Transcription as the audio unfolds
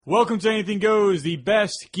Welcome to Anything Goes, the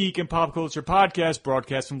best geek and pop culture podcast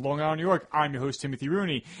broadcast from Long Island, New York. I'm your host, Timothy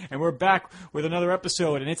Rooney, and we're back with another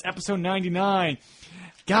episode, and it's episode 99.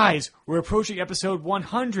 Guys, we're approaching episode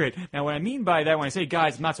 100. Now, what I mean by that, when I say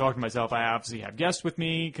guys, I'm not talking to myself. I obviously have guests with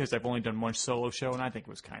me, because I've only done one solo show, and I think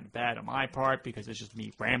it was kind of bad on my part, because it's just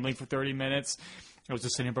me rambling for 30 minutes. I was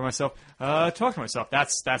just sitting here by myself, talking to myself.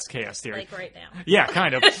 That's chaos theory. Like right now. Yeah,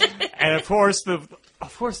 kind of. And of course,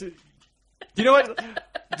 you know what?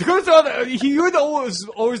 Dakota's you're always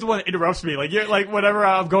the one that interrupts me. Like, you're like, whenever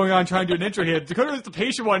I'm going on trying to do an intro here, Dakota is the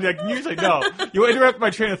patient one. Like, usually, no. You interrupt my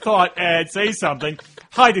train of thought and say something.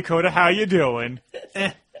 Hi, Dakota. How you doing?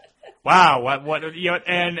 Wow. What? You know,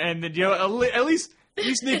 and you know, at least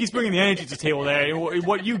Nikki's bringing the energy to the table there.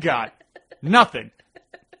 What you got? Nothing.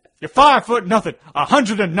 You're 5 foot nothing,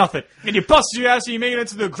 100 and nothing, and you busted your ass and you made it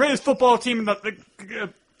into the greatest football team in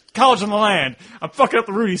the college in the land. I'm fucking up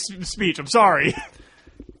the Rudy speech. I'm sorry.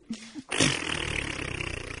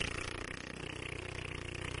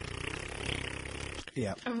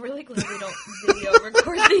 Yeah. I'm really glad we don't video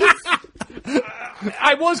record these.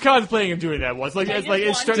 I was contemplating doing that once.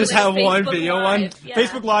 Just have one video Live. one? Yeah.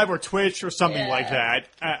 Facebook Live or Twitch or something Yeah. like that.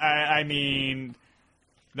 I mean,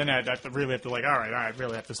 then I'd really have to all right, I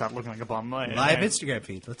really have to stop looking like a bum. Live Instagram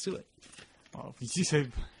feed. Let's do it. Well, you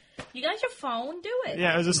said, You got your phone? Do it.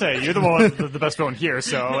 yeah, as I say, you're the one with the best phone here,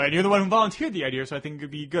 and you're the one who volunteered the idea, so I think it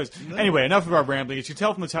could be good. Anyway, enough of our rambling. As you can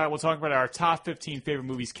tell from the title, we'll talk about our top 15 favorite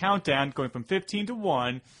movies countdown, going from 15 to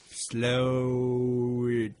 1. Slow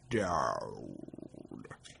it down.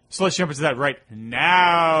 So let's jump into that right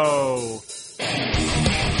now.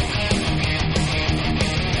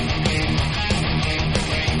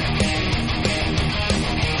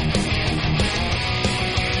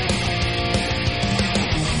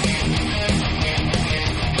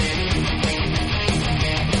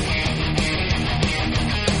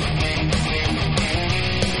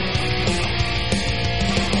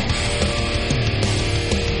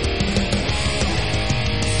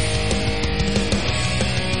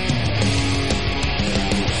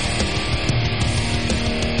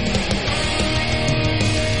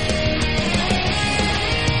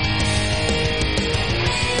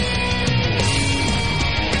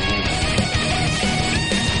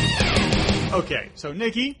 Okay, so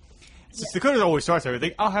Nikki, since Dakota always starts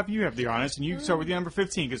everything, I'll have you have the honors, and you start with the number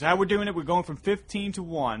 15, because how we're doing it, we're going from 15 to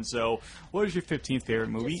 1. So, what is your 15th favorite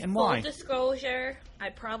movie, Just and full why? disclosure, I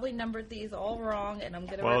probably numbered these all wrong, and I'm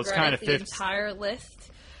going to Well, it's regret kinda the entire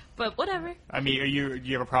list. But whatever. I mean, do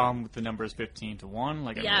you have a problem with the numbers 15 to 1?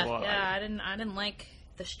 Like, Yeah, well, I didn't like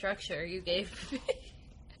the structure you gave me.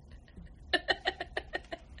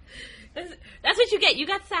 That's what you get. You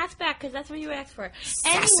got sass back because that's what you asked for.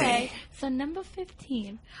 Sassy. Anyway, so number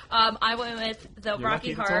 15, I went with the You're Rocky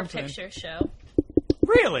lucky, that's all Horror I'm saying. Picture Show.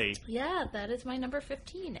 Really? Yeah, that is my number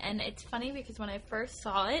 15, and it's funny because when I first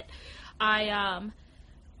saw it, I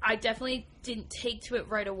definitely didn't take to it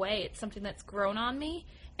right away. It's something that's grown on me,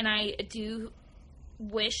 and I do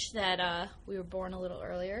wish that we were born a little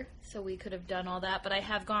earlier so we could have done all that, but I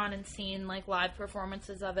have gone and seen like live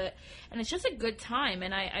performances of it, and it's just a good time,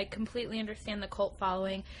 and I completely understand the cult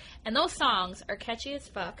following, and those songs are catchy as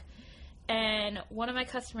fuck. And one of my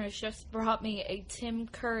customers just brought me a Tim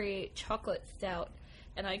Curry chocolate stout,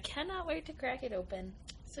 and I cannot wait to crack it open.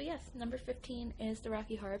 So yes, number 15 is the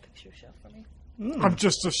Rocky Horror Picture Show for me. I'm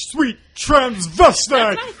just a sweet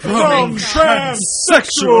transvestite That's my from favorite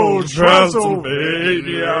transsexual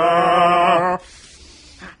Transylvania.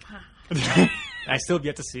 I still have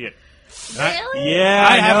yet to see it. Really? Yeah,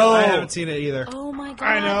 I know. I haven't seen it either. Oh my god.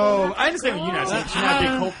 I know. we'll have I to understand what you're not go. saying. You're not a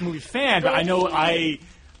big cult movie fan, but I know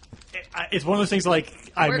it's one of those things like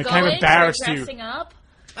We're I'm going, kind of embarrassed we're to. dressing up.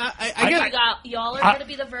 Y'all are I- going to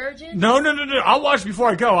be the virgin? No. I'll watch it before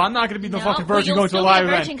I go. I'm not going to be the fucking virgin going to a live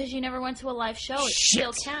event. because you never went to a live show. It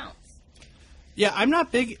still counts. Yeah, I'm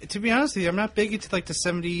not big, to be honest with you, I'm not big into like the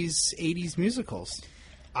 70s, 80s musicals.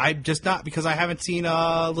 I'm just not, because I haven't seen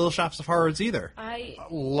Little Shops of Horrors either.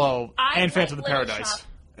 Low. I And Phantom of like the Little Paradise. Shop,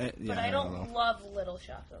 Yeah, but I don't love Little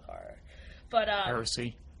Shops of Horror. But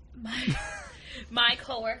Heresy. my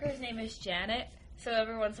coworker's name is Janet, so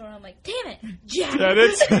every once in a while I'm like, damn it, Janet. That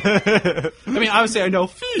it? I mean, obviously I know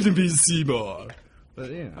Phoebe Seymour. But,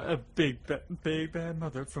 yeah. A big bad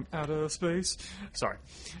mother from outer space. Sorry.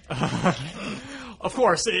 Of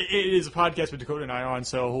course, it is a podcast with Dakota and I on,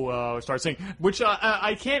 so start saying, which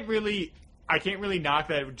I can't really knock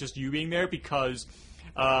that just you being there because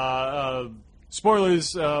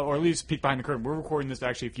spoilers, or at least peek behind the curtain. We're recording this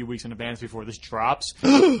actually a few weeks in advance before this drops.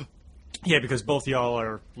 Yeah, because both y'all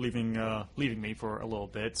are leaving me for a little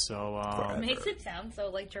bit, so... It makes it sound so,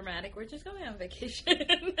 like, dramatic. We're just going on vacation.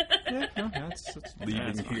 It's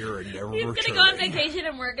Leaving here and never He's returning. gonna go on vacation,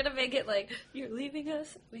 and we're gonna make it like you're leaving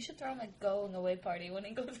us. We should throw him a going away party when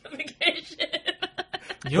he goes on vacation.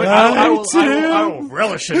 You know what? I will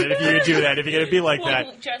relish in it if you could do that. If you're gonna be like that.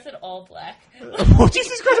 We'll dress in all black. Oh,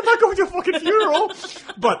 Jesus Christ, I'm not going to a fucking funeral.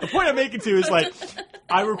 But the point I'm making too is like,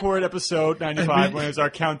 I recorded episode 95 when it was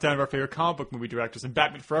our countdown of our favorite comic book movie directors, and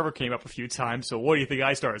Batman Forever came up a few times. So what do you think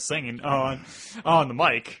I started singing on the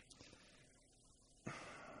mic?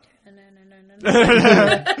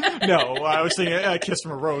 No, I was singing "Kiss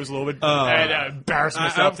from a Rose" a little bit and embarrassed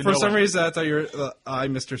myself. For some reason, I thought you were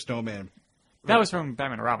I'm Mr. Snowman. That was from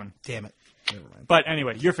Batman and Robin. Damn it. Never mind. But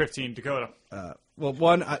anyway, you're 15, Dakota.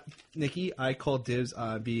 Well, Nikki, I called dibs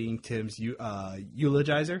on being Tim's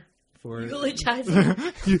eulogizer. Eulogizer.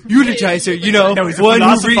 Eulogizer, you know, No, he's a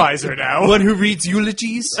philosophizer now. One who reads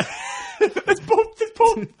eulogies. It's both.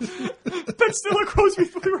 Ben Stiller quotes me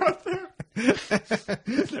when we were out there.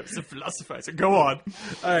 That was a philosophizer. Go on.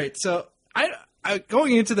 All right, so I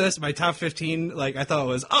going into this, my top 15, like I thought it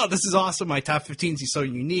was, this is awesome. My top 15 is so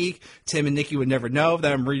unique. Tim and Nikki would never know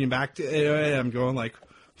that. I'm reading back to it, and I'm going like,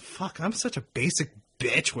 fuck, I'm such a basic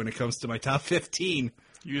bitch when it comes to my top 15.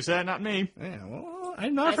 You said, not me. Yeah, well,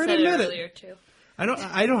 I'm not I afraid said to it admit earlier it. too.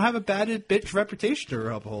 I don't have a bad bitch reputation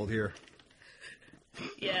to uphold here.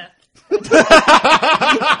 Yeah.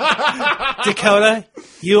 Dakota,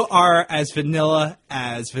 you are as vanilla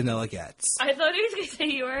gets. I thought he was gonna say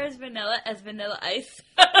you are as vanilla ice.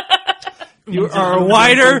 You are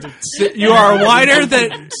wider. You are wider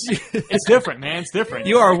than. It's different, man. It's different.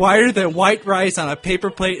 You are wider than white rice on a paper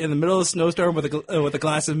plate in the middle of a snowstorm with a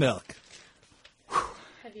glass of milk.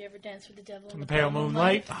 Have you ever danced with the devil in the pale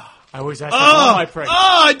moonlight. I always ask my friends.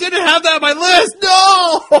 I didn't have that on my list.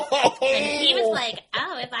 No. And he was like,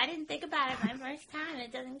 "Oh, if I didn't think about it my first time,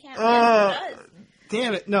 it doesn't count." Yes, it does.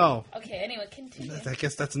 Damn it! No. Okay. Anyway, continue. I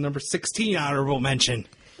guess that's a number 16 honorable mention.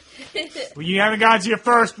 Well, you haven't gotten to your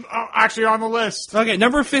first, actually on the list. Okay,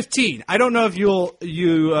 number 15. I don't know if you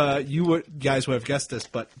guys would have guessed this,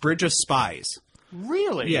 but Bridge of Spies.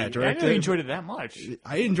 Really? Yeah, I didn't directed. really enjoyed it that much.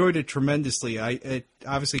 I enjoyed it tremendously. It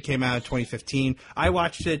obviously came out in 2015. I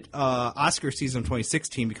watched it Oscar season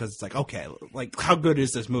 2016 because it's like, okay, like how good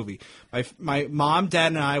is this movie? My mom, dad,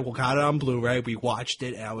 and I got it on Blu-ray. We watched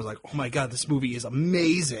it, and I was like, oh my god, this movie is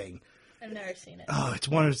amazing. I've never seen it. Oh, it's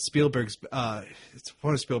one of Spielberg's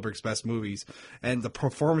best movies, and the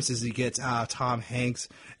performances he gets out of Tom Hanks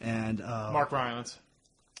and Mark Rylance.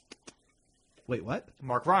 Wait, what?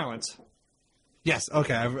 Mark Rylance. Yes,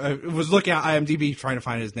 okay. I was looking at IMDb trying to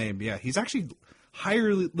find his name. Yeah, he's actually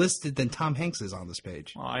higher listed than Tom Hanks is on this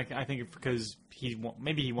page. Well, I think because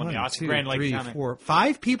maybe he won the 1, Oscar. 2, Grand, like 3, Tom- 4,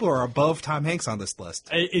 5 people are above Tom Hanks on this list.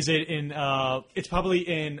 Is it in? It's probably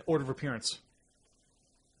in order of appearance.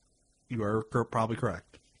 You are probably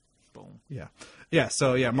correct. Boom. Yeah.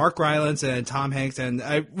 So yeah, Mark Rylance and Tom Hanks, and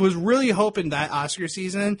I was really hoping that Oscar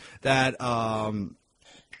season that Mark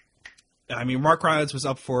Rylance was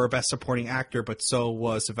up for Best Supporting Actor, but so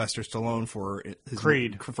was Sylvester Stallone for his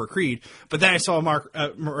Creed. But then I saw Mark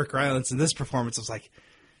Rylance in this performance. I was like,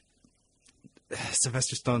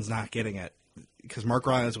 Sylvester Stallone's not getting it because Mark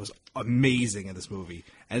Rylance was amazing in this movie,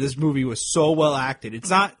 and this movie was so well acted.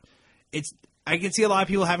 I can see a lot of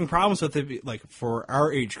people having problems with it, like for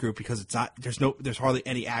our age group, because it's not. There's hardly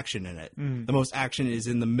any action in it. The most action is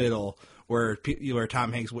in the middle, where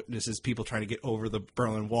Tom Hanks witnesses people trying to get over the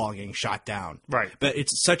Berlin Wall and getting shot down. Right. But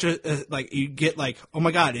it's such you get like, oh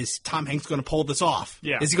my god, is Tom Hanks going to pull this off?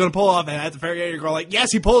 Yeah. Is he going to pull it off? And at the very end, you're going like,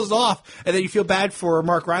 yes, he pulls it off, and then you feel bad for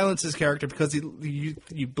Mark Rylance's character because you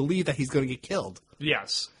believe that he's going to get killed.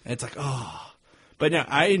 Yes. And it's like, oh. But no,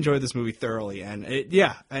 I enjoyed this movie thoroughly, and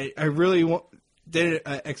I really didn't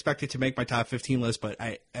expect it to make my top 15 list, but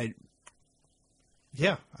I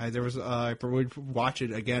would watch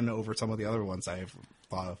it again over some of the other ones I've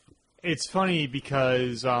thought of. It's funny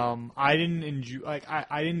because I didn't enjoy,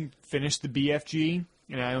 I didn't finish the BFG,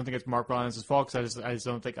 and I don't think it's Mark Rylance's fault because I just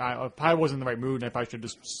don't think I probably wasn't in the right mood, and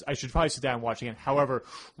I should probably sit down and watch again. However,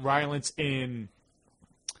 Rylance in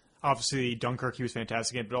obviously Dunkirk, he was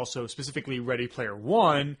fantastic in, but also specifically Ready Player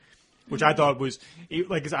One, which I thought was,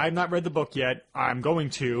 like, I've not read the book yet. I'm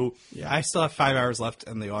going to. Yeah, I still have 5 hours left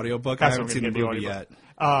in the audiobook. I haven't seen the movie yet.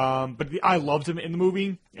 But I loved him in the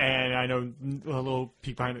movie, and I know a little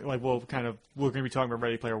peek behind it. Like, we're going to be talking about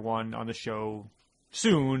Ready Player One on the show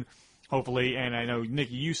soon, hopefully. And I know,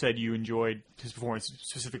 Nikki, you said you enjoyed his performance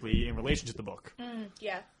specifically in relation to the book.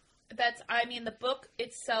 Yeah. The book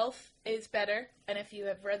itself is better, and if you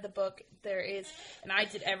have read the book, and I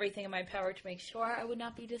did everything in my power to make sure I would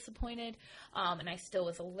not be disappointed, and I still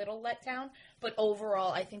was a little let down, but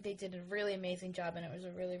overall, I think they did a really amazing job, and it was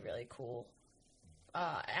a really, really cool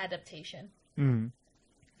adaptation.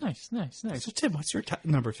 Nice. So, Tim, what's your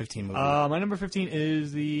number 15 movie? My number 15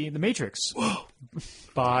 is The Matrix. Whoa.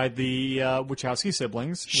 By the Wachowski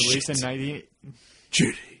siblings, released in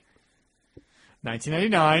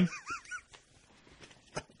 1999.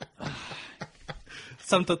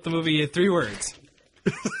 Summed up the movie in 3 words.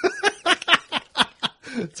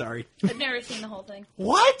 Sorry. I've never seen the whole thing.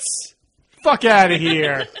 What? Fuck out of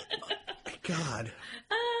here. God.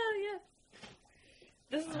 Oh, yeah.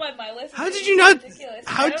 This is why my list How is did you not- ridiculous.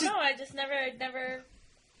 how I don't did- know. I just never...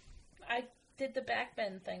 I did the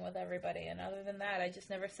backbend thing with everybody, and other than that, I just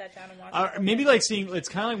never sat down and watched it. Maybe like seeing, it's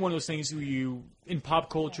kind of like one of those things where you, in pop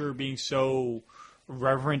culture, being so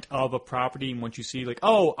reverent of a property, and once you see like,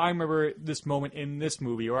 oh, I remember this moment in this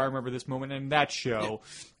movie, or I remember this moment in that show,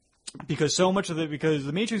 because so much of because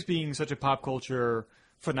The Matrix being such a pop culture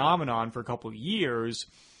phenomenon for a couple of years,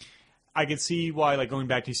 I can see why, like, going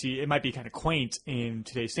back to see, it might be kind of quaint in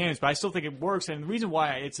today's standards, but I still think it works. And the reason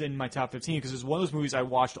why it's in my top 15 because it's one of those movies I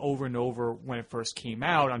watched over and over when it first came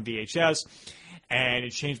out on VHS, and it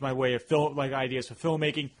changed my way of ideas for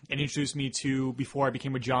filmmaking, and introduced me to, before I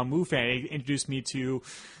became a John Woo fan, it introduced me to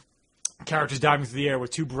characters diving through the air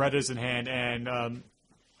with 2 Berettas in hand, and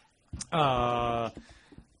all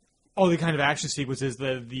the kind of action sequences,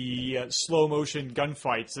 the slow motion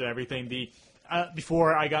gunfights and everything.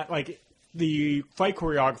 Before I got, the fight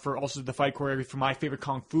choreographer, also the fight choreography for my favorite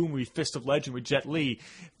Kung Fu movie, Fist of Legend with Jet Li.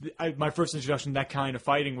 My first introduction to that kind of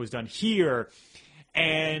fighting was done here.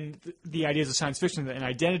 And the ideas of science fiction and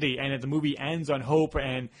identity, and the movie ends on hope,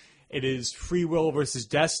 and it is free will versus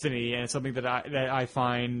destiny, and it's something that I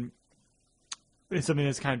find, it's something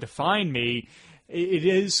that's kind of defined me. It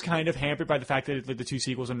is kind of hampered by the fact that the 2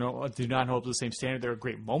 sequels do not hold up to the same standard. There are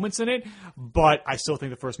great moments in it, but I still think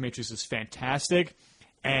the first Matrix is fantastic,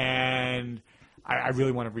 and I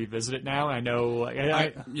really want to revisit it now. And I know,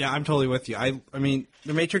 I'm totally with you. I mean,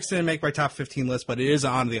 The Matrix didn't make my top 15 list, but it is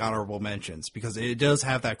on the honorable mentions because it does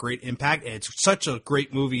have that great impact. And it's such a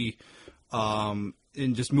great movie,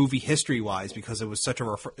 in just movie history wise, because it was such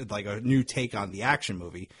a new take on the action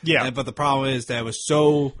movie. Yeah. But the problem is that it was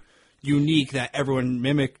so unique that everyone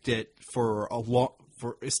mimicked it for a long.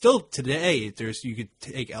 Still today, you could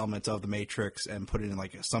take elements of The Matrix and put it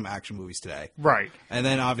in some action movies today, right? And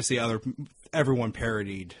then obviously everyone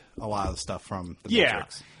parodied a lot of the stuff from The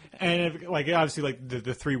Matrix. And obviously,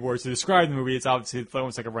 the 3 words to describe the movie, it's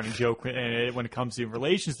almost like a running joke when it comes to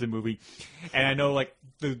relations to the movie. And I know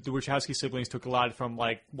the Wachowski siblings took a lot from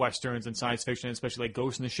westerns and science fiction, especially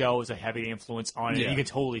Ghost in the Shell was a heavy influence on it. Yeah. You can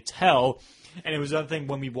totally tell. And it was another thing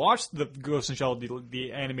when we watched the Ghost in the Shell,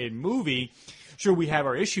 the animated movie. Sure, we have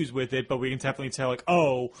our issues with it, but we can definitely tell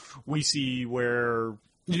we see where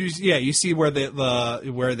you see where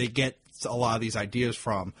where they get a lot of these ideas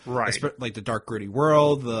from, right? Like the dark, gritty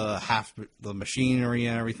world, the machinery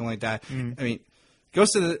and everything like that. I mean,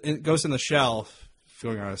 Ghost in the Shell,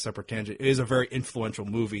 going on a separate tangent, is a very influential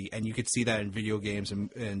movie, and you could see that in video games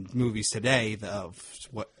and movies today of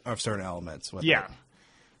certain elements.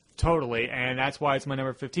 Totally, and that's why it's my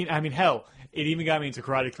number 15. I mean, hell, it even got me into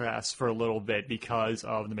karate class for a little bit because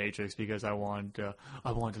of The Matrix, because I wanted to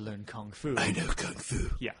learn Kung Fu. I know Kung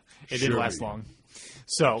Fu. Yeah, it didn't last long.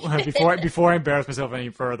 So, before I embarrass myself any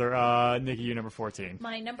further, Nikki, you're number 14.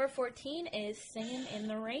 My number 14 is Singing in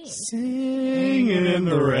the Rain. Singing in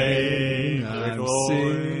the rain, I'm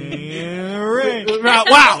singing in the rain.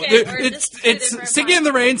 Wow, Okay, it's Singing in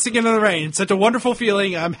the Rain, Singing in the Rain. It's such a wonderful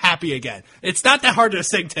feeling. I'm happy again. It's not that hard to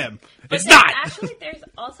sing, Tim. It's not. Actually, there's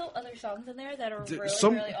also other songs in there that are really,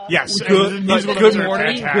 really awesome. Yes. Good Musical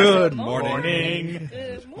morning. Good morning.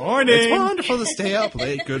 Good morning. Morning. It's wonderful to stay up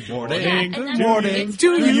late. Good morning. Yeah, and Good then morning it's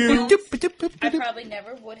to one of you. those I probably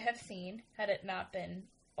never would have seen had it not been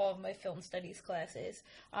all of my film studies classes.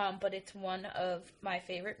 But it's one of my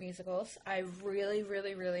favorite musicals. I really,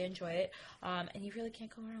 really, really enjoy it. And you really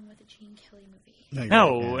can't go wrong with a Gene Kelly movie.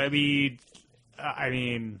 No, I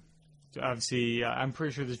mean, obviously, I'm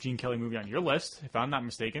pretty sure there's a Gene Kelly movie on your list, if I'm not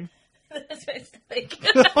mistaken. That's what it's like.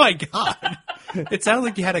 Oh my god! It sounded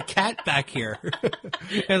like you had a cat back here.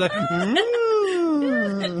 And like,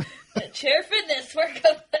 Chair fitness, work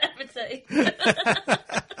up appetite.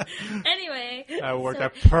 Anyway. That worked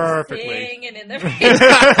out perfectly. Singing in the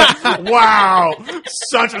rain. Wow!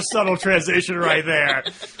 Such a subtle transition right there.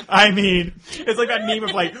 I mean, it's like that meme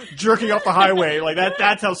of jerking off the highway.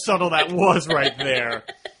 That's how subtle that was right there.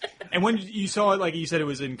 And when you saw it, like you said, it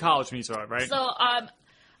was in college when you saw it, right? So,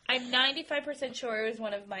 I'm 95% sure it was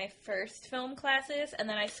one of my first film classes, and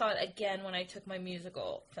then I saw it again when I took my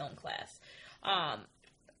musical film class. And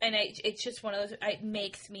it's just one of those, it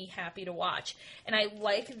makes me happy to watch. And I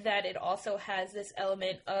like that it also has this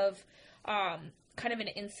element of kind of an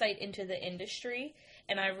insight into the industry,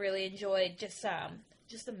 and I really enjoyed just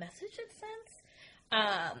the message it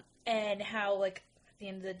sends, and how, like, at the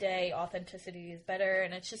end of the day, authenticity is better,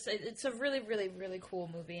 and it's a really, really, really cool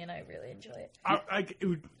movie, and I really enjoy it.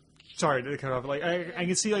 Sorry to cut off. Like I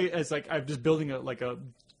can see, like, as like I'm just building a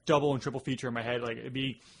double and triple feature in my head. Like it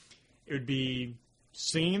would be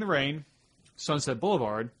Singing in the Rain, Sunset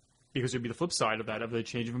Boulevard, because it would be the flip side of that, of the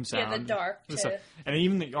change from sound. Yeah, the dark too. And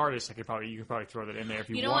even the artist, you could probably throw that in there if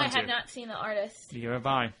you I want to. have not seen The Artist. You have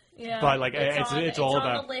fine. Yeah, but like it's all on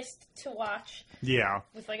about the list to watch. Yeah.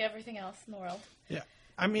 With like everything else in the world. Yeah,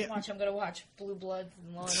 I mean, I'm gonna watch Blue Bloods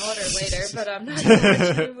and Law and Order later, but I'm not gonna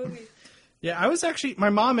watch the movie. Yeah, my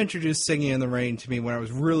mom introduced Singing in the Rain to me when I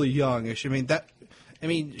was really young.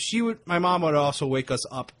 My mom would also wake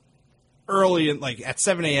us up early and like at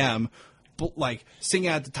 7 a.m. like singing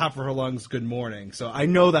at the top of her lungs "Good Morning." So I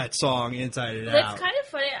know that song inside and out. It's kind of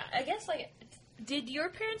funny. I guess, like, did your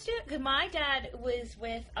parents do it? Because my dad was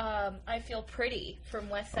with I Feel Pretty from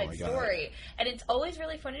West Side Story. And it's always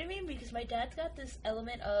really funny to me because my dad's got this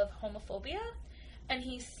element of homophobia. And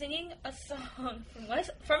he's singing a song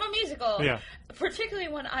from a musical, particularly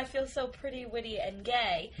when I feel so pretty, witty, and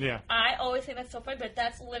gay. Yeah. I always think that's so funny, but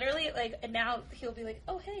that's literally, like, and now he'll be like,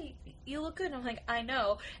 oh, hey, you look good. And I'm like, I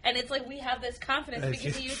know. And it's like we have this confidence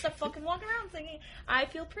because he used to fucking walk around singing, I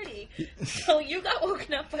feel pretty. So you got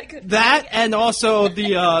woken up by Good That, Morning. and also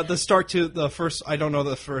the start to the first, I don't know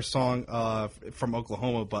the first song from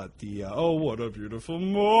Oklahoma, but the, oh, what a beautiful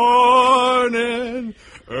morning.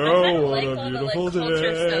 Oh, what a beautiful day.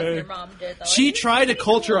 Culture stuff your mom did, though. She tried to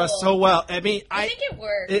culture us so well. I mean, I think it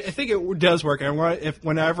works. I think it does work. And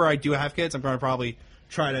whenever I do have kids, I'm going to probably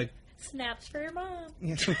try to. Snaps for your mom.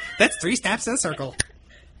 That's 3 snaps in a circle.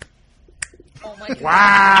 Oh my god!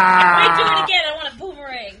 Wow! Wait, do it again. I want a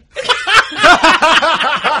boomerang.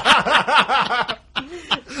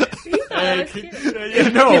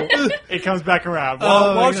 No, it comes back around.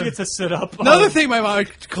 Well, she gets to sit up. Another thing my mom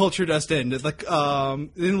cultured us in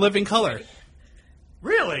Living Color.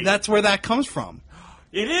 Really? That's where that comes from.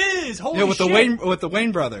 It is. Holy Yeah, with shit. the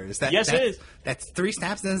Wayne brothers. Yes, it is. That's 3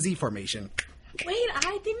 snaps in a Z formation. Wait,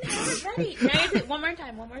 I didn't have it ready. Now is it one more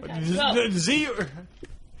time? Go. Z.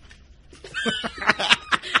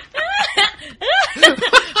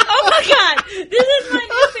 Oh my god! This is my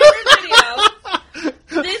new favorite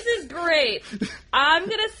video. This is great. I'm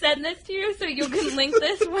gonna send this to you so you can link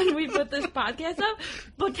this when we put this podcast up.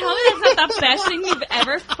 But tell me that's not the best thing you've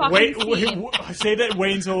ever fucking seen. Say that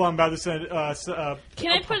Wayne's who I'm about to send.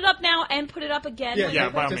 Can I put it up now and put it up again? Yeah,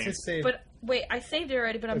 by all means. But wait, I saved it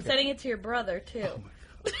already, but I'm sending it to your brother too.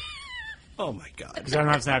 Oh my god! Because I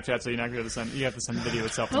don't have Snapchat, so you're not going to send. You have to send the video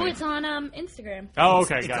itself. Oh, it's on Instagram. Oh,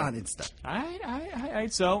 okay, it's got on it.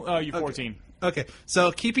 Insta. So you're 14. Okay,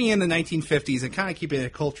 so keeping in the 1950s and kind of keeping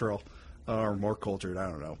it cultural, or more cultured, I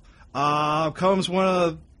don't know. Comes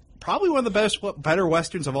probably one of the better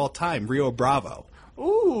westerns of all time, Rio Bravo.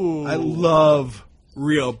 Ooh, I love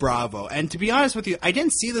Rio Bravo, and to be honest with you, I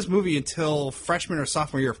didn't see this movie until freshman or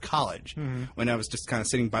sophomore year of college, when I was just kind of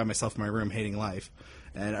sitting by myself in my room hating life.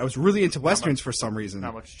 And I was really into westerns for some reason.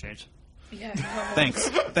 Not much changed. Yeah.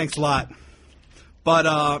 Thanks a lot.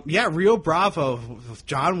 But Rio Bravo with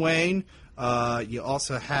John Wayne. You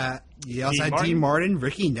also had Dean Martin,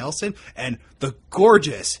 Ricky Nelson, and the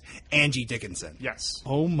gorgeous Angie Dickinson. Yes.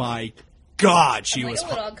 Oh my God, she was. I'm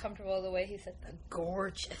a little uncomfortable the way he said the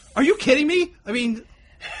gorgeous. Are you kidding me? I mean,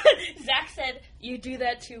 Zach said you do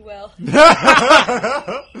that too well.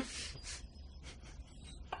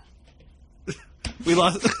 We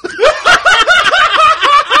lost.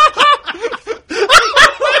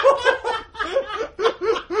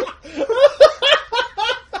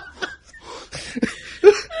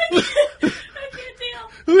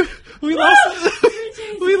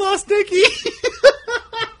 We lost Nikki.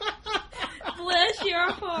 Bless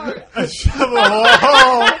your heart.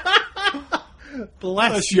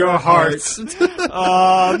 Bless your hearts.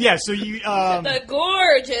 Yeah, so you. The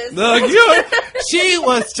gorgeous. She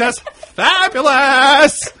was just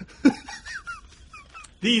fabulous.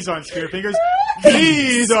 These aren't spirit fingers.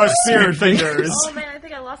 These are spirit fingers. Oh man, I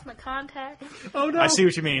think I lost my contact. Oh no! I see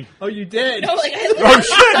what you mean. Oh, you did. No, like I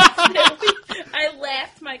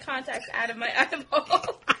laughed my contacts out of my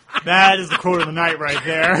eyeball. That is the quote of the night right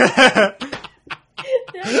there. Now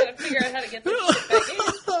I gotta figure out how to get this shit back in.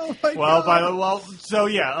 Oh my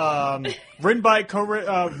written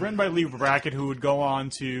by Lee Brackett, who would go on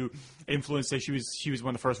to influence. She was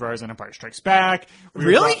one of the first writers on Empire Strikes Back.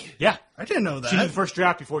 Really? Yeah, I didn't know that. she did the first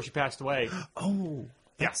draft before she passed away. Oh,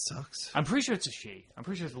 that Yeah. sucks. I'm pretty sure it's a she. I'm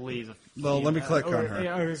pretty sure it's Lee. Well, let me click on her.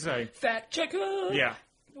 Yeah, I was gonna say. Fact checker. Yeah.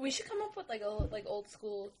 We should come up with like a old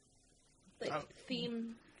school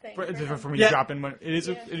theme thing. For when Yeah. you drop in, it is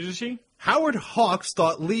Yeah. a she. Howard Hawks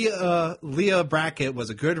thought Leah Brackett was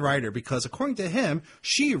a good writer because, according to him,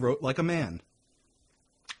 she wrote like a man.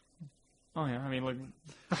 Oh yeah, I mean, like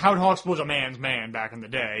Howard Hawks was a man's man back in the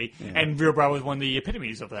day, and Rio Bravo was one of the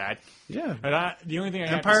epitomes of that. Yeah. And the only thing I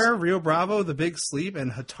have to Empire, Rio Bravo, The Big Sleep,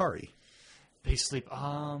 and Hatari. They sleep.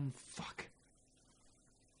 Fuck.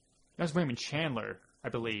 That's Raymond Chandler, I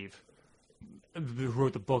believe, who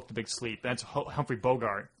wrote the book The Big Sleep. That's Humphrey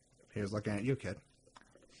Bogart. He was looking at you, kid.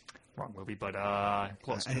 Wrong movie, but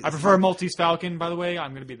close. I prefer Maltese Falcon, by the way.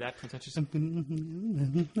 I'm going to be that pretentious.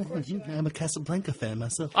 I'm a Casablanca fan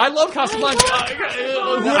myself. I love Casablanca.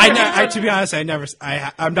 To be honest,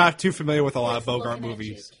 I'm not too familiar with a lot of Bogart Looking at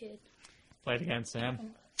movies. you, kid. Play it again,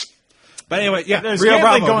 Sam. But anyway, yeah, There's Rio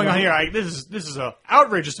gambling Bravo going on here. This is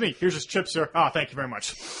outrageous to me. Here's this chip, sir. Thank you very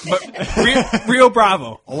much. But Rio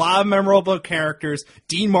Bravo, a lot of memorable characters.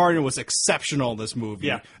 Dean Martin was exceptional in this movie.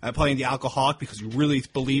 Yeah. Playing the alcoholic because you really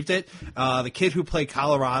believed it. The kid who played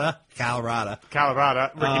Colorado. Ricky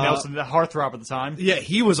Nelson, the heartthrob at the time. Yeah,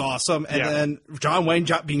 he was awesome. And Yeah. then John Wayne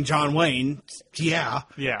being John Wayne. Yeah.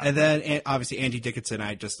 Yeah. And then obviously Andy Dickinson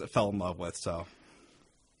I just fell in love with. So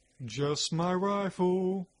Just my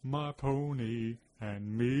rifle, my pony,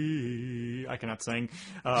 and me. I cannot sing,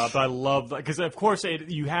 but I love because of course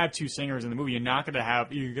you have two singers in the movie. You're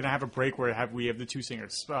gonna have a break where we have the two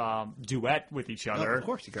singers duet with each other. of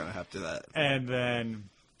course you're going to have to do that. And then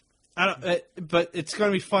But it's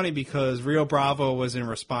going to be funny because Rio Bravo was in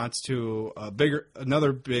response to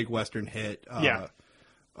another big Western hit.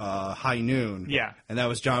 High Noon. Yeah. And that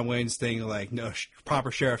was John Wayne's thing, like, no,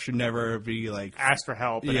 proper sheriff should never be, like... ask for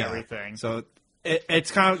help and everything. So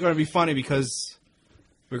it's kind of going to be funny because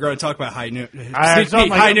we're going to talk about High Noon. High Noon's going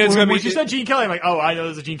to be... When you said Gene Kelly, I'm like, oh, I know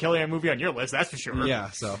there's a Gene Kelly movie on your list, that's for sure. Yeah,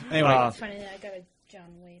 so anyway. It's funny that I got a John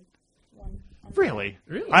Wayne one. Really?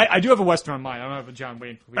 I do have a Western on mine. I don't have a John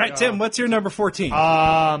Wayne movie. All right, Tim, what's your number 14?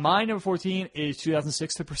 My number 14 is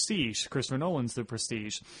 2006 The Prestige. Christopher Nolan's The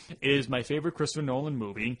Prestige. It is my favorite Christopher Nolan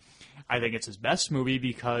movie. I think it's his best movie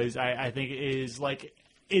because I think it is like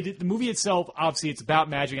the movie itself. Obviously, it's about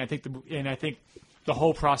magic. I think the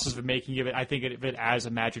whole process of making of it, I think of it as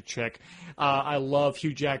a magic trick. I love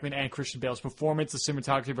Hugh Jackman and Christian Bale's performance. The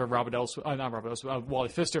cinematography of Wally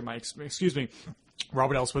Pfister. Excuse me.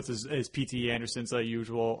 Robert Elswith is P.T. Anderson's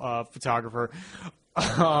usual photographer.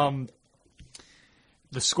 The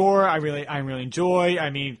score I really enjoy.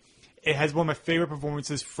 I mean, it has one of my favorite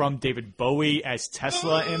performances from David Bowie as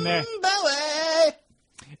Tesla in there. Bowie!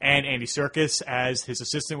 And Andy Serkis as his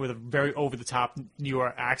assistant with a very over-the-top New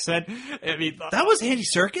York accent. I mean, That was Andy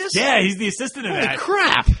Serkis? yeah, he's the assistant in Holy that.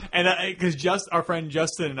 crap! And because our friend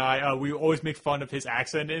Justin and I, we always make fun of his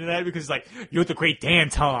accent in that because, like, you're the great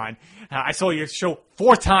Danton. I saw your show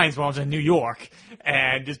 4 times when I was in New York,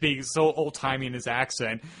 and just being so old-timey in his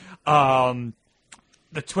accent. The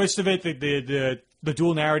twist of it, the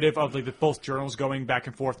dual narrative of like both journals going back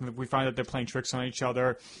and forth, and we find that they're playing tricks on each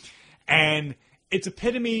other, and it's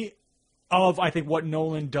epitome of I think what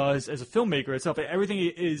Nolan does as a filmmaker itself. Everything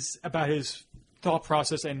is about his thought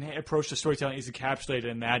process and approach to storytelling is encapsulated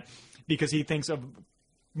in that because he thinks of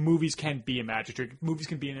movies can be a magic trick, movies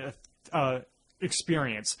can be an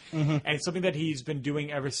experience, and it's something that he's been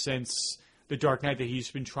doing ever since The Dark Knight. That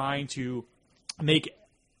he's been trying to make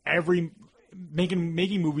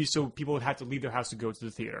making movies so people would have to leave their house to go to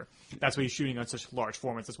the theater. That's why he's shooting on such large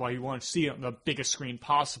formats. That's why he wants to see it on the biggest screen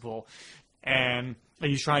possible. And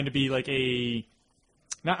he's trying to be like I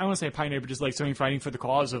don't want to say a pioneer, but just like something fighting for the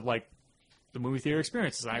cause of like the movie theater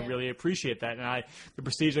experiences. I really appreciate that. And The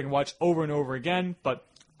Prestige I can watch over and over again, but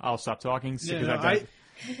I'll stop talking. About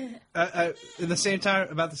the same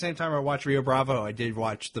time I watched Rio Bravo, I did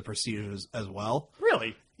watch The Prestige as well.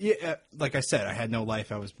 Really? Yeah, like I said, I had no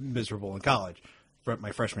life. I was miserable in college, for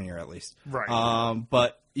my freshman year at least. Right.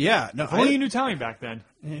 But yeah, no. If only you knew Italian back then.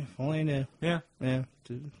 If only I knew. Yeah. Yeah,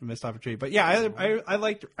 missed opportunity. But yeah, I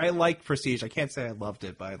liked Prestige. I can't say I loved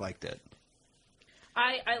it, but I liked it.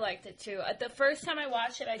 I liked it too. The first time I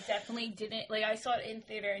watched it, I definitely didn't like. I saw it in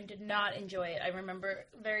theater and did not enjoy it. I remember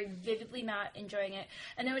very vividly not enjoying it.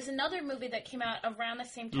 And there was another movie that came out around the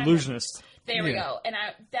same time. Illusionist. There we go. And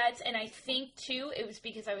I think too, it was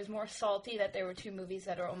because I was more salty that there were two movies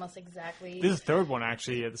that are almost exactly. This is the third one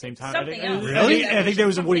actually at the same time. Something else. Really? I think there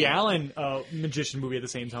was a Woody Allen magician movie at the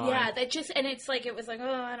same time. Yeah, that just and it's like it was like, oh,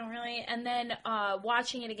 I don't really. And then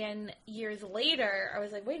watching it again years later, I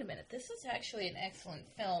was like, wait a minute, this is actually an excellent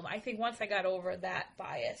film. I think once I got over that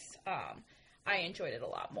bias, I enjoyed it a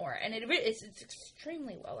lot more, and it's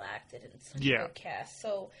extremely well acted and such a good cast.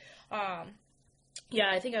 So, yeah,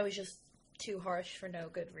 I think I was just too harsh for no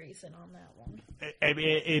good reason on that one.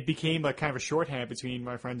 It became a kind of a shorthand between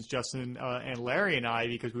my friends Justin and Larry and I,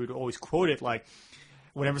 because we would always quote it like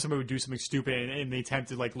whenever somebody would do something stupid and they attempt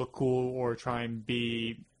to like look cool or try and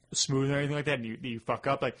be smooth or anything like that, and you fuck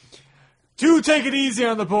up, like, "Do take it easy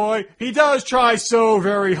on the boy. He does try so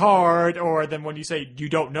very hard." Or then when you say you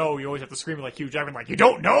don't know, you always have to scream like Hugh Jackman, like, "You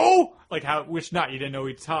don't know?" Like how? Which not? You didn't know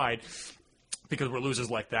he tied. Because we're losers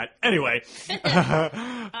like that. Anyway,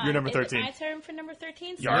 you're number 13. Is it my turn for number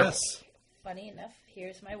 13? So Yes. funny enough,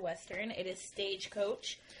 here's my Western. It is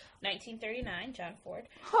Stagecoach, 1939, John Ford.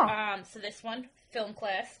 So this one, film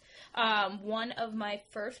class. One of my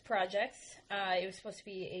first projects. It was supposed to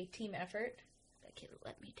be a team effort. That kid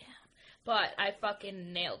let me down. But I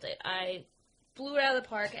fucking nailed it. I blew it out of the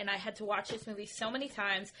park, and I had to watch this movie so many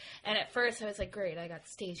times. And at first, I was like, great, I got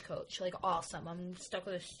Stagecoach. Like, awesome. I'm stuck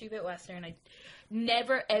with a stupid Western. I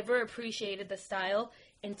never, ever appreciated the style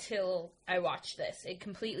until I watched this. It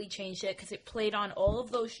completely changed it, because it played on all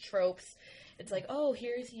of those tropes. It's like, oh,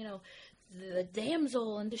 here's, the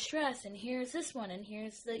damsel in distress, and here's this one, and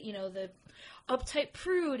here's the, the uptight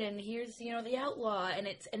prude, and here's, the outlaw,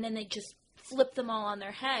 and then they just flip them all on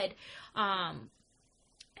their head.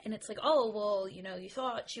 And it's like, oh, well, you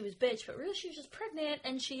thought she was bitch, but really she was just pregnant,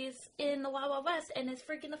 and she's in the Wild Wild West and is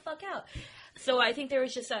freaking the fuck out. So I think there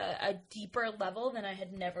was just a deeper level than I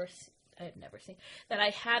had never seen, that I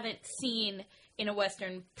haven't seen in a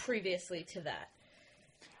Western previously to that.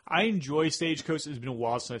 I enjoy Stagecoach. It's been a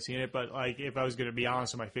while since I've seen it, but like, if I was going to be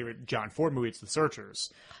honest, my favorite John Ford movie, it's The Searchers.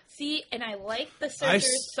 See, and I liked The Searchers.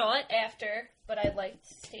 Saw it after, but I liked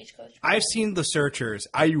Stagecoach. I've seen The Searchers.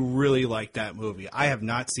 I really like that movie. I have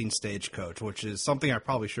not seen Stagecoach, which is something I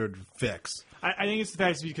probably should fix. I think it's the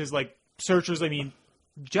fact because, like, Searchers, I mean,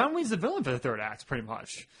 John Wayne's the villain for the third act, pretty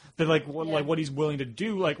much. That, like, what he's willing to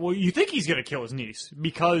do. Like, well, you think he's going to kill his niece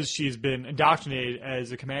because she's been indoctrinated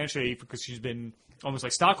as a Comanche because she's been almost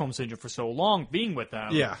like Stockholm Syndrome for so long being with them.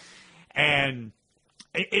 Yeah. And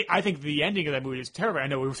I think the ending of that movie is terrible. I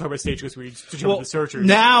know we were talking about Stagecoach, we switched over to The Searchers.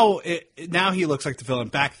 Now he looks like the villain.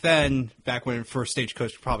 Back when first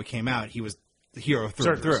Stagecoach probably came out, he was the hero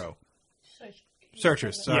through and through.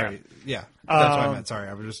 Searchers, sorry. Yeah. That's what I meant. Sorry.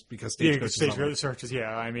 I was just because Stagecoach Searchers,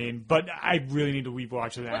 yeah. I mean, but I really need to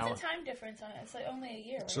rewatch it now. What's the time difference on it? It's like only a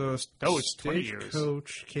year, right? So it's 20 years.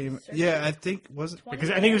 Stagecoach came... Yeah, I think... Was it?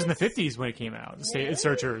 Because I think it was in the 50s when it came out. Really?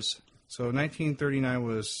 Searchers. So 1939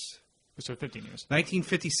 was... So 15 years.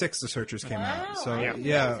 1956 The Searchers came out. So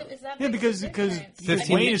yeah. Because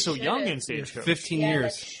Wayne is so young in Stagecoach. 15 years.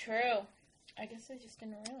 That's true. I guess I just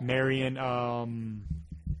didn't realize. Marion,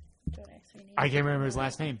 I can't remember his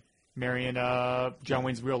last name. Marion, John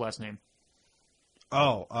Wayne's real last name.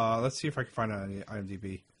 Oh, let's see if I can find it on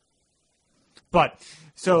IMDb. But,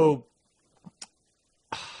 so...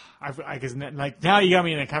 I guess, like, now you got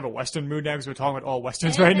me in a kind of a Western mood now because we're talking about all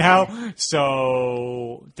Westerns right now.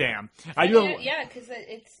 So, damn. Because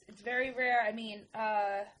it's very rare. I mean,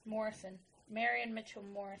 Morrison. Marion Mitchell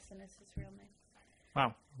Morrison is his real name.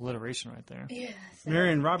 Wow. Alliteration right there. Yeah.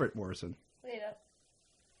 Marion Robert Morrison. Wait up.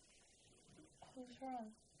 Who's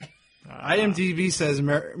wrong? IMDb says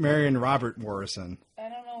Marion Robert Morrison. I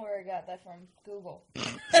don't know where I got that from. Google.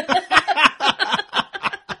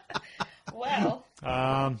 Well,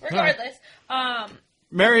 regardless,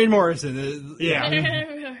 Marion Morrison. Yeah.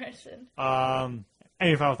 Marion Morrison.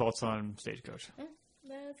 Any final thoughts on Stagecoach?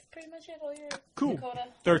 That's pretty much it. All your cool. Dakota.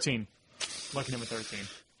 13. Lucky number 13.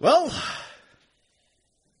 Well,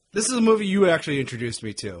 this is a movie you actually introduced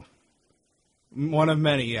me to. One of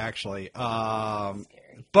many, actually.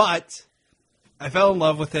 But I fell in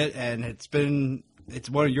love with it, and it's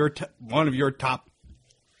one of your top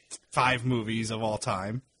 5 movies of all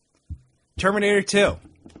time. Terminator 2.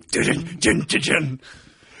 Wait, let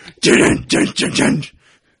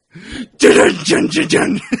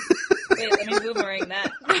me boomerang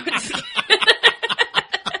that.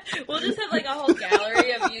 We'll just have like a whole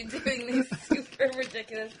gallery of you doing these super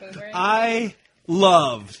ridiculous boomerangs. I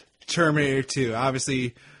loved Terminator 2.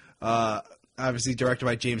 Obviously, I obviously directed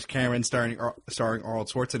by James Cameron, starring Arnold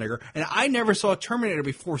Schwarzenegger. And I never saw Terminator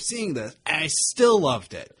before seeing this, and I still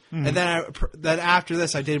loved it. And then after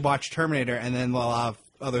this, I did watch Terminator, and then a lot of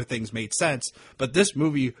other things made sense. But this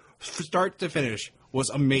movie, start to finish, was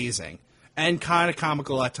amazing and kind of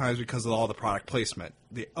comical at times because of all the product placement,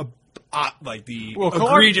 the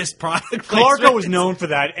egregious product placement. Clarko was known for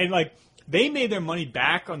that, and like they made their money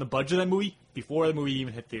back on the budget of that movie before the movie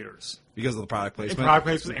even hit theaters. Because of the product placement. And product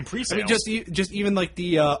placement and I pre-sales. mean, just even like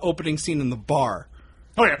the opening scene in the bar.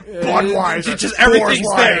 Oh yeah, Budweiser, Just everything's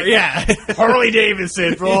there. Yeah. Harley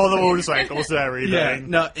Davidson for all the motorcycles and everything. Yeah,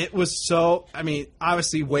 no, it was so. I mean,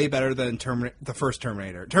 obviously, way better than the first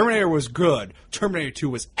Terminator. Terminator was good. Terminator 2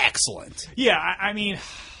 was excellent. Yeah, I mean,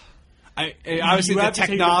 Obviously, you the have to take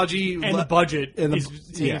technology and the budget and is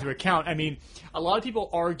taken into account. I mean, a lot of people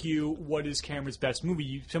argue what is Cameron's best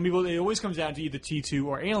movie. Some people, it always comes down to either T2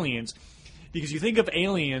 or Aliens. Because you think of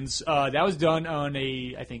Aliens, that was done on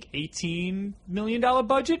I think, $18 million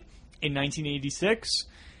budget in 1986.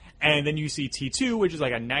 And then you see T2, which is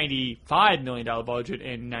like a $95 million budget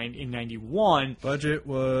in 91. Budget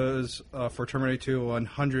was, for Terminator 2,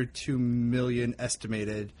 $102 million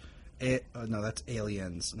estimated. No, that's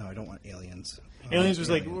Aliens. No, I don't want Aliens. Aliens was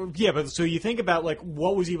like, yeah, but so you think about, like,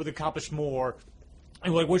 what was able to accomplish more,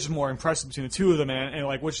 and, like, which is more impressive between the two of them, and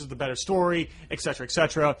like, which is the better story, et cetera, et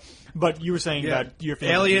cetera. But you were saying that your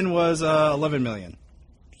feeling... Alien was $11 million.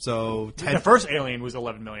 So... The first Alien was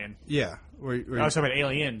 $11 million. Yeah. I was talking about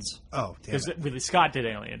Aliens. Oh, damn Because it. Ridley Scott did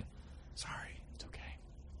Alien. Sorry. It's okay.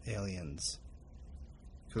 Aliens.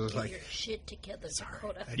 Because it was like... Your shit together,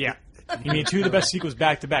 Dakota. Yeah. You mean two of the best sequels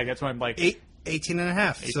back-to-back. That's why I'm like... 18 and a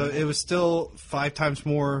half. So it was still 5 times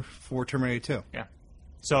more for Terminator 2. Yeah.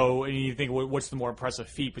 So and you think, what's the more impressive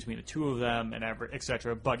feat between the two of them, and et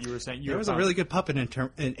cetera? But you were saying There was a really good puppet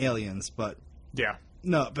in Aliens, but yeah,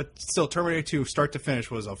 no, but still, Terminator 2, start to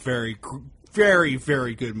finish, was a very, very,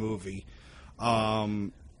 very good movie.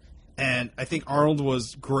 And I think Arnold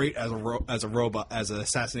was great as a robot, as an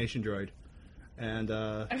assassination droid. And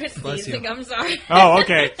I was bless you. sneezing, I'm sorry. Oh,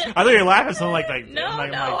 okay. I thought you were laughing something like No,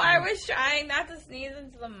 like, I was trying not to sneeze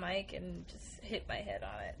into the mic and just hit my head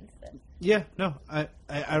on it instead. Yeah, no, I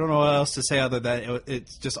don't know what else to say other than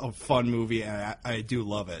it's just a fun movie, and I do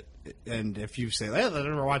love it. And if you say, hey,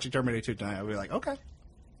 we're watching Terminator 2 tonight, I'll be like, okay,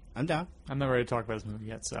 I'm down. I'm not ready to talk about this movie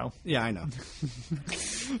yet, so Yeah, I know.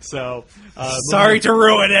 so Sorry to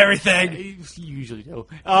ruin everything. You usually do.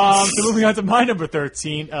 So moving on to my number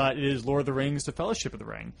 13, it is Lord of the Rings: The Fellowship of the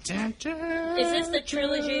Ring. Is this the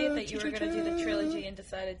trilogy that you were going to do the trilogy and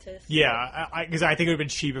decided to... Yeah, because I think it would have been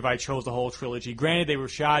cheap if I chose the whole trilogy. Granted, they were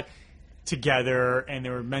shot together and they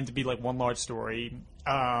were meant to be like one large story.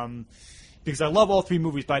 Because I love all three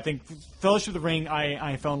movies, but I think Fellowship of the Ring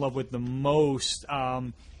I fell in love with the most.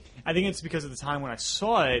 I think it's because of the time when I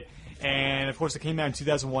saw it, and of course it came out in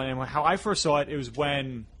 2001. And how I first saw it, it was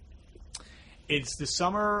when it's the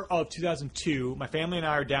summer of 2002. My family and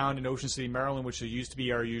I are down in Ocean City, Maryland, which used to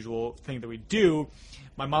be our usual thing that we do.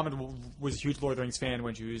 My mom was a huge Lord of the Rings fan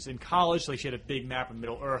when she was in college, so she had a big map of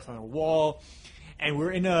Middle Earth on her wall. And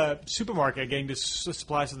we're in a supermarket getting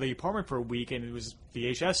supplies to the apartment for a week, and it was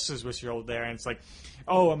VHSs was over there, and it's like,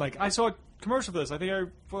 oh, I'm like, I saw a commercial for this. I think I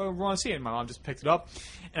want to see it. And my mom just picked it up,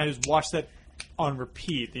 and I just watched that on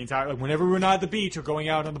repeat the entire. Like, whenever we were not at the beach or going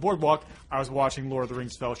out on the boardwalk, I was watching Lord of the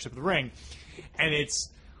Rings: Fellowship of the Ring, and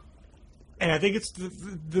I think it's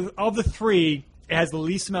of the three. It has the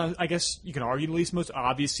least amount, I guess you can argue the least most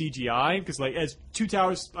obvious CGI, because like as Two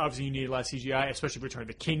Towers, obviously you need a lot of CGI, especially Return of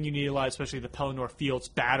the King you need a lot, especially the Pelennor Fields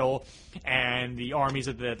battle and the armies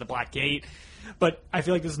at the Black Gate. But I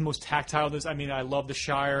feel like this is the most tactile. I mean, I love the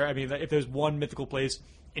Shire. I mean, if there's one mythical place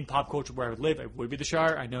in pop culture where I would live, it would be the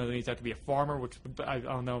Shire. I know that needs to have to be a farmer, which I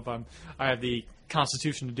don't know if I have the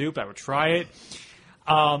constitution to do, but I would try it.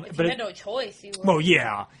 If you had no choice, you would. Well,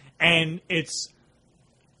 yeah. And it's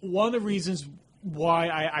one of the reasons why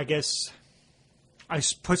I guess I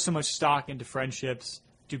put so much stock into friendships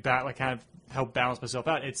to kind of help balance myself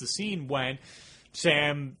out. It's the scene when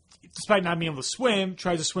Sam, despite not being able to swim,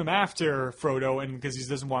 tries to swim after Frodo, and because he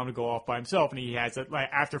doesn't want him to go off by himself, and he has that, like,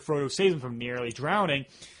 after Frodo saves him from nearly drowning,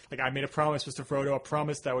 like, I made a promise, Mr. Frodo, a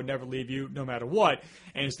promise that I would never leave you, no matter what.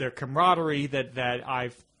 And it's their camaraderie that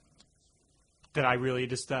I really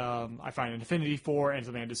just I find an affinity for, and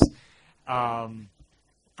something I just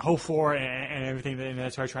hope for, and everything, and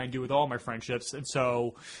that's what I try and do with all my friendships. And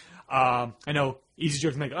so I know easy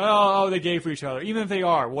jokes like, oh, they're gay for each other, even if they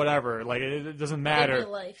are, whatever. Like, it doesn't matter. Live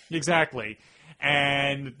your life. Exactly.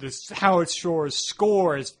 And this Howard Shore's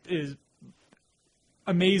score is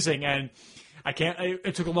amazing, and I can't.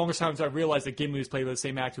 It took a longer time until I realized that Gimli was played by the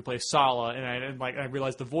same actor who plays Sala, and I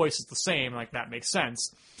realized the voice is the same. Like that makes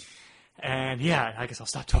sense. And yeah, I guess I'll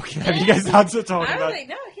stop talking. Have you guys not to talk I was about? like,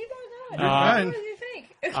 no, keep on going. fine. What do you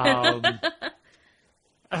think?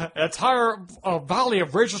 An entire valley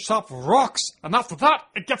of razor-sharp rocks, and after that,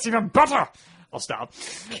 it gets even better. I'll stop.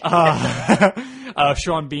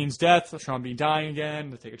 Sean Bean's death. Sean Bean dying again.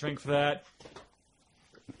 I'll take a drink for that.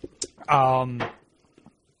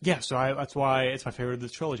 Yeah, so that's why it's my favorite of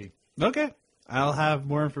this trilogy. Okay. I'll have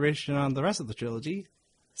more information on the rest of the trilogy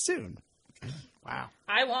soon. Wow.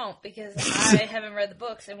 I won't, because I haven't read the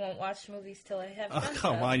books and won't watch movies till I have Oh, done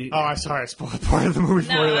come so. on. Oh, I'm sorry. I spoiled part of the movie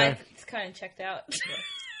for you No, there. it's kind of checked out.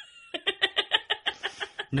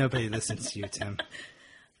 Nobody listens to you, Tim.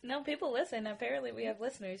 No, people listen. Apparently, we have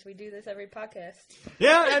listeners. We do this every podcast.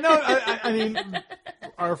 Yeah, I know. I mean,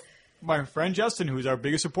 my friend Justin, who's our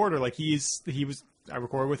biggest supporter, like I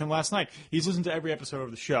recorded with him last night. He's listened to every episode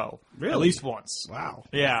of the show. Really? At least once. Wow.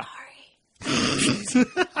 Yeah. Sorry.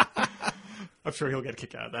 I'm sure he'll get a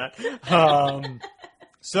kick out of that.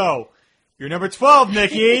 So, you're number 12,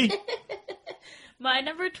 Nikki. My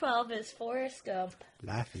number 12 is Forrest Gump.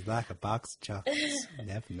 Life is like a box of chocolates. You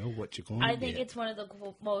never know what you're going to I get. think it's one of the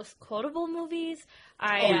most quotable movies.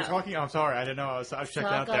 Oh, you're talking? I'm sorry. I didn't know. I was checked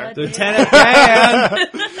out there. Lieutenant Dan!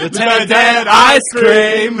 Lieutenant Dan ice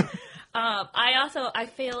cream! I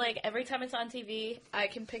feel like every time it's on TV, I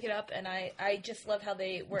can pick it up, and I just love how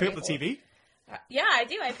they were Pick up able- the TV? Yeah, I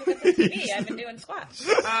do. I pick up the TV. I've been doing squats.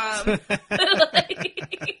 The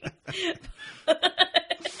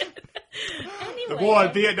Anyway, war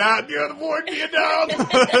in Vietnam. You're the war in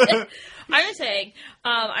Vietnam. I'm just saying.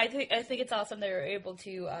 I think it's awesome they were able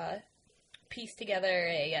to piece together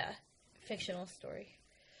a fictional story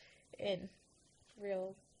in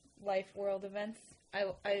real life world events.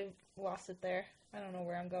 I lost it there. I don't know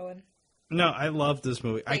where I'm going. No, I love this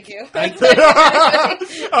movie. Thank you.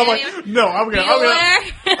 I'm like, no, I'm gonna.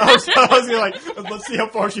 I was gonna like, let's see how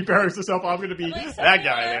far she buries herself. I'm gonna be that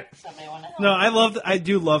guy there. Somebody want to help. No, I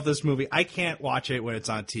do love this movie. I can't watch it when it's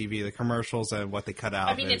on TV. The commercials and what they cut out.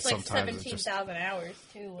 I mean, of it, it's like sometimes it's just- 17,000 hours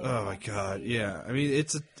too. Oh my god, yeah. I mean,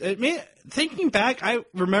 thinking back, I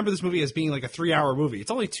remember this movie as being like a 3-hour movie.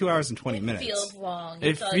 It's only 2 hours and 20 minutes. Feels long.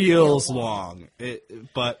 It does feels feel long.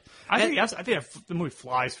 But I think the movie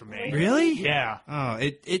flies for me. really, Yeah. oh,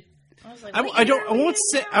 it. I was like,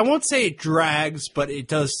 I won't say it drags, but it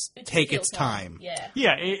does take feels its time. Yeah.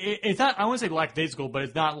 Yeah, it's not. I won't say lackadaisical, but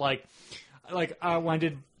it's not like when I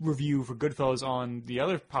did review for Goodfellas on the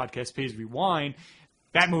other podcast, Pays Rewind.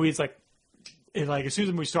 That movie is like as soon as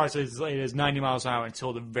the movie starts, it is 90 miles an hour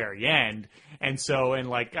until the very end. And so,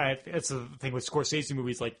 that's the thing with Scorsese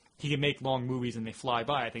movies. Like he can make long movies and they fly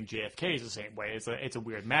by. I think JFK is the same way. It's a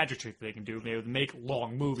weird magic trick they can do. They would make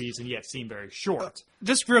long movies and yet seem very short.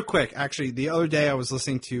 Just real quick, actually, the other day I was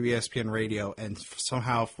listening to ESPN Radio, and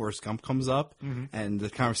somehow Forrest Gump comes up, and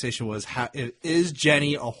the conversation was, is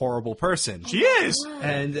Jenny a horrible person? She is.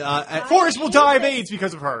 And Forrest will die of AIDS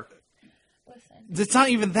because of her. Listen. it's not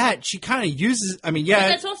even that. She kind of uses. I mean, But yeah,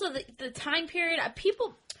 that's also the time period.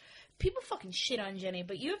 People fucking shit on Jenny,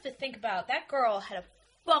 but you have to think about that girl had a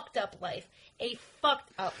fucked up life. A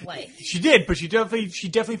fucked up life. She did, but she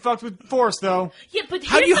definitely fucked with Forrest though. Yeah, but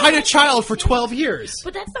how do here's you the hide a whole child thing. for 12 years?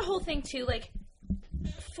 But that's the whole thing too. Like,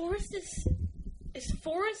 Forrest is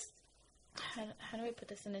Forrest. How do I put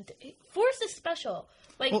this in? Forrest is special.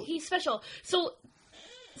 Like he's special. So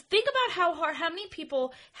think about how many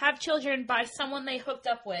people have children by someone they hooked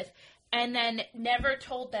up with and then never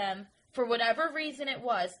told them for whatever reason it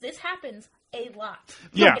was. This happens a lot.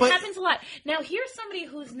 Yeah. It happens a lot. Now, here's somebody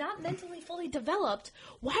who's not mentally fully developed.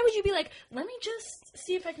 Why would you be like, let me just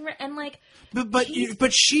see if I can... And like...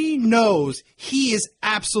 But she knows he is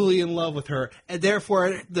absolutely in love with her, and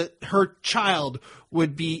therefore her child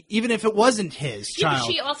would be, even if it wasn't his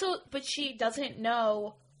child. But she doesn't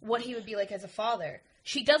know what he would be like as a father.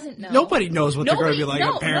 She doesn't know. Nobody knows what they're going to be like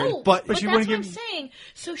as a parent. No, but that's she what wouldn't I'm give- saying.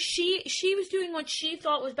 So she was doing what she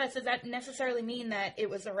thought was best. Does that necessarily mean that it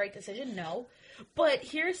was the right decision? No. But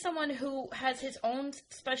here's someone who has his own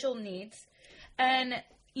special needs, and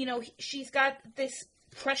she's got this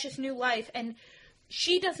precious new life, and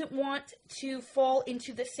she doesn't want to fall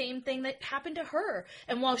into the same thing that happened to her.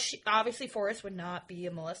 And while obviously Forrest would not be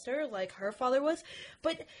a molester like her father was,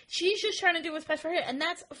 but she's just trying to do what's best for her, and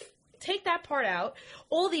that's. Take that part out.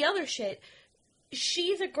 All the other shit.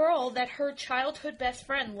 She's a girl that her childhood best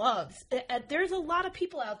friend loves. There's a lot of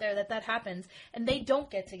people out there that happens, and they don't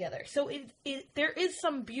get together. So there is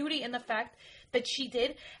some beauty in the fact that she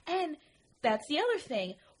did, and that's the other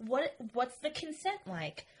thing. What's the consent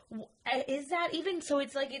like? Is that even so?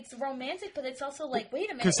 It's like it's romantic, but it's also like, wait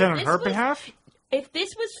a minute. Consent on If her this was- behalf? If this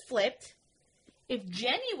was flipped, if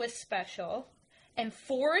Jenny was special and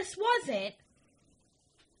Forrest wasn't.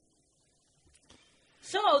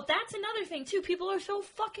 So that's another thing too. People are so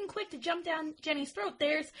fucking quick to jump down Jenny's throat.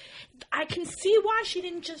 I can see why she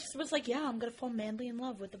didn't just was like, yeah, I'm gonna fall madly in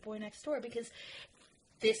love with the boy next door, because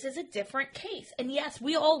this is a different case. And yes,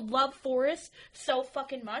 we all love Forrest so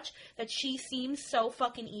fucking much that she seems so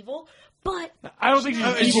fucking evil. But I don't think she's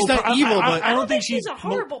evil. she's not evil, but- I don't think she's a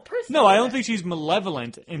horrible person. No, I don't think she's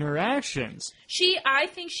malevolent in her actions. I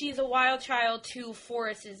think she's a wild child to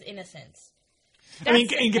Forrest's innocence. I mean,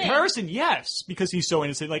 That's the in thing. comparison, yes, because he's so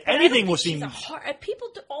innocent. Like But I don't anything think will she's seem. a people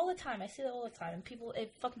do all the time. I see that all the time, and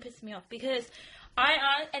it fucking pisses me off because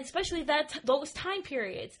and especially those time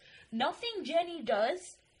periods. Nothing Jenny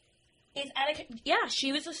does is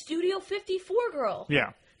she was a Studio 54 girl.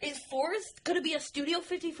 Yeah. Is Forrest gonna be a Studio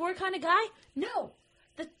 54 kind of guy? No.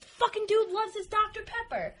 The fucking dude loves his Dr.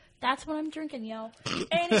 Pepper. That's what I'm drinking, yo.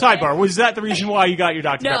 Anyway. Sidebar: was that the reason why you got your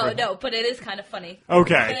Dr. Pepper? No, but it is kind of funny.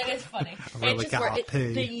 Okay. But it is funny. really It's just gotta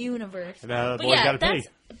pee. the universe. The But boy's yeah, gotta pee.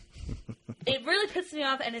 that's- It really pisses me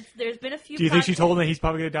off, and there's been a few. Do you think she podcasts- told him that he's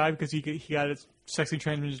probably gonna die because he got a sexually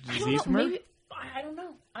transmitted I don't disease know. from her? Maybe I don't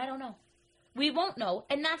know. I don't know. We won't know,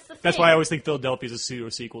 and that's the thing. That's why I always think Philadelphia is a pseudo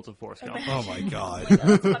sequel to Forrest Gump. Oh my god.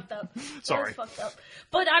 That's fucked up. Sorry. That's fucked up.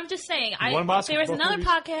 But I'm just saying, wanna watch there was both another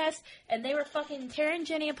movies? podcast, and they were fucking tearing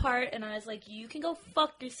Jenny apart, and I was like, you can go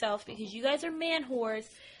fuck yourself, because you guys are man whores,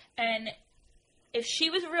 and if she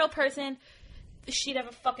was a real person, she'd have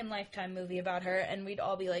a fucking Lifetime movie about her, and we'd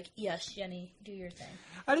all be like, yes, Jenny, do your thing.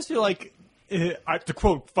 I just feel like, to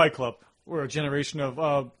quote Fight Club, we're a generation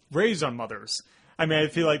of raised on mothers. I mean, I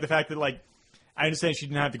feel like the fact that, like, I understand she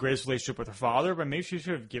didn't have the greatest relationship with her father, but maybe she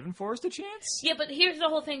should have given Forrest a chance. Yeah, but here's the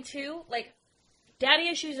whole thing, too. Like, daddy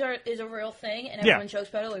issues is a real thing, and Yeah. everyone jokes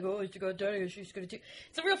about it, like, oh, you got daddy issues, good too.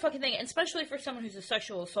 It's a real fucking thing, and especially for someone who's a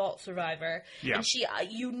sexual assault survivor. Yeah. And she,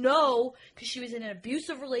 because she was in an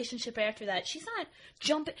abusive relationship after that, she's not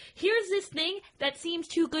jumping. Here's this thing that seems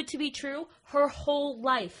too good to be true her whole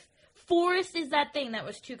life. Forrest is that thing that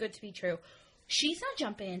was too good to be true. She's not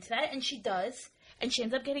jumping into that, and she does. And she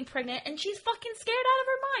ends up getting pregnant, and she's fucking scared out of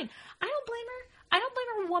her mind. I don't blame her. I don't blame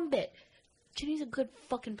her one bit. Jenny's a good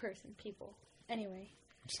fucking person, people. Anyway.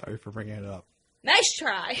 I'm sorry for bringing it up. Nice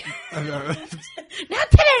try.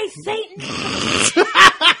 Not today, Satan.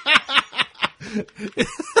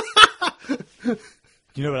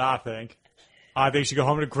 You know what I think? I think she go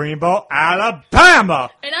home to Greenbow, Alabama.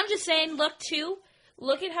 And I'm just saying,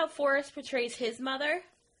 look at how Forrest portrays his mother.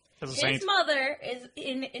 As a His saint. mother is,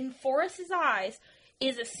 in Forrest's eyes,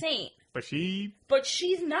 is a saint. But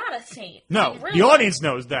she's not a saint. no, In real the life. audience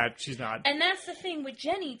knows that she's not. And that's the thing with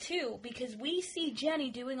Jenny, too, because we see Jenny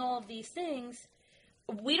doing all of these things.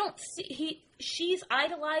 We don't see... She's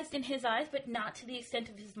idolized in his eyes, but not to the extent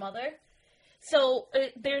of his mother. So,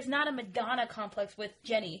 there's not a Madonna complex with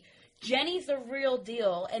Jenny. Jenny's the real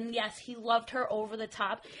deal, and yes, he loved her over the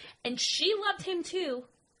top, and she loved him, too.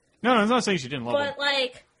 No, I'm not saying she didn't love him. But,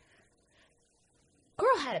 like...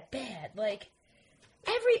 Girl had it bad. Like,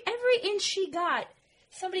 every inch she got,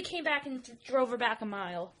 somebody came back and drove her back a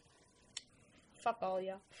mile. Fuck all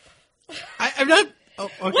y'all. I'm not. Oh,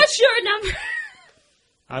 okay. What's your number?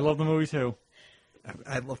 I love the movie too.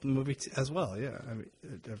 I love the movie as well. Yeah, I mean,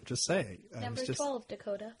 I'm just saying. Number 12,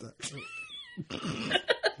 Dakota.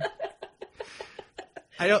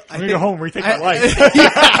 I don't. I'm gonna go home and rethink my life.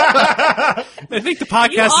 I think the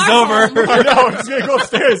podcast is are over. home. I know, I'm just gonna go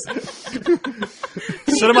upstairs.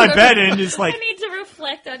 Sit on my bed and just like I need to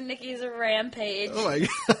reflect on Nikki's rampage. Oh my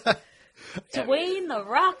god. Dwayne The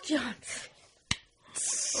Rock Johnson.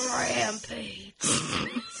 Rampage.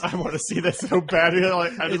 I want to see this so bad.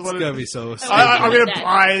 Like, I just It's want gonna to. be so. I'm gonna That.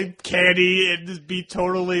 buy candy and just be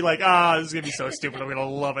totally like, this is gonna be so stupid. I'm gonna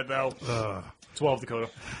love it though. 12 Dakota.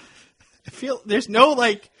 I feel there's no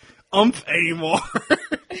like umph anymore.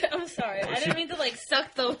 I'm sorry. I didn't mean to, like,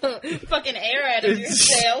 suck the fucking air out of your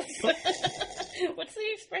sails. What's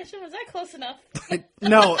the expression? Was that close enough?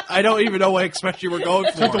 No, I don't even know what expression you were going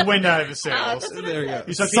Took the for. wind out of his sails. There you go.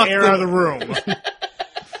 You suck the air out of the room.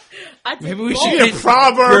 I did Maybe we both. should Get a your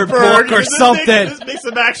proverb book bird. or Just something. Just make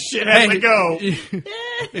some act shit as we go.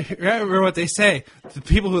 Remember what they say: the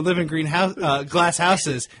people who live in glass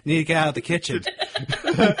houses need to get out of the kitchen.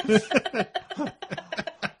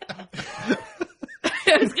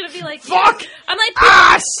 I was gonna be like, Fuck! yeah. I'm like,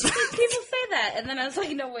 Ass! people say that, and then I was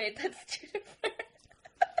like, no, wait, that's too different.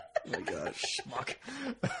 Oh my gosh. Schmuck.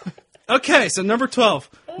 Okay, so number 12,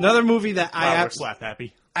 another movie that Wow, we're I slap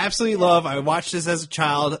happy. absolutely love. I watched this as a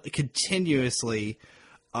child continuously.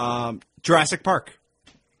 Jurassic Park.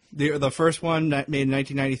 The first one made in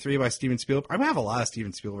 1993 by Steven Spielberg. I have a lot of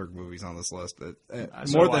Steven Spielberg movies on this list,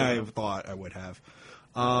 more than I thought I would have.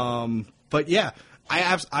 But yeah,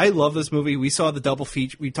 I love this movie. We saw the double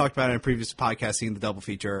feature. We talked about it in a previous podcast, seeing the double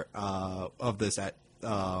feature of this at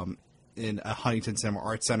in a Huntington Cinema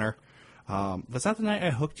Arts Center. Was that the night I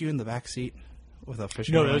hooked you in the back seat with a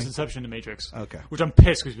fishing No, line? that was Inception and The Matrix. Okay. Which I'm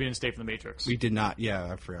pissed because we didn't stay for The Matrix. We did not.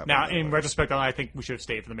 Yeah, I forgot. Now, about that, in but- retrospect, I think we should have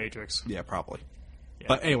stayed for The Matrix. yeah, probably. Yeah.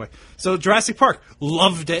 But anyway, so Jurassic Park,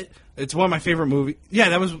 loved it. It's one of my favorite movies. Yeah,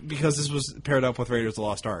 that was because this was paired up with Raiders of the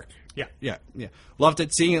Lost Ark. Yeah. Yeah. Loved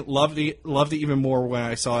it. Seeing it, loved it even more when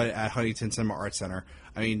I saw it at Huntington Cinema Arts Center.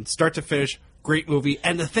 I mean, start to finish, great movie.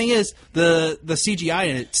 And the thing is, the CGI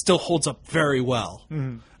in it still holds up very well.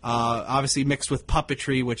 Mm-hmm. Obviously mixed with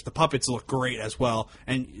puppetry, which the puppets look great as well.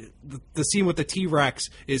 And the scene with the T-Rex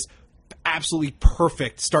is absolutely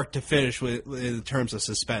perfect start to finish in terms of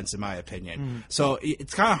suspense, in my opinion. So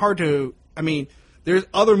it's kind of hard to. I mean, there's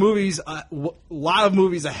other movies, a lot of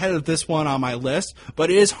movies ahead of this one on my list, but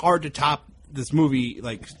it is hard to top this movie,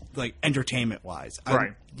 like entertainment wise.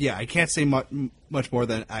 Right. I can't say much more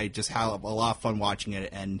than I just had a lot of fun watching it,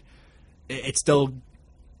 and it still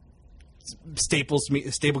staple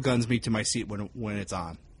guns me to my seat when it's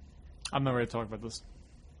on. I'm not ready to talk about this.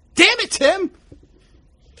 Damn it, Tim!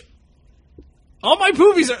 All my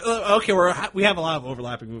movies are okay. We have a lot of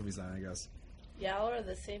overlapping movies now, I guess. Y'all are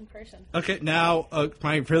the same person. Okay, now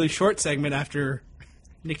my really short segment after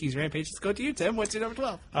Nikki's Rampage. Let's go to you, Tim. What's your number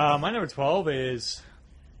 12? My number 12 is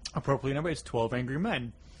appropriately numbered. It's 12 Angry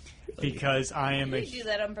Men. Because I am Did you do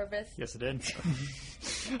that on purpose? Yes, I did.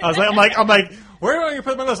 I'm like, where am I going to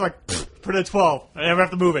put my list? I'm like, put it at 12. I never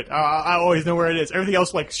have to move it. I always know where it is. Everything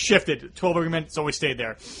else shifted. 12 Angry Men. It's always stayed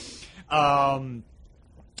there.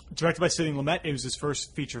 Directed by Sidney Lumet. It was his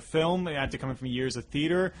first feature film after coming from years of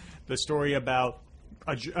theater. The story about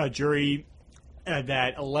a jury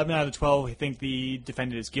that 11 out of 12 think the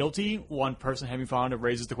defendant is guilty. One person, Henry Fonda,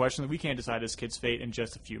 raises the question that we can't decide this kid's fate in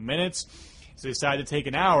just a few minutes. So they decided to take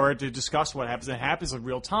an hour to discuss what happens. It happens in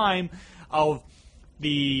real time of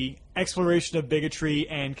the exploration of bigotry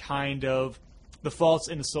and kind of the faults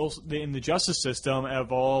in the justice system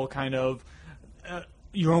of all kind of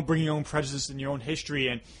bringing your own prejudice and your own history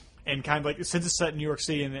and kind of like, since it's set in New York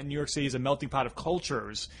City and New York City is a melting pot of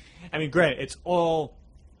cultures. I mean, granted, it's all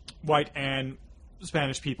white and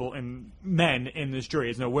Spanish people and men in this jury.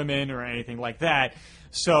 There's no women or anything like that.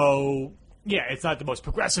 So, yeah, it's not the most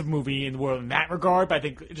progressive movie in the world in that regard, but I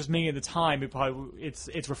think just making it at the time,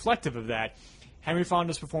 it's reflective of that. Henry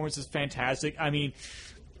Fonda's performance is fantastic. I mean,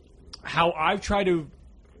 how I've tried to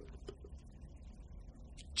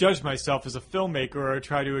judge myself as a filmmaker or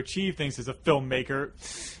try to achieve things as a filmmaker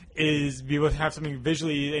is be able to have something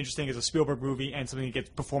visually interesting as a Spielberg movie and something that gets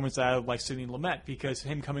performance out of like Sidney Lumet, because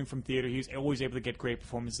him coming from theater, he was always able to get great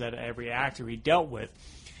performances out of every actor he dealt with.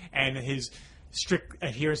 And his strict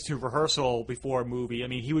adherence to rehearsal before a movie. I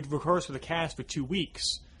mean, he would rehearse with the cast for 2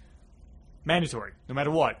 weeks. Mandatory, no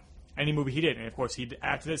matter what. Any movie he did. And, of course,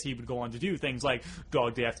 after this, he would go on to do things like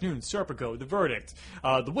Dog Day Afternoon, Serpico, The Verdict,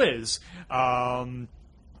 The Wiz,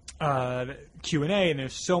 Q&A, and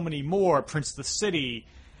there's so many more. Prince of the City.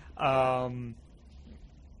 And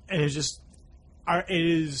it's just... it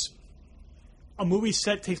is... A movie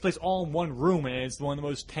set takes place all in one room, and it's one of the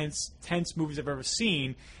most tense movies I've ever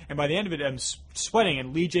seen. And by the end of it, I'm sweating.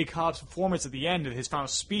 And Lee J. Cobb's performance at the end of his final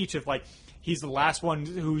speech of, like, he's the last one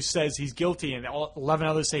who says he's guilty, and 11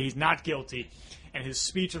 others say he's not guilty. And his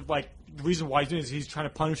speech of, like, the reason why he's doing it is he's trying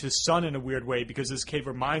to punish his son in a weird way because this kid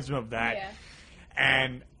reminds him of that. Yeah.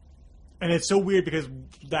 And it's so weird because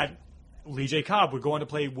that Lee J. Cobb would go on to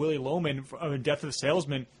play Willie Loman in Death of the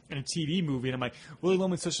Salesman in a TV movie, and I'm like, Willie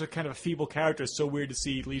Loman's such a kind of a feeble character. It's so weird to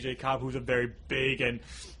see Lee J. Cobb, who's a very big and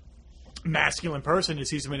masculine person, to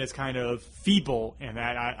see someone that's kind of feeble, and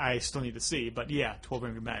that I still need to see. But yeah, 12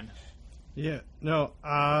 Angry Men. Yeah, no,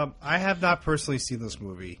 I have not personally seen this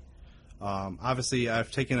movie. Obviously,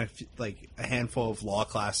 I've taken a handful of law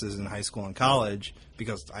classes in high school and college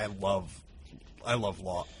because I love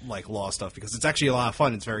law stuff because it's actually a lot of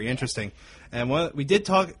fun. It's very interesting. And what we did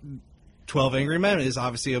talk, 12 Angry Men is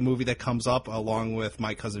obviously a movie that comes up along with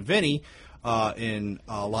My Cousin Vinny in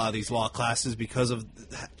a lot of these law classes because of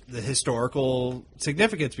the historical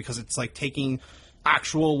significance, because it's like taking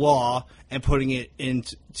actual law and putting it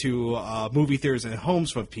into movie theaters and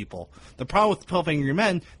homes for people. The problem with 12 Angry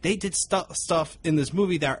Men, they did stuff in this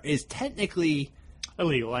movie that is technically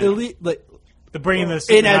illegal. The bringing this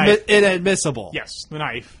inadmissible. Yes, the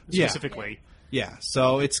knife specifically. Yeah,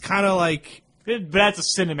 so it's kind of like But that's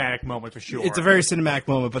a cinematic moment for sure. It's a very cinematic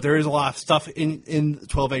moment, but there is a lot of stuff in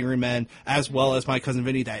 12 Angry Men, as well as My Cousin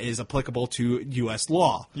Vinny, that is applicable to U.S.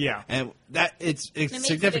 law. Yeah. And that it's It makes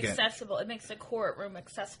significant. it accessible. It makes the courtroom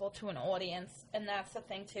accessible to an audience, and that's the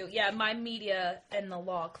thing too. Yeah, my media and the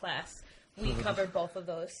law class, we covered both of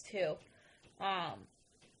those too.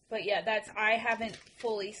 But yeah, I haven't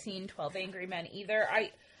fully seen 12 Angry Men either.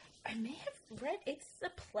 I may have read, it's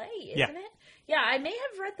the play, isn't it? Yeah, I may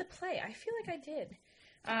have read the play. I feel like I did.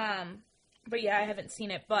 But yeah, I haven't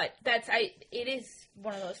seen it. But it is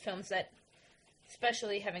one of those films that,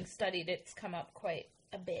 especially having studied, it's come up quite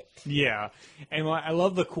a bit. Yeah. And I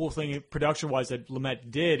love the cool thing, production-wise, that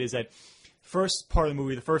Lumet did, is that first part of the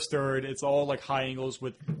movie, the first third, it's all like high angles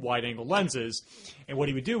with wide-angle lenses. And what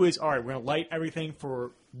he would do is, all right, we're going to light everything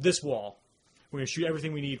for this wall. We're going to shoot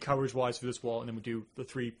everything we need coverage-wise for this wall, and then we do the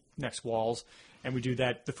 3 next walls, and we do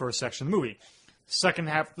that the first section of the movie.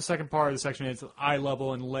 The second part of the section is eye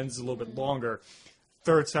level, and the lens is a little bit longer.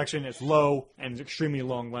 Third section is low and extremely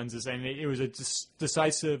long lenses, and it was a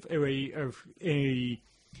decisive, a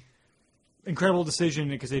incredible decision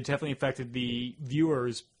because it definitely affected the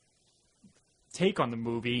viewers' take on the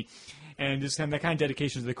movie, and just kind of that kind of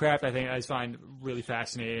dedication to the craft, I think I just find really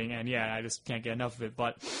fascinating, and yeah, I just can't get enough of it.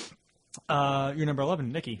 But your number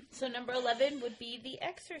 11, Nikki. So number 11 would be The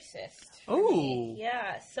Exorcist. Oh,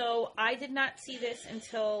 yeah. So I did not see this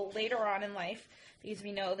until later on in life, because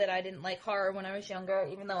we know that I didn't like horror when I was younger,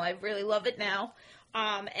 even though I really love it now.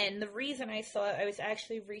 And the reason I saw it, I was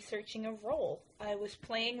actually researching a role. I was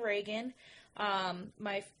playing Reagan.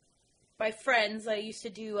 My friends, I used to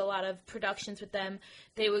do a lot of productions with them.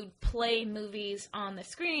 They would play movies on the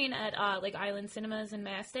screen at like Island Cinemas in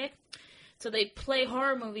Mastic. So they'd play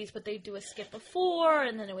horror movies, but they'd do a skip before,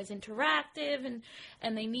 and then it was interactive,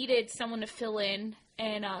 and they needed someone to fill in.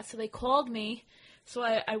 And so they called me. So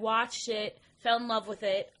I watched it, fell in love with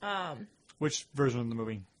it. which version of the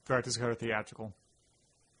movie? Director's cut or theatrical?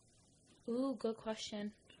 Ooh, good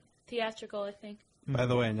question. Theatrical, I think. By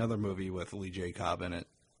the way, another movie with Lee J. Cobb in it.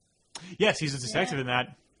 Yes, he's a detective in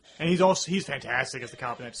that. And he's fantastic as the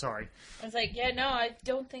cop in it, sorry. I was like, yeah, no, I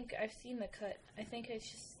don't think I've seen the cut. I think it's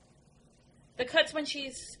just... The cut's when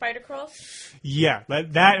she's spider crawls? Yeah,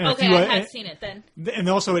 that and okay, a few I have seen it then. And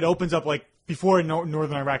also it opens up, like, before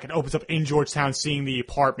Northern Iraq, it opens up in Georgetown seeing the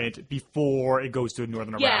apartment before it goes to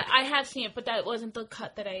Northern Iraq. Yeah, I have seen it, but that wasn't the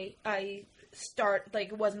cut that I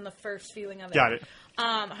it wasn't the first viewing of it. Got it.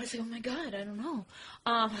 I was like, oh my god, I don't know.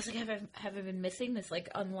 I was like, have I been missing this, like,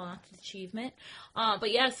 unlocked achievement?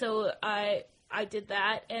 But yeah, so I did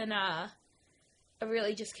that, and I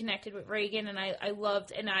really just connected with Reagan, and I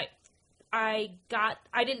loved, and I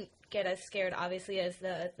didn't get as scared, obviously, as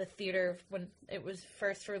the theater when it was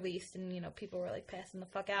first released, and, you know, people were, like, passing the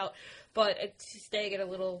fuck out, but I get a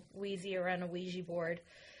little wheezy around a Ouija board.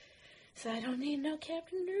 So I don't need no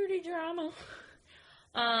Captain Dirty drama.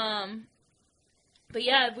 But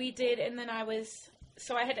yeah, we did, and then I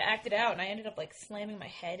had to act it out, and I ended up, like, slamming my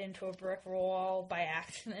head into a brick wall by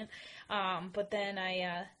accident. But then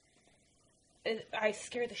I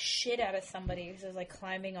scared the shit out of somebody because I was, like,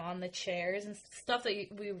 climbing on the chairs and stuff that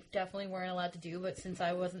we definitely weren't allowed to do, but since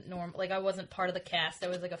I wasn't I wasn't part of the cast, I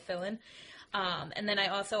was, like, a fill-in. And then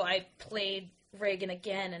I played Reagan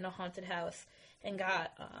again in a haunted house and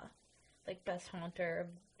got, like, Best Haunter of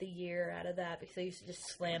the Year out of that because I used to just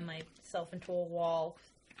slam myself into a wall.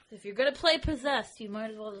 If you're gonna play Possessed, you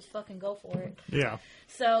might as well just fucking go for it. Yeah.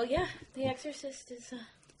 So, yeah, The Exorcist is...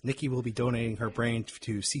 Nikki will be donating her brain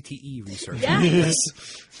to CTE research. Yes.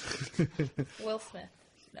 Will Smith.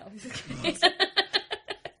 No, I'm just kidding.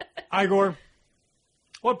 Igor,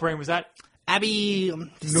 what brain was that? Abby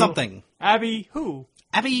something. Abby who?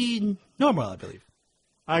 Abby Normal, I believe.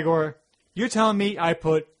 Igor, you're telling me I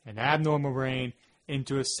put an abnormal brain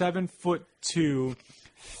into a 7'2",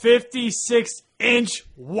 56-inch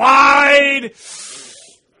wide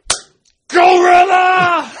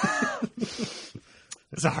gorilla?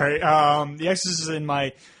 Sorry. The Exorcist is in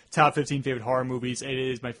my top 15 favorite horror movies.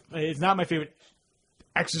 It's not my favorite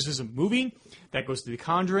exorcism movie. That goes to The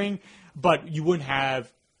Conjuring. But you wouldn't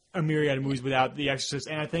have a myriad of movies without The Exorcist.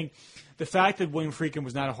 And I think the fact that William Friedkin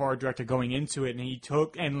was not a horror director going into it, and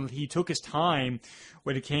he took his time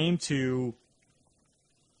when it came to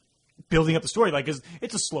building up the story, like,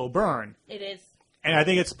 it's a slow burn. It is. And I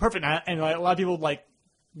think it's perfect. And a lot of people, like,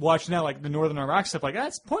 watching that, like, the Northern Iraq stuff, like,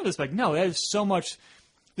 that's pointless. Like, no, there's so much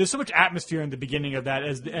atmosphere in the beginning of that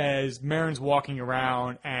as Marin's walking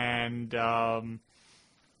around and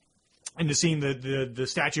just seeing the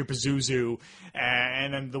statue of Pazuzu,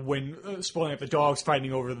 and then the wind spoiling up the dogs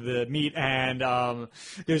fighting over the meat, and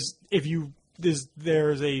there's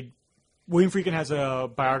a William Friedkin has a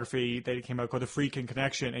biography that came out called The Friedkin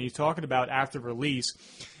Connection, and he's talking about after release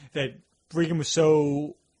that Friedkin was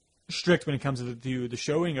so strict when it comes to the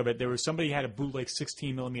showing of it. There was somebody who had a bootleg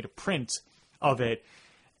 16mm print of it,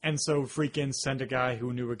 and so Friedkin sent a guy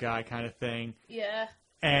who knew a guy kind of thing. Yeah.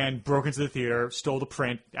 And broke into the theater, stole the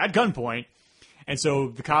print at gunpoint. And so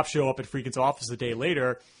the cops show up at Friedkin's office a day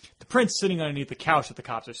later. The print's sitting underneath the couch that the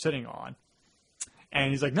cops are sitting on.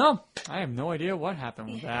 And he's like, no, I have no idea what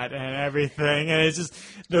happened with that and everything. And it's just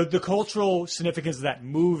the cultural significance of that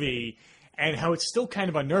movie and how it's still kind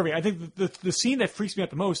of unnerving. I think the scene that freaks me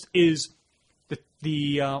out the most is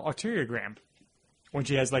the arteriogram. When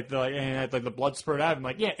she has like the blood spurt out. I'm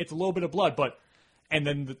like, yeah, it's a little bit of blood, but... And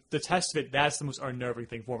then the test of it, that's the most unnerving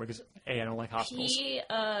thing for me because, A, I don't like hospitals.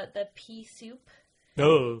 The pea soup.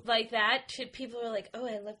 Oh. Like that, people are like, oh,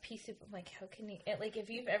 I love pea soup. I'm like, how can you, like, if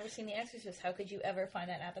you've ever seen The Exorcist, how could you ever find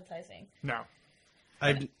that appetizing? No.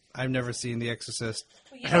 I've never seen The Exorcist.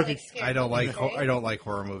 Well, you don't like scary I don't movies, like right? I don't like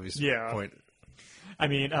horror movies. Yeah. Point. I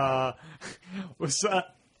mean, I was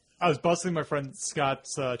busting my friend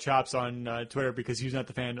Scott's chops on Twitter because he was not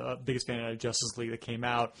the biggest fan of Justice League that came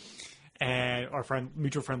out. And our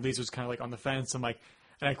mutual friend Lisa was kind of like on the fence. And I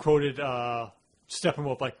quoted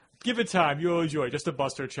Steppenwolf, like, give it time, you'll enjoy, just to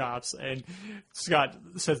bust her chops. And Scott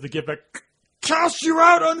says the give back, cast you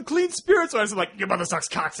out, unclean spirits. So I was like, your mother sucks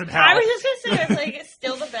cocks in hell. I was just gonna say, it's like, it's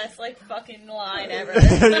still the best, like, fucking line ever.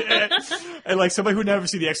 and like somebody who never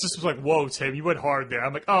seen The Exorcist was like, whoa, Tim, you went hard there.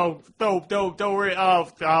 I'm like, oh, don't worry.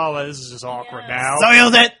 Oh, this is just awkward now.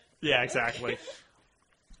 Soiled it! Yeah, exactly.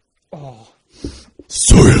 Oh.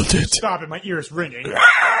 Soiled it! Stop it, my ear's ringing.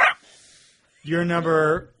 You're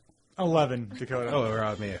number 11, Dakota. Oh, we're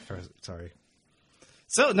on me first. Sorry.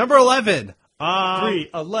 So, number 11. 3,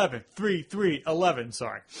 11, 3, 3, 11,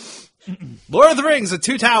 sorry. Lord of the Rings, The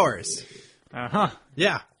Two Towers. Uh-huh.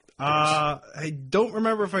 Yeah. I don't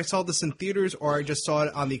remember if I saw this in theaters or I just saw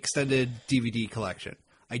it on the extended DVD collection.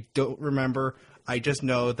 I don't remember. I just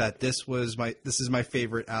know that this is my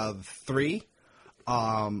favorite out of 3.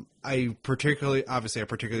 I particularly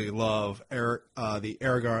love the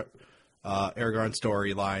Aragorn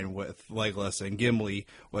storyline with Legolas and Gimli,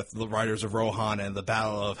 with the Riders of Rohan and the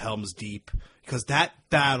Battle of Helm's Deep, because that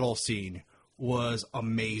battle scene was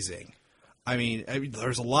amazing. I mean,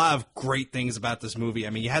 there's a lot of great things about this movie.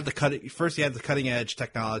 I mean, you had the cutting edge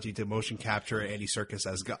technology to motion capture Andy Serkis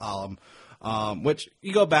as Gollum, which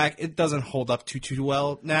you go back, it doesn't hold up too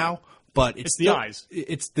well now. But it's the eyes.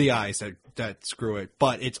 It's the eyes that screw it.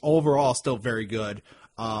 But it's overall still very good.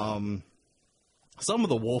 Some of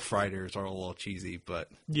the Wolf Riders are a little cheesy, but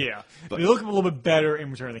yeah, they look a little bit better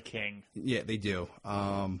in Return of the King. Yeah, they do.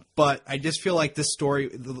 But I just feel like this story,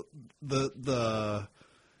 the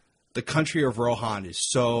country of Rohan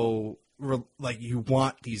is so like you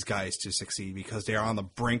want these guys to succeed because they are on the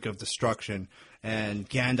brink of destruction, and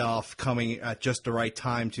Gandalf coming at just the right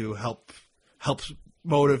time to help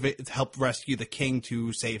rescue the king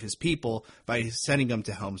to save his people by sending them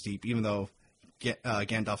to Helm's Deep, even though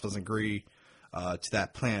Gandalf doesn't agree to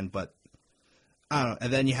that plan. But I don't know.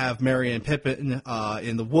 And then you have Merry and Pippin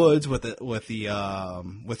in the woods with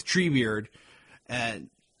Treebeard, and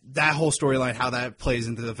that whole storyline, how that plays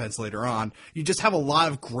into the events later on. You just have a lot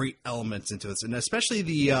of great elements into this, and especially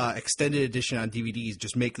the extended edition on DVDs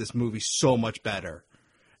just make this movie so much better.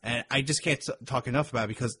 And I just can't talk enough about it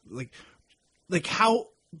because like how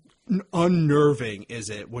unnerving is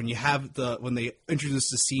it when when they introduce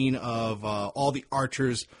the scene of all the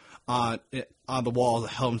archers on the walls of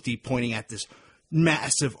Helm's Deep pointing at this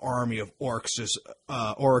massive army of orcs,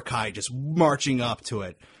 Uruk-hai just marching up to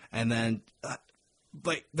it, and then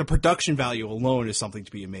like the production value alone is something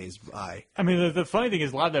to be amazed by. I mean, the funny thing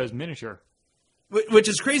is a lot of that is miniature, which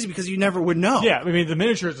is crazy because you never would know. Yeah, I mean the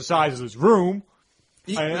miniature is the size of this room.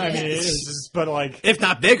 I mean, it's just, but like, if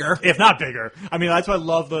not bigger. I mean, that's why I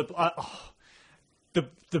love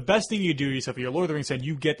the best thing you do yourself. Your Lord of the Rings said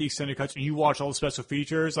you get the extended cuts and you watch all the special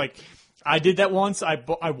features. Like I did that once.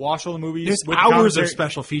 I watched all the movies. There's with hours of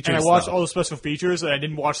special features. And I watched all the special features, and I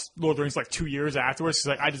didn't watch Lord of the Rings like 2 years afterwards.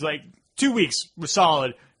 Because I just 2 weeks was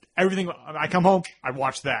solid. Everything. I come home, I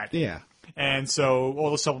watch that. Yeah. And so all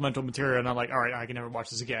the supplemental material, and I'm like, all right, I can never watch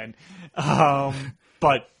this again.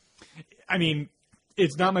 But I mean.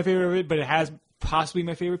 It's not my favorite of it, but it has possibly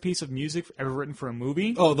my favorite piece of music ever written for a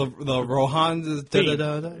movie. Oh, the Rohan,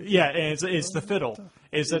 yeah, and it's the fiddle.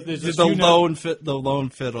 It's the lone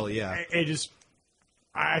fiddle. Yeah,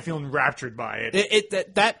 I feel enraptured by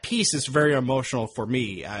it. That piece is very emotional for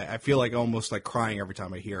me. I feel like almost like crying every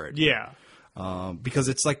time I hear it. Yeah, because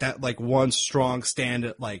it's like that, like one strong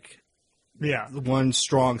stand, like Yeah. one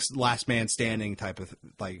strong last man standing type of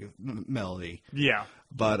like melody. Yeah.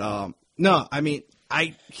 But no, I mean,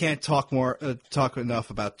 I can't talk enough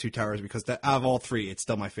about Two Towers because out of all three, it's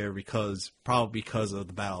still my favorite probably because of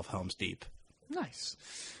the Battle of Helm's Deep. Nice.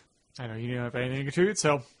 I know you don't have anything to contribute,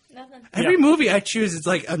 so Nothing. Every movie I choose, it's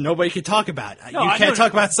like nobody can talk about. No, You I can't know-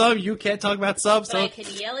 talk about some. You can't talk about some. But So I can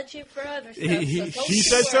yell at you for other stuff. He- so don't he you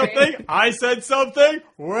said worry. something, I said something,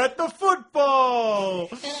 we're at the football.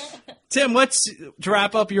 Tim, to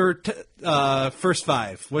wrap up your first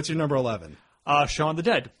five. What's your number 11? Shaun the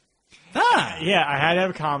Dead. Ah, Yeah, I had to have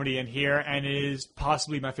a comedy in here, and it is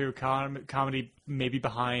possibly my favorite comedy, maybe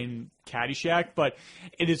behind Caddyshack, but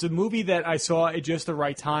it is a movie that I saw at just the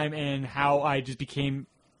right time and how I just became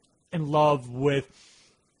in love with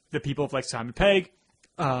the people of like Simon Pegg,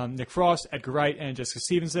 Nick Frost, Edgar Wright, and Jennifer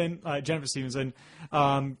Stevenson.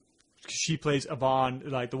 She plays Yvonne,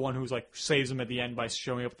 like the one who's like saves him at the end by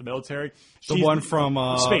showing up at the military. the She's- one from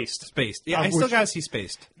Spaced. Spaced. Yeah, I still which- gotta see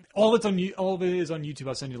Spaced. All of it is on YouTube.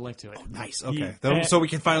 I'll send you a link to it. Nice. Okay, Yeah. so we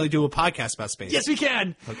can finally do a podcast about Spaced. Yes, we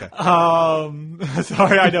can. Okay.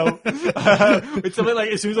 Sorry, I know. It's something like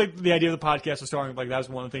as soon as like the idea of the podcast was starting, like that was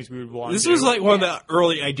one of the things we would want. This to was do. like one of the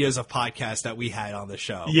early ideas of podcasts that we had on the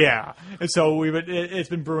show. Yeah, and so it's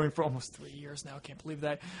been brewing for almost 3 years now. I can't believe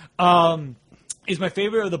that. Is my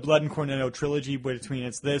favorite of the Blood and Cornetto trilogy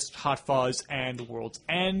between this, Hot Fuzz, and The World's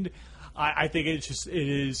End. I think it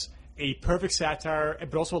is a perfect satire,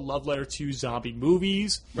 but also a love letter to zombie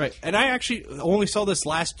movies. Right. And I actually only saw this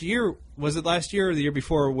last year. Was it last year or the year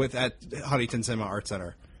before at Huntington Cinema Art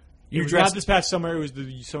Center? It was not this past summer. It was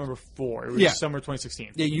the summer before. It was Yeah. summer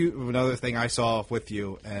 2016. Yeah, another thing I saw with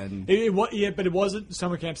you, and But it wasn't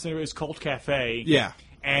Summer Camp Cinema. It was Cult Cafe. yeah,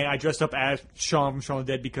 And I dressed up as Shaun from Shaun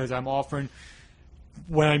the Dead because I'm offering,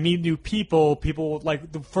 when I meet new people,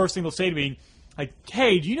 like the first thing they'll say to me, like,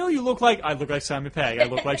 "Hey, do you know who you look like?" I look like Simon Pegg. I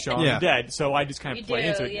look like Shaun Yeah. the Dead. So I just kind You of do, play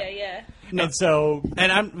into it. yeah. And so, and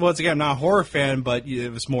I'm once again not a horror fan, but it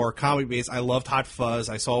was more comedy based. I loved Hot Fuzz.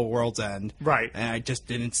 I saw World's End, Right. and I just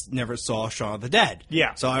never saw Shaun of the Dead.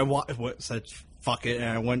 Yeah. So I said fuck it, and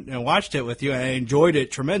I went and watched it with you, and I enjoyed it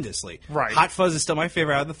tremendously. Right. Hot Fuzz is still my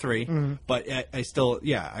favorite out of the three, but I still,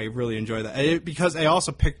 I really enjoy that because I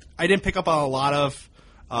also I didn't pick up on a lot of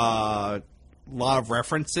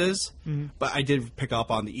references, but I did pick up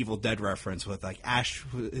on the Evil Dead reference with like Ash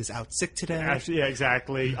is out sick today. actually, yeah,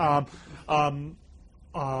 exactly.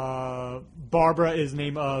 Barbara is the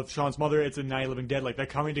name of Sean's mother. It's a Night of the Living Dead. Like, they're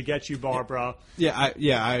coming to get you, Barbara. I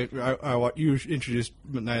you introduced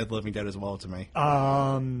Night of the Living Dead as well to me.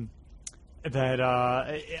 I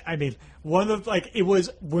mean, one of the, like, it was,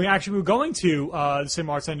 we were going to the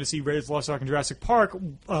Cinema Arts Center to see Raiders of the Lost Ark and Jurassic Park.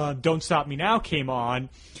 Don't Stop Me Now came on,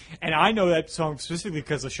 and I know that song specifically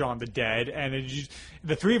because of Shaun the Dead, and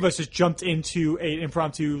the three of us just jumped into an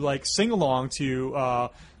impromptu, like, sing-along to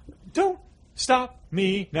Don't Stop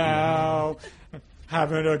Me Now.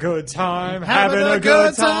 Having a good time, having a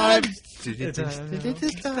good time.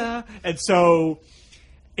 And so,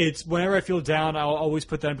 it's whenever I feel down, I'll always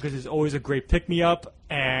put that in because it's always a great pick-me-up,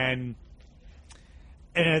 and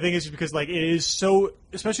I think it's just because, like, it is so,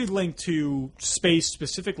 especially linked to space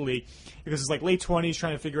specifically, because it's like late 20s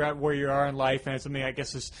trying to figure out where you are in life, and it's something I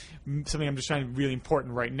guess is something I'm just trying to really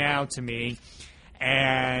important right now to me,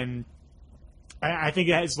 and I think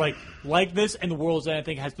it has like this, and The World's End I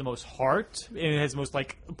think has the most heart, and it has the most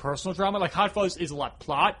like personal drama. Like Hot Fuzz is a lot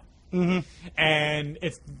plot, and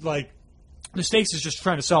it's like the stakes is just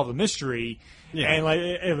trying to solve the mystery, and like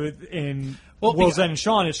in World's End and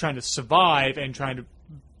Shaun is trying to survive and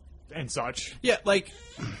and such. Yeah, like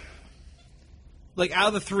out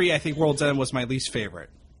of the three, I think World's End was my least favorite.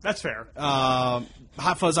 That's fair. Hot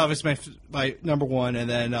Fuzz obviously my number one, and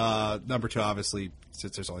then number two obviously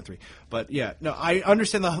since there's only three. But yeah, no, I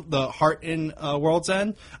understand the heart in World's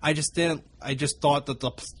End. I just thought that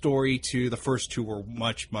the story to the first two were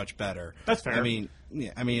much better. That's fair. I mean,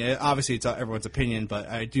 obviously it's everyone's opinion, but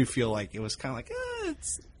I do feel like it was kind of like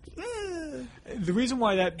The reason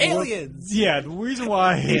why that aliens. The reason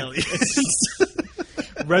why aliens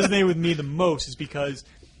resonated with me the most is because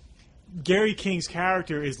Gary King's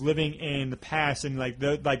character is living in the past, and like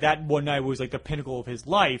that one night was like the pinnacle of his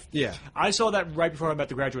life. Yeah. I saw that right before I'm about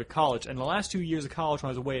to graduate college, and the last 2 years of college when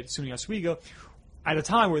I was away at SUNY Oswego, at the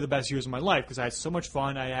time were the best years of my life because I had so much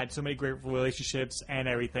fun. I had so many great relationships and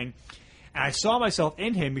everything, and I saw myself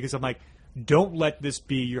in him because I'm like, don't let this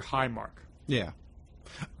be your high mark. Yeah.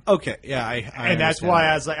 Okay. Yeah. I And that's understand why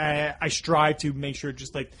that. I was like, I strive to make sure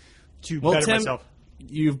just like to Well, better Tim, myself.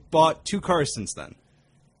 You've bought 2 cars since then.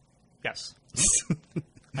 Yes.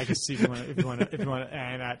 I can see if you want to,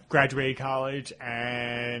 and graduated college,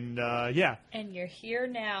 and yeah. And you're here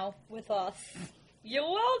now with us. You're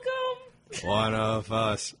welcome. One of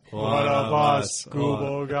us. One of us.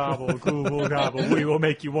 Google gobble, Google gobble. We will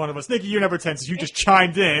make you one of us. Nikki, you're number 10 since you just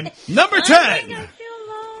chimed in. Number I 10. feel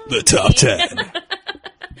lonely. The top 10.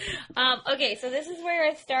 Okay, so this is where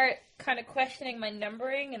I start kind of questioning my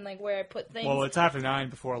numbering and like where I put things. Well, it's after 9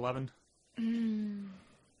 before 11. Come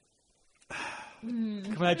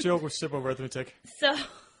on, that joke was super arithmetic. So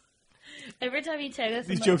every time you tag us,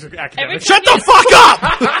 These I'm jokes like, are academic. Shut the fuck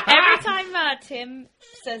up! every time Tim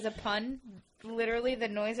says a pun, literally the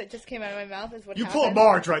noise that just came out of my mouth is what You happens. pull a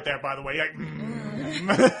Marge right there, by the way. Like,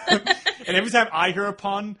 and every time I hear a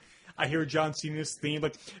pun, I hear John Cena's theme.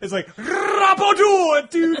 Like it's like Rapodoo,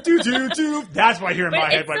 do do do do. That's what I hear in But my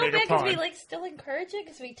head it's when I so make bad a because pun. we like still encourage it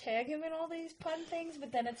because we tag him in all these pun things,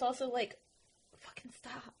 but then it's also like, fucking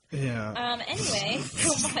stop. Yeah. Anyway,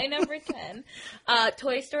 so my number 10,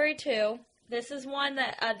 Toy Story 2. This is one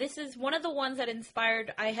that, this is one of the ones that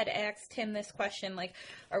inspired, I had asked him this question, like,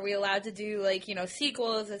 are we allowed to do, like, you know,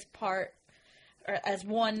 sequels as part, or as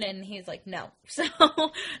one, and he's like, no.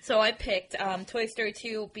 So I picked, Toy Story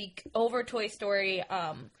 2 over Toy Story,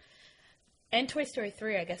 and Toy Story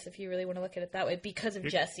 3, I guess, if you really want to look at it that way, because of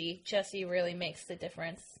Jessie. Jessie really makes the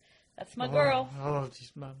difference. That's my girl. Oh,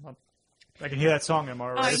 geez, I can hear that song in my I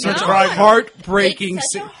already. know. Such a heartbreaking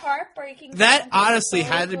It's such scene. a heartbreaking That song. honestly It's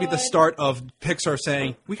so had to be the good. start of Pixar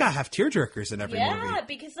saying, we gotta have tearjerkers in every Yeah, movie.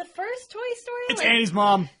 because the first Toy Story, It's like, Andy's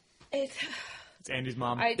mom. It's, It's Andy's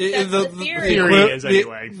mom. that's the theory. theory is,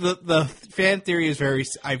 anyway. The fan theory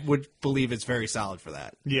is I would believe it's very solid for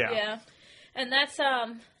that. Yeah, and that's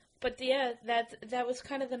but yeah, that was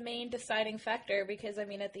kind of the main deciding factor because I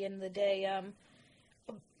mean, at the end of the day,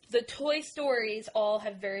 the Toy Stories all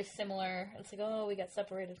have very similar. It's like, oh, we got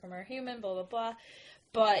separated from our human, blah blah blah.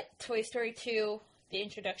 But Toy Story 2, the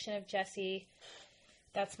introduction of Jessie,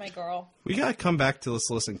 that's my girl. We gotta come back to this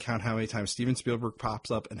list and count how many times Steven Spielberg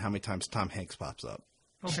pops up and how many times Tom Hanks pops up.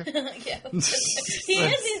 Yeah,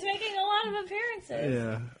 he's making a lot of appearances.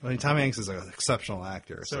 Yeah, I mean Tom Hanks is an exceptional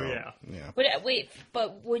actor. So, yeah. But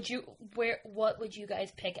but what would you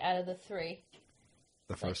guys pick out of the three?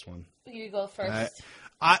 The first one. You go first.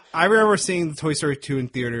 I remember seeing the Toy Story 2 in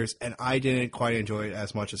theaters, and I didn't quite enjoy it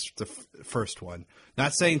as much as the first one.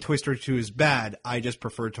 Not saying Toy Story 2 is bad, I just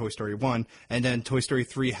preferred Toy Story 1, and then Toy Story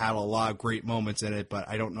 3 had a lot of great moments in it, but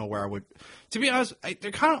I don't know where I would... To be honest,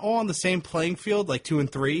 they're kind of all on the same playing field, like 2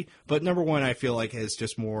 and 3, but number 1 I feel like is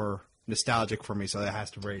just more nostalgic for me, so that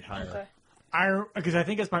has to rate higher. Okay. Because I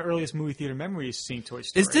think that's my earliest movie theater memory is seeing Toy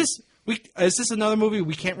Story. Is this another movie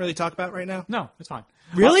we can't really talk about right now? No, it's fine.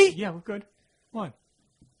 Really? Yeah, we're good. What?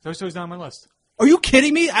 Toy Story's not on my list. Are you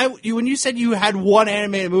kidding me? When you said you had one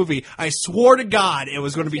animated movie, I swore to God it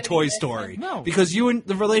was going to be gonna Toy be this Story. one. No. Because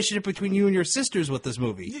the relationship between you and your sisters with this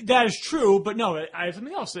movie. That is true, but no, I have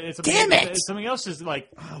something else. It's something, Damn it! It's something else is like,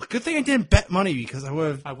 Oh, good thing I didn't bet money because I would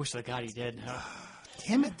have. I wish to God he did.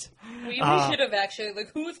 Damn it. We should have actually,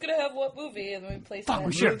 like, who's going to have what movie? And then we placed Fuck, that.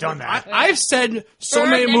 we should have done that. I've said so For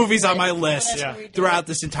many next movies on list, my list whenever we do throughout it.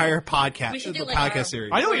 this entire podcast, We should do, the like, podcast our-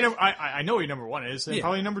 series. I know what I know what your number 1 is, and Yeah.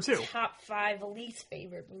 probably number 2. Top 5 least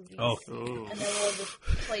favorite movies. Oh. Ooh. And then we'll just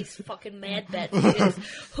place fucking mad bets. Because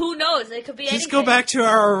who knows? It could be anything. Just go back to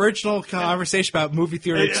our original conversation about movie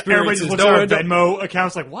theater Everybody experiences. just looks at our Venmo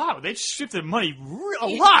accounts like, wow, they shifted money a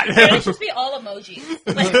lot. It would just be all emojis.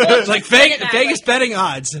 Like, Like say it that Vegas way. betting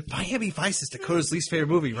odds. Miami Vice is Dakota's least favorite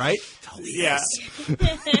movie, right? Yeah.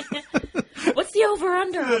 What's the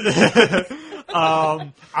over-under?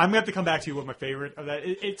 I'm going to have to come back to you with my favorite of that.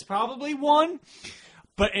 It's probably 1,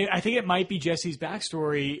 but I think it might be Jesse's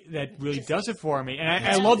backstory that really does it for me. And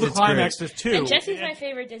I love the It's climax great. of 2. And Jessie's my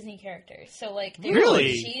favorite Disney character. So, like,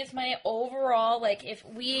 Really? she is my overall, like, if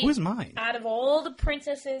we... Who is mine? Out of all the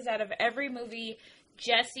princesses, out of every movie,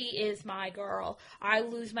 Jessie is my girl. I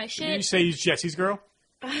lose my Did shit. you say he's Jesse's girl?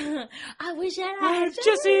 I wish that I had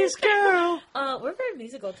Jesse's girl. We're very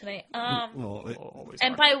musical tonight. Well, Always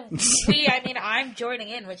And are. by we, I mean I'm joining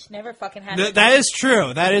in, which never fucking happens. that is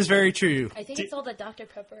true. That is very true. I think it's all the Dr.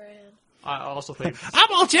 Pepper I am. I also think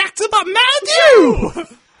I'm all jacked up, but mad at you!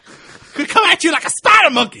 Could come at you like a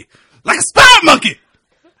spider monkey! Like a spider monkey!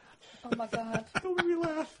 Oh my god. don't make me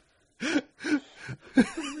laugh.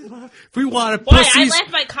 If we wanted Why? I pussies,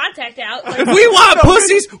 left my contact out. Like, if we want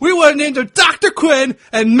pussies, we would have named her Dr. Quinn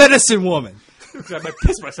and Medicine Woman. I might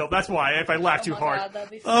piss myself. That's why if I laugh too oh my hard. god, that'd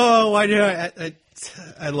be fun. Oh, why do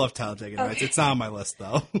I love Talladega Nights. Okay. It's not on my list,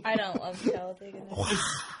 though. I don't love Talladega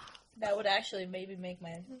Nights. That would actually maybe make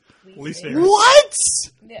my Least favorite. favorite. What?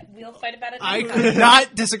 Yeah, we'll fight about it I next could time.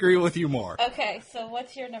 not disagree with you more. Okay, so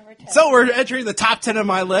what's your number 10? So we're entering the top 10 of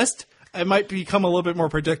my list. It might become a little bit more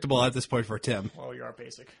predictable at this point for Tim. Well, you are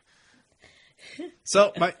basic.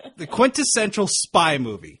 So the quintessential spy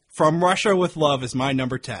movie, From Russia with Love, is my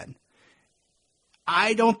number 10.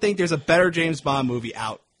 I don't think there's a better James Bond movie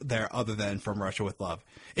out there other than From Russia with Love.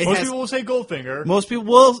 Most people will say Goldfinger. Most people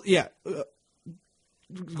will, yeah.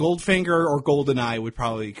 Goldfinger or Goldeneye would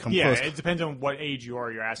probably come Yeah, close. it depends on what age you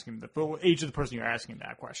are. You're asking the age of the person you're asking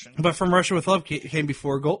that question. But From Russia with Love came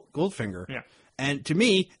before Goldfinger. Yeah. And to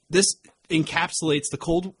me, this encapsulates the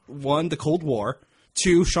Cold War.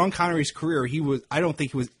 To Sean Connery's career, I don't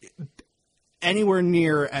think he was anywhere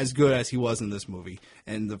near as good as he was in this movie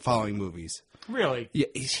and the following movies. Really? Yeah,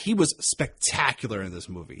 he was spectacular in this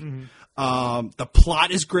movie. The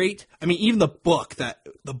plot is great. I mean, even the book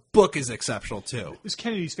is exceptional too. It's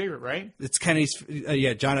Kennedy's favorite, right? It's Kennedy's,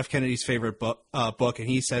 John F. Kennedy's favorite book, and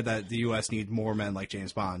he said that the U.S. need more men like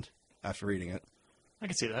James Bond after reading it. I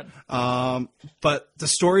can see that. But the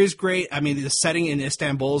story is great. I mean, the setting in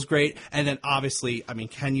Istanbul is great, and then obviously, I mean,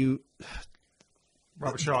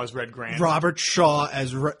 Robert Shaw as Red Grant. Robert Shaw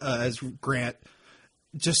as Grant,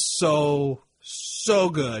 just so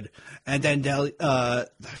good. And then I'm going to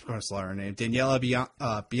slaughter her name,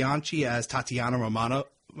 Daniela Bianchi as Tatiana Romanova.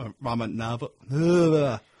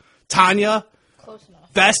 Tanya, Close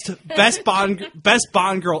enough. best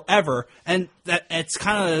Bond girl ever, and that it's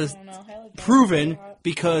kind of proven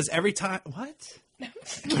because every time Halle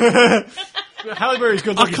Berry's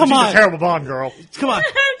good looking. come She's on. a terrible Bond girl. Come on,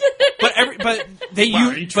 but they Wow,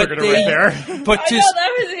 you triggered her right there. But I just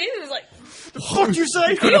know, he was like, What'd you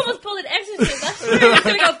say? he almost pulled an exorcist. That's right, he's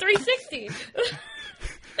gonna go 360.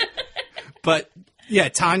 but yeah,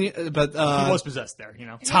 Tanya. But He was possessed there, you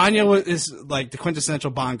know. Tanya is like the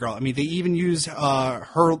quintessential Bond girl. I mean, they even use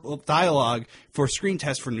her dialogue for screen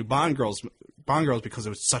tests for new Bond girls because it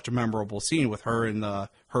was such a memorable scene with her and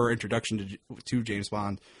her introduction to James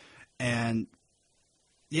Bond. And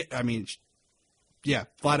yeah, I mean, yeah,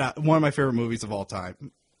 flat out one of my favorite movies of all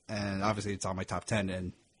time. And obviously, it's on my top 10.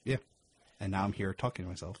 And yeah, and now I'm here talking to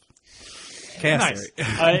myself. Nice.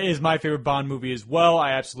 It is my favorite Bond movie as well.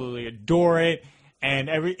 I absolutely adore it. And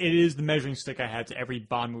it is the measuring stick I had to every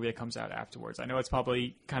Bond movie that comes out afterwards. I know it's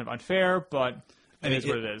probably kind of unfair, but it is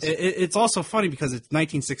what it is. It's also funny because it's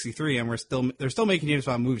 1963, and they're still making James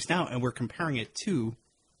Bond movies now, and we're comparing it to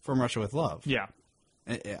From Russia with Love. Yeah.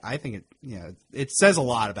 I think it says a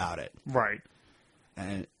lot about it. Right.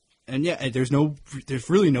 And yeah, there's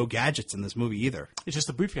really no gadgets in this movie either. It's just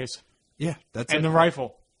a briefcase. Yeah, that's And it. the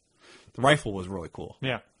rifle. The rifle was really cool.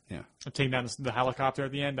 Yeah. Yeah. Taking down the helicopter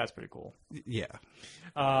at the end, that's pretty cool. Yeah.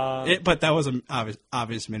 But that was an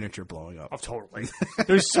obvious miniature blowing up. Oh, totally.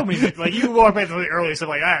 There's so many things. Like, you walk back to the earlier stuff,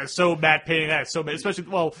 like, it's so bad painting, that's so bad. Especially,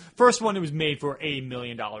 first one, it was made for $1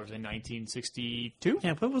 million in 1962.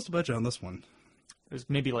 Yeah, what was the budget on this one? It was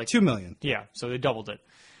maybe like $2 million. Yeah, so they doubled it.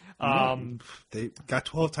 They got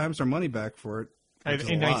 12 times their money back for it. In Which is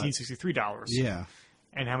a lot. $1963. Yeah.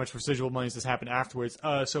 And how much residual money does this happen afterwards?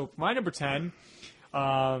 So my number 10,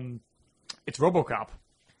 it's RoboCop.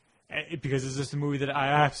 Because it's just a movie that I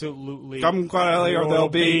absolutely... Come quietly or there'll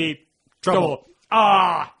be trouble.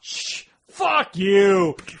 Fuck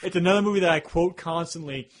you! It's another movie that I quote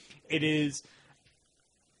constantly. It is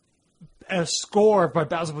a score by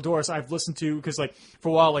Basil Poledouris I've listened to because, like, for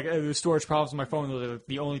a while, like, there was storage problems on my phone.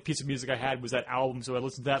 The only piece of music I had was that album, so I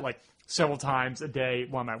listened to that, like, several times a day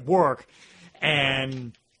while I'm at work.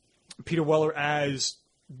 And Peter Weller as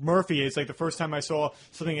Murphy is, like, the first time I saw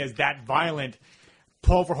something as that violent.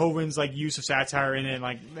 Paul Verhoeven's, like, use of satire in it, and,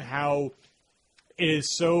 like, how it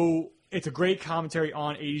is so... It's a great commentary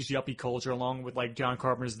on 80s yuppie culture, along with, like, John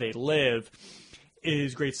Carpenter's They Live. It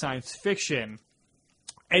is great science fiction.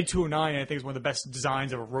 Ed 209, I think, is one of the best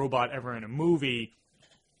designs of a robot ever in a movie.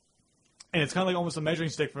 And it's kind of like almost a measuring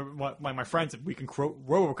stick for my friends if we can quote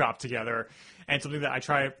RoboCop together. And something that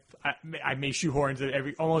I may shoehorn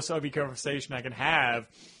into almost every conversation I can have.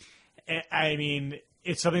 And, I mean,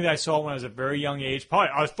 it's something that I saw when I was a very young age. Probably,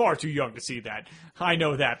 I was far too young to see that. I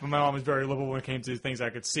know that, but my mom was very liberal when it came to things I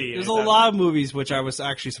could see. There's a lot of movies which I was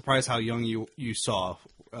actually surprised how young you saw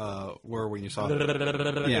were when you saw it.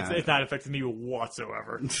 It's not affected me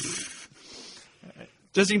whatsoever.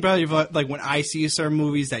 Just think about it, like when I see certain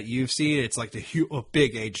movies that you've seen, it's like a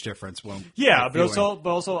big age difference. Yeah, but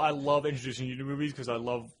also I love introducing you to movies because I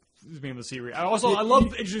love being able to see. I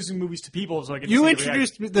love introducing movies to people so I can. You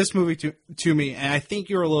introduced this movie to me, and I think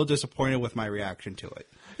you were a little disappointed with my reaction to it.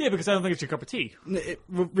 Yeah, because I don't think it's your cup of tea. It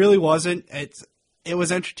really wasn't. it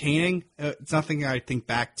was entertaining. It's nothing I think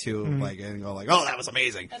back to like and go like, oh, that was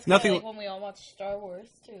amazing. That's Nothing. like when we all watched Star Wars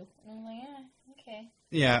too. And I'm like, yeah, okay.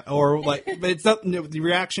 Yeah, or like, but it's not. The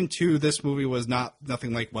reaction to this movie was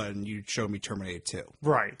nothing like when you showed me Terminator 2.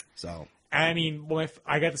 Right. So I mean, when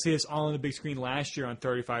I got to see this all on the big screen last year on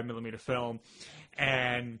 35mm film,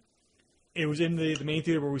 and it was in the main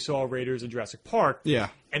theater where we saw Raiders and Jurassic Park. yeah,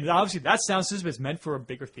 And obviously that sound system is meant for a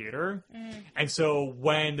bigger theater. And so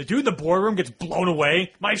when the dude in the boardroom gets blown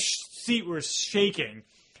away, my seat was shaking.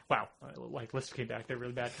 Wow, like lisp came back there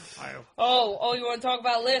really bad. Oh, you want to talk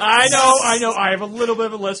about lisp? I know. I have a little bit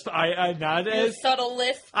of a lisp. I not A as subtle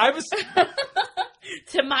lisp I was.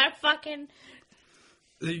 to my fucking...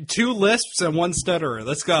 2 lisps and 1 stutterer.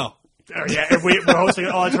 Let's go. Oh, yeah, and we're hosting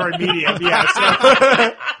auditory media. Yeah, so.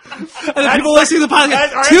 And the people listening to the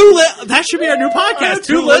podcast, That's- that should be our new podcast.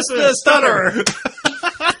 2 lisps and a stutterer.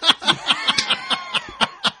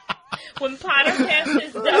 When Potter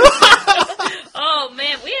passes done. Oh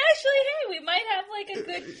man, we might have like a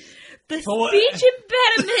good. The speech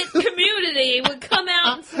impediment community would come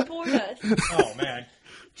out and support us. Oh man.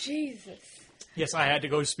 Jesus. Yes, I had to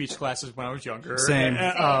go to speech classes when I was younger. Same.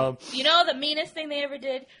 You know, the meanest thing they ever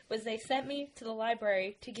did was they sent me to the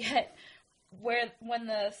library to get where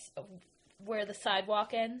the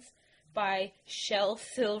sidewalk ends by Shel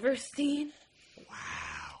Silverstein. Wow.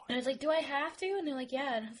 And I was like, do I have to? And they're like,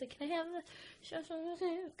 yeah. And I was like, can I have the Shel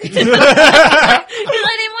Silverstein? Because I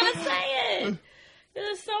didn't want to say it. It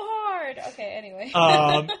was so hard. Okay, anyway.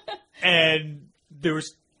 And there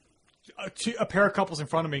was a pair of couples in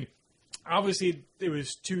front of me. Obviously, it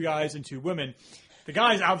was 2 guys and 2 women. The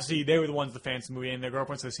guys, obviously, they were the ones, the fans of the movie, and their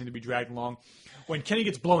girlfriends, they seem to be dragged along. When Kenny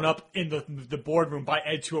gets blown up in the boardroom by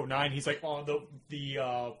Ed 209, he's like, oh, the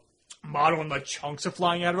model and the chunks are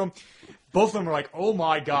flying out of him. Both of them are like, oh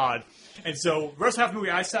my god. And so, the rest of the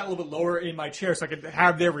movie, I sat a little bit lower in my chair so I could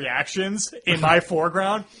have their reactions in my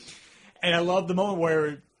foreground. And I love the moment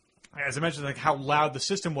where, as I mentioned, like how loud the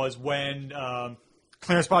system was when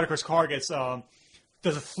Clarence Boddick's car gets...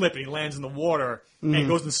 does a flip and he lands in the water and it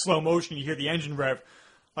goes in slow motion. You hear the engine rev.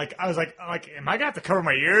 Like I was like, am I gonna have to cover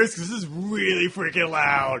my ears because this is really freaking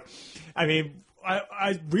loud? I mean,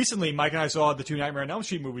 I recently Mike and I saw the 2 Nightmare on Elm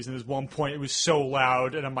Street movies, and there's one point it was so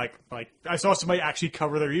loud, and I'm like I saw somebody actually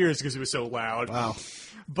cover their ears because it was so loud. Wow.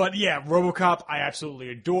 But yeah, RoboCop, I absolutely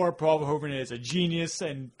adore. Paul Verhoeven is a genius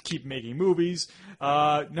and keep making movies.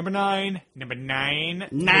 Number 9. 9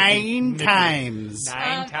 times.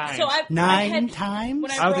 9 times. So Nine times?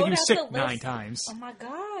 When I don't think wrote he was out sick the 9 list- times. Oh my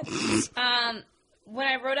god. When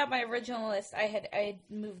I wrote out my original list, I had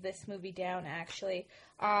moved this movie down actually.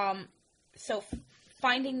 So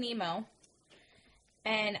Finding Nemo,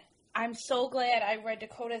 and I'm so glad I read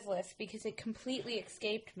Dakota's list because it completely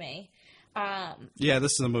escaped me. Yeah,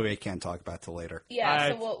 this is a movie I can't talk about till later.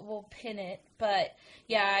 Yeah, so we'll pin it. But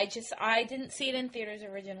yeah, I didn't see it in theaters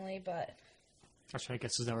originally, but Actually, I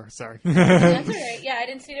guess it's never. Sorry. that's all right. Yeah, I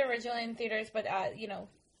didn't see it originally in theaters, but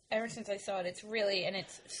ever since I saw it,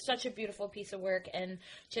 it's such a beautiful piece of work, and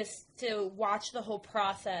just to watch the whole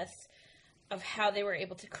process of how they were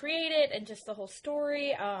able to create it and just the whole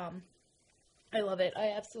story. I love it. I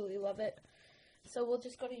absolutely love it. So we'll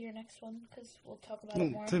just go to your next one because we'll talk about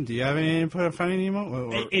it more. Tim, do you have any input on Finding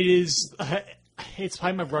Nemo? It is. It's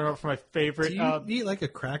probably my runner-up for my favorite. Do you need like a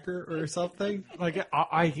cracker or something? Like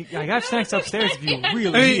I got snacks upstairs if you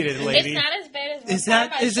really need it, lady. It's not as bad as one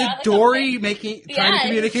time I Is shot it like Dory trying to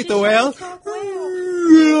communicate the whale?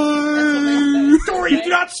 Dory, you do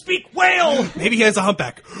not speak whale. Maybe he has a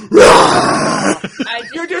humpback.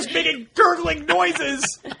 You're just making gurgling noises.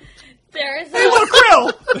 There is Hey, look,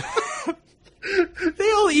 krill.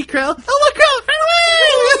 They all eat krill. Oh, look, krill!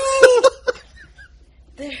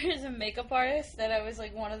 There's a makeup artist that I was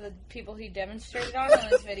like one of the people he demonstrated on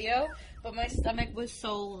his video, but my stomach was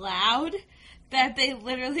so loud that they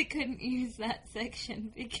literally couldn't use that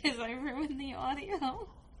section because I ruined the audio.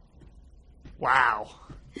 Wow.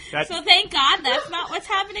 So thank God that's not what's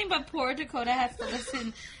happening, but poor Dakota has to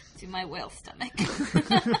listen to my whale stomach.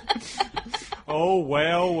 Oh,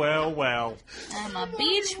 well. I'm a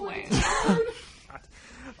beach whale.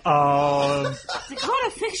 Dakota,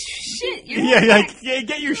 fix your shit. Yeah,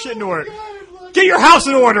 get your shit in order. Get your house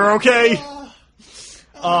in order, okay?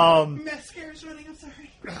 Mascara's running, I'm sorry.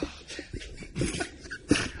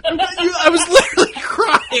 I was literally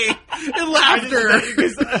crying in laughter.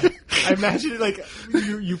 I imagine like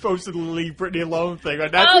you posted the Leave Britney Alone thing.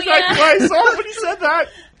 And that's Oh, exactly yeah. what I saw when you said that.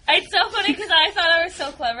 It's so funny because I thought I was so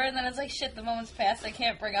clever, and then I was like, shit, the moment's passed. I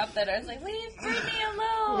can't bring up that. I was like, leave Britney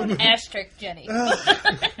alone. Asterisk Jenny.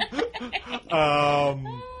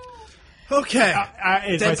 Okay, Okay.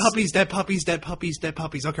 Is Dead my- puppies, dead puppies, dead puppies, dead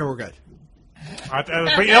puppies. Okay, we're good.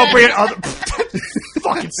 Bring it up.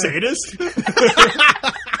 Fucking sadist.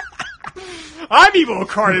 I'm evil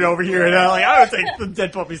incarnate over here. And I don't think the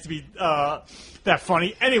dead puppies to be that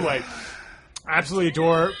funny. Anyway, I absolutely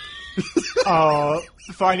adore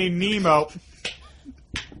Finding Nemo.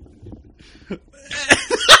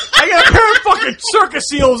 I got a pair of fucking circus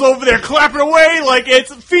seals over there clapping away like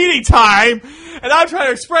it's feeding time, and I'm trying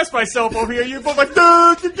to express myself over here. You're both like,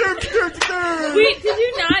 Wait, did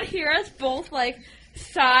you not hear us both like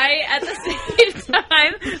sigh at the same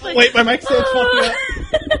time? Like, Wait, my mic stand's fucking up.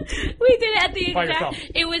 We did it at the By exact.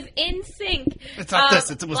 yourself. It was in sync. It's not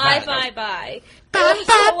this, it was bye, that. bye. I'm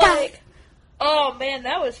so like, oh man,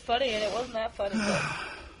 that was funny, and it wasn't that funny. But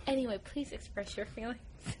anyway, please express your feelings.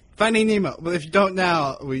 Finding Nemo. Well, if you don't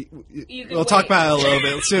now, You can we'll talk wait. about it a little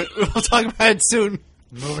bit soon. We'll talk about it soon.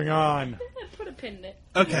 Moving on. Put a pin in it.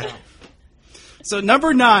 Okay. So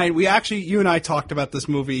number 9, you and I talked about this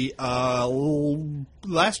movie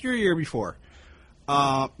last year or year before.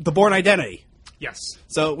 The Bourne Identity. Yes.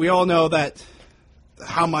 So we all know that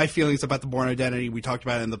how my feelings about the Bourne Identity, we talked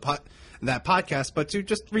about it in that podcast, but to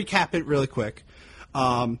just recap it really quick.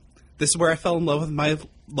 This is where I fell in love with my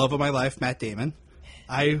love of my life, Matt Damon.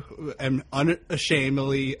 I am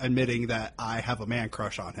unashamedly admitting that I have a man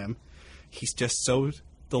crush on him. He's just so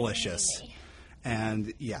delicious.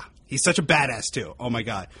 And yeah, he's such a badass too. Oh my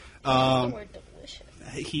god. The word delicious.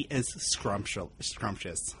 He is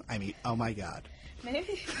scrumptious. I mean, oh my god.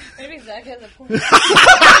 Maybe Zach has a point.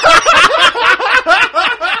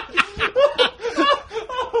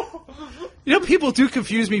 You know, people do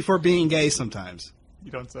confuse me for being gay sometimes. You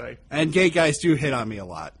don't say. And gay guys do hit on me a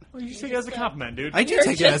lot. Well, you take it as a compliment, dude. I do You're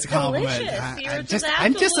take it as a just compliment. delicious. You're I'm just just a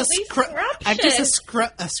absolutely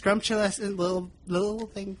scrumptious little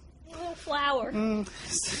thing. Little flower.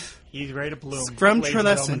 He's ready to bloom.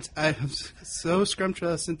 Scrumptious. I'm so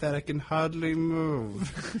scrumptious that I can hardly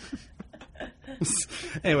move.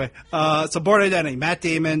 Anyway, so Bourne Identity, Matt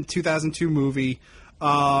Damon, 2002 movie.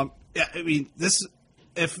 Yeah,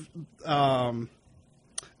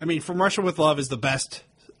 I mean, From Russia with Love is the best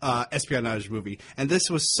espionage movie, and this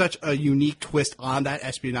was such a unique twist on that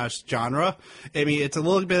espionage genre. I mean, it's a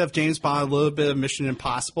little bit of James Bond, a little bit of Mission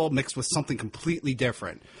Impossible mixed with something completely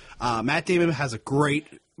different. Matt Damon has a great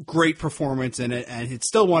performance in it, and it's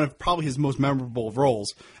still one of probably his most memorable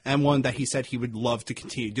roles, and one that he said he would love to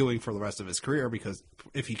continue doing for the rest of his career, because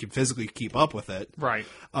if he could physically keep up with it. Right.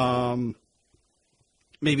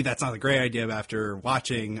 Maybe that's not a great idea after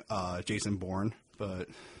watching Jason Bourne, but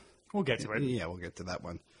We'll get to it. yeah, we'll get to that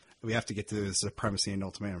one. We have to get to the Supremacy and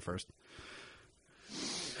Ultimatum first.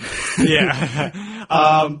 Yeah.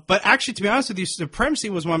 But actually, to be honest with you, Supremacy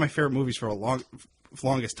was one of my favorite movies for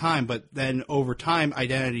longest time, but then over time,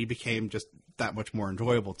 Identity became just that much more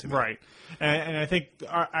enjoyable to me. Right. And I think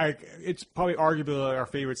it's probably arguably our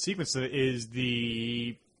favorite sequence is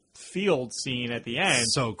the field scene at the end.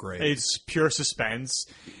 So great. It's pure suspense.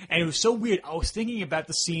 And it was so weird. I was thinking about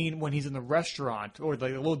the scene when he's in the restaurant or the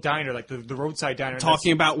little diner, like the roadside diner.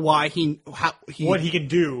 Talking about what he can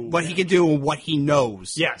do. What he can do and what he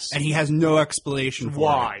knows. Yes. And he has no explanation for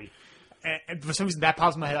why. And for some reason that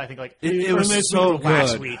pops in my head. I think like It was this so week or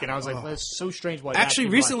last good. week, and I was like, that's so strange. Why Actually,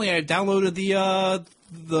 that recently I downloaded the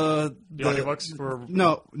audiobooks for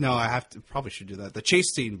No, I have to probably should do that. The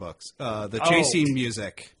chase scene books, the chase scene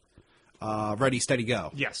music. Ready, Steady,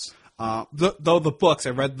 Go. Yes. Though the books,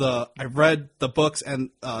 I read the books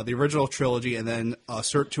and the original trilogy, and then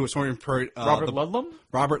to a certain point, Robert Ludlum.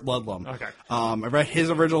 Robert Ludlum. Okay. I read his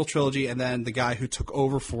original trilogy, and then the guy who took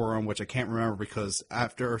over for him, which I can't remember because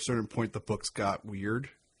after a certain point the books got weird.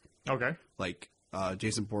 Okay. Like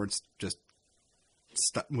Jason Bourne just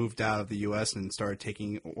moved out of the U.S. and started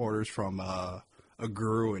taking orders from a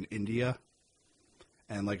guru in India.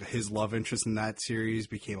 And like his love interest in that series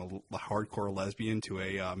became a hardcore lesbian to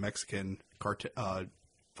a Mexican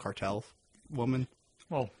cartel woman.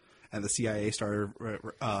 Well, And the CIA started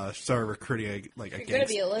recruiting a a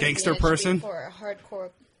gangster person. for a hardcore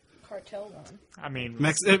cartel one. I mean,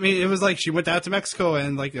 It was like she went out to Mexico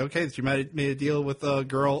and like, okay, she made a deal with a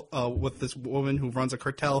girl, with this woman who runs a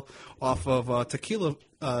cartel off of tequila.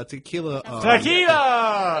 tequila. That's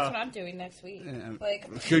what I'm doing next week. Like,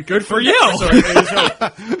 Good for you. So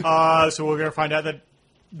we're gonna find out that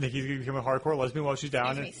Nikki's gonna become a hardcore lesbian while she's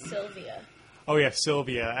down. excuse me, Sylvia. Oh yeah,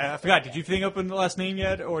 Sylvia. I forgot. Did you think up in the last name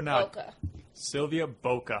yet or not? Boca. Sylvia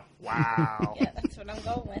Boca. Wow. Yeah, that's what I'm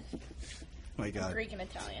going with. My God. Greek and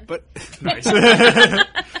Italian. But Nice.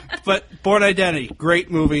 but Bourne Identity,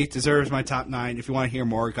 great movie, deserves my top 9. If you want to hear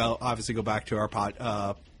more, obviously go back to our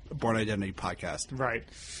Bourne Identity podcast. Right.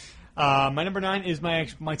 My number 9 is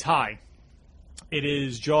my tie. It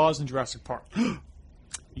is Jaws and Jurassic Park.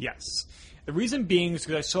 Yes. The reason being is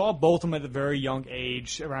because I saw both of them at a very young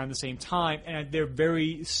age, around the same time, and they're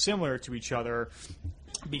very similar to each other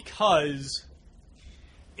because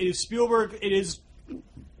it is Spielberg. It is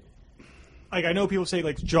like, I know people say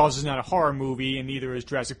like Jaws is not a horror movie, and neither is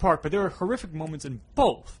Jurassic Park, but there are horrific moments in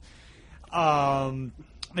both.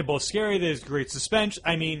 They're both scary. There's great suspense.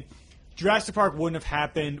 I mean, Jurassic Park wouldn't have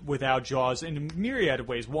happened without Jaws in a myriad of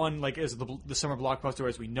ways. One, like as the summer blockbuster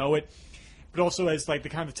as we know it, but also as like the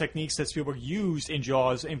kind of techniques that Spielberg used in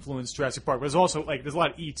Jaws influenced Jurassic Park. But there's also like there's a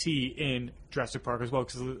lot of E.T. in Jurassic Park as well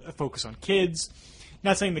because of the focus on kids.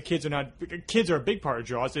 Not saying the kids are a big part of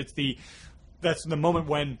Jaws. That's the moment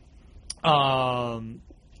when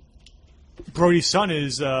Brody's son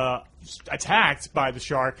is attacked by the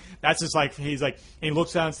shark. That's just like he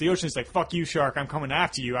looks down into the ocean. He's like, "Fuck you, shark! I'm coming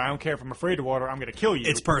after you. I don't care if I'm afraid of water. I'm going to kill you."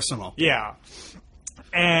 It's personal. Yeah,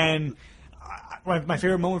 and my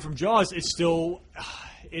favorite moment from Jaws is still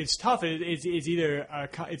it's tough. It's either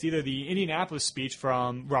the Indianapolis speech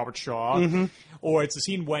from Robert Shaw, or it's the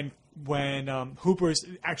scene when Hooper's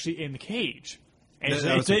actually in the cage, and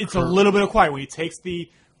it's a little bit of quiet when he takes the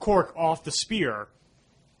cork off the spear.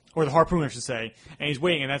 Or the harpoon, I should say, and he's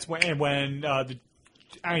waiting, and that's when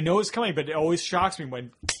I know it's coming, but it always shocks me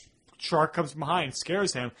when shark comes from behind and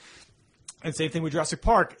scares him. And same thing with Jurassic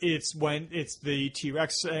Park. It's when it's the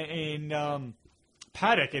T-Rex in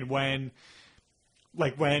paddock, and when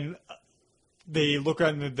they look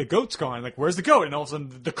and the goat's gone, like where's the goat? And all of a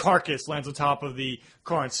sudden the carcass lands on top of the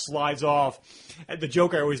car and slides off. And the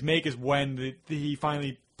joke I always make is when he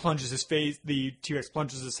finally plunges his face, the T-Rex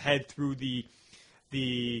plunges his head through the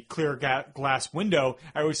clear glass window.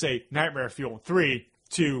 I always say nightmare fuel. 3,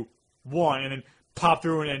 2, 1, and then pop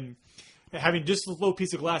through and having just a little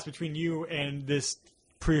piece of glass between you and this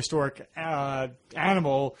prehistoric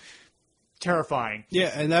animal. Terrifying.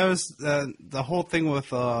 Yeah, and that was the whole thing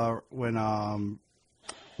with when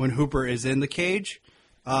Hooper is in the cage.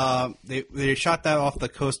 They shot that off the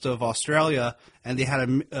coast of Australia, and they had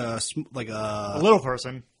a little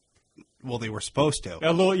person. Well, they were supposed to.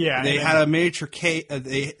 A little, yeah. They had a miniature cage.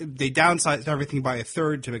 They downsized everything by a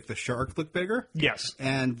third to make the shark look bigger. Yes.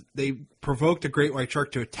 And they provoked a great white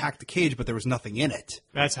shark to attack the cage, but there was nothing in it.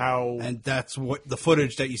 That's how. And that's what the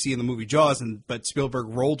footage that you see in the movie Jaws. But Spielberg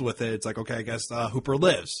rolled with it. It's like, okay, I guess Hooper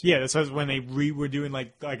lives. Yeah, that's when they were doing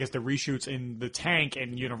the reshoots in the tank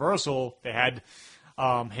and Universal. They had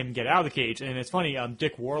him get out of the cage. And it's funny,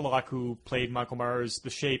 Dick Warlock, who played Michael Myers the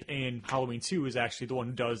Shape in Halloween 2, is actually the one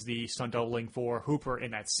who does the stunt doubling for Hooper in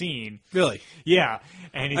that scene. Really? Yeah.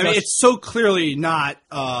 And it's so clearly not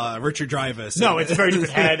Richard Dreyfuss. No, it's a very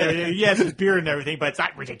different head. Yes, his beard and everything, but it's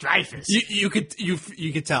not Richard Dreyfuss. You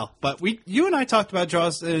could tell. But you and I talked about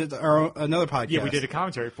Jaws in another podcast. Yeah, we did a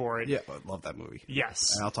commentary for it. Yeah, I love that movie.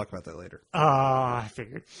 Yes. And I'll talk about that later. I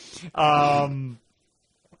figured.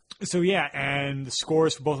 So yeah, and the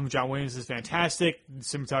scores for both of them, John Williams is fantastic. The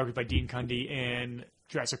cinematography by Dean Cundy in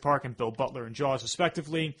Jurassic Park and Bill Butler in Jaws,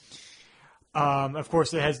 respectively. Of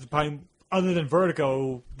course, it has other than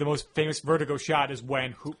Vertigo, the most famous Vertigo shot is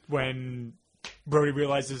when Brody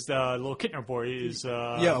realizes the little Kittner boy is.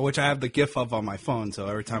 Yeah, which I have the GIF of on my phone, so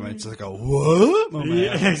every time I just go, what? Oh,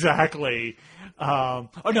 yeah, exactly. Oh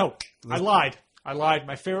no, I lied.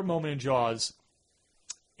 My favorite moment in Jaws.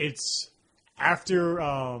 It's after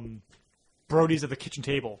Brody's at the kitchen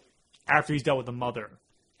table, after he's dealt with the mother,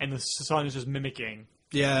 and the son is just mimicking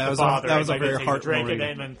the father. That was a very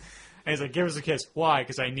heartwarming. And he's like, "Give us a kiss." Why?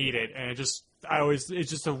 Because I need it. And it's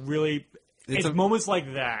just a really, it's moments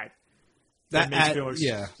like that makes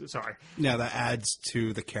me sorry. Yeah, that adds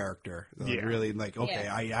to the character. Really, like, okay,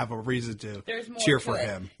 I have a reason to cheer for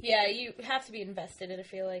him. Yeah, you have to be invested in, I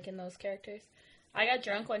feel like, in those characters. I got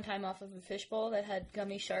drunk one time off of a fishbowl that had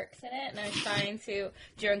gummy sharks in it, and I was trying to,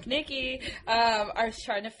 drunk Nikki, I was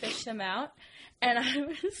trying to fish them out, and I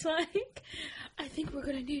was like, I think we're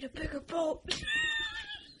going to need a bigger boat.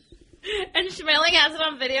 And Schmeling has it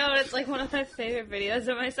on video, and it's like one of my favorite videos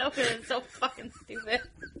of myself, and it's so fucking stupid.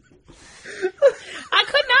 I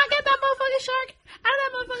could not get that motherfucking shark out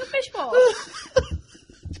of that motherfucking fishbowl.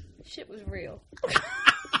 Shit was real.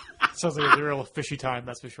 Sounds like a real fishy time,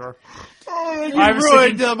 that's for sure. Oh, you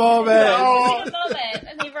ruined the moment.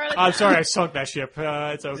 I'm sorry, I sunk that ship.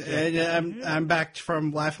 It's okay. And, I'm back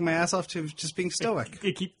from laughing my ass off to just being stoic.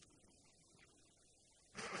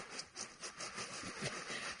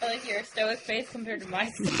 I like your stoic face compared to my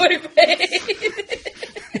stoic face.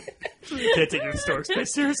 You can't take your stoic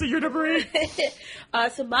face seriously. You're number 8.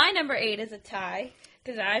 So my number 8 is a tie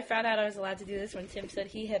because I found out I was allowed to do this when Tim said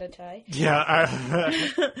he had a tie. Yeah.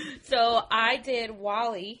 So I did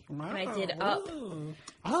WALL-E and I did Up.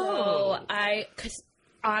 So because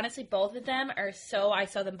honestly, both of them are I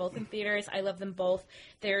saw them both in theaters. I love them both.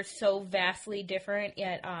 They're so vastly different,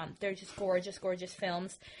 yet they're just gorgeous, gorgeous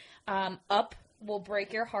films. Up will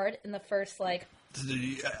break your heart in the first 5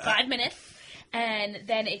 minutes, and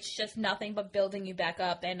then it's just nothing but building you back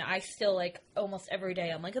up. And I still almost every day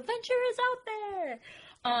I'm like, adventure is out there.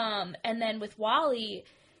 And then with WALL-E,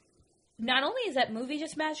 not only is that movie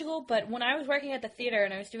just magical, but when I was working at the theater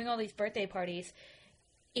and I was doing all these birthday parties,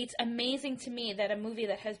 it's amazing to me that a movie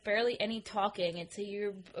that has barely any talking, it's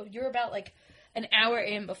you're about an hour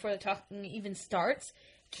in before the talking even starts,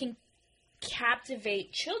 can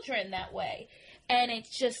captivate children that way. And it's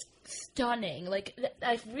just stunning.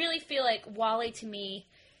 I really feel like WALL-E to me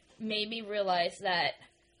made me realize that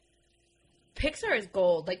Pixar is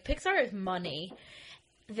gold. Pixar is money.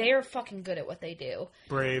 They're fucking good at what they do.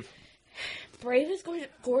 Brave Brave is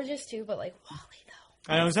gorgeous too, but WALL-E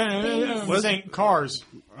though. I'm saying Cars.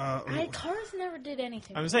 Cars never did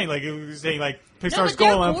anything. I'm saying Pixar's No, but goal.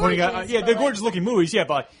 they're I'm pointing out. gorgeous, Yeah, but, they're gorgeous looking movies. Yeah,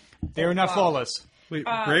 but they are not flawless. Wait,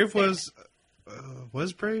 Brave was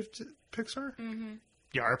Brave Pixar? Mm-hmm.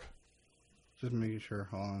 Yarp. Just making sure.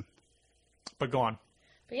 Hold on. But go on.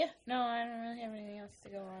 But yeah, no, I don't really have anything else to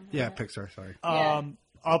go on. Yeah, Pixar. Sorry.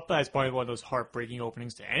 Up as probably one of those heartbreaking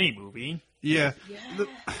openings to any movie. Yeah. Yeah.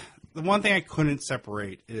 The one thing I couldn't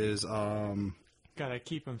separate is Gotta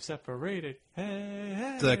keep them separated.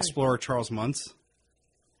 Hey. the explorer Charles Muntz.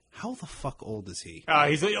 How the fuck old is he?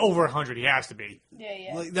 He's over 100. He has to be.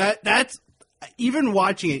 Yeah. That's even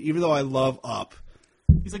watching it. Even though I love Up,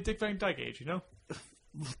 He's like Dick Van Dyke age, you know.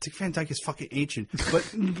 Dick Van Dyke is fucking ancient.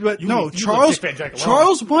 But You no, love Charles Dick Van Dyke alone.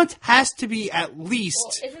 Charles Muntz has to be at least.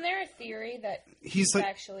 Well, isn't there a theory that He's like-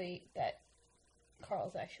 that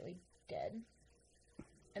Carl's actually dead,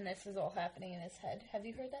 and this is all happening in his head? Have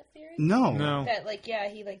you heard that theory? No. That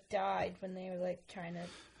he died when they were trying to.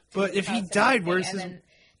 But take if his he house and died, everything, where's and his? then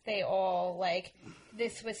they all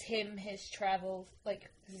this was his travels this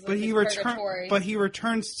is, But his purgatory. But he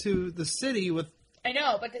returns to the city with. I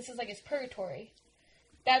know, but this is his purgatory.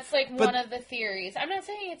 That's one of the theories. I'm not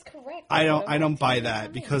saying it's correct. I don't buy It's that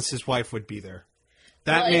funny. because his wife would be there.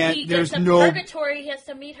 That Well, man, if he there's gets to no. purgatory. He has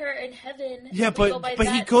to meet her in heaven. Yeah, If we but- go by but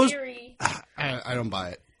he that goes- theory. I don't buy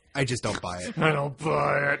it. I just don't buy it. I don't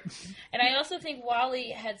buy it. And I also think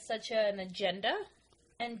WALL-E had such an agenda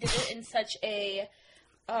and did it in such a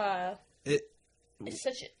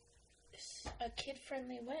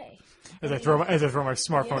kid-friendly way. As I throw my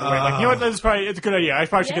smartphone away, you know what? It's a good idea. I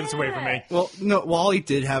probably should get this away from me. Well, no, Wally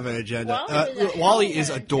did have an agenda. WALL-E did a Wally hell of is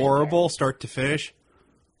an adorable, start to finish.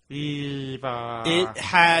 Viva. It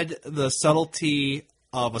had the subtlety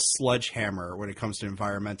of a sledgehammer when it comes to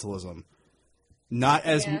environmentalism. Not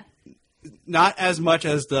as much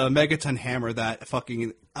as the megaton hammer that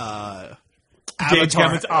fucking James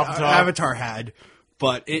Cameron's Avatar had,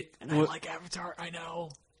 but it. I like Avatar. I know.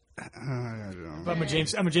 I don't know. But I'm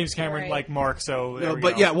a James Cameron Right. like Mark. So there No, we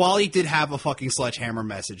but go. yeah, Wally did have a fucking sledgehammer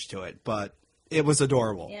message to it, but it was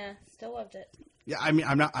adorable. Yeah, still loved it. Yeah, I mean,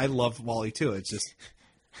 I love Wally too. It's just,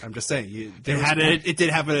 I'm just saying, it did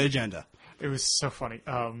have an agenda. It was so funny.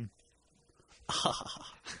 I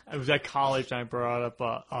was at college and I brought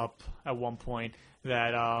up at one point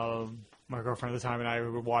that my girlfriend at the time and I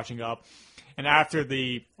were watching Up, and after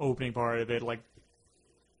the opening part of it,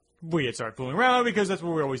 we had started fooling around because that's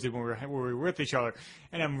what we always did when we were with each other,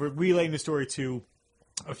 and I'm relaying the story to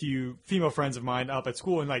a few female friends of mine up at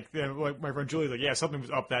school, and my friend Julie's like, yeah, something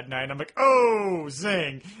was up that night, and I'm like, oh,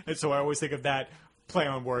 zing, and so I always think of that play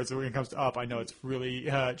on words when it comes to Up. I know it's really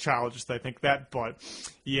childish that I think that, but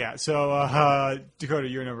yeah. So Dakota,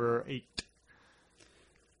 you're number 8.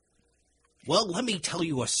 Well, let me tell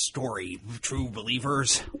you a story, true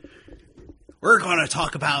believers. We're going to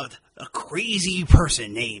talk about a crazy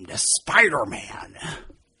person named Spider-Man.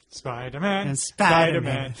 Spider-Man. And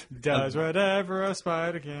Spider-Man. does whatever a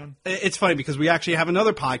spider can. It's funny because we actually have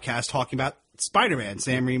another podcast talking about Spider-Man,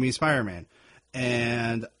 Sam Raimi's Spider-Man.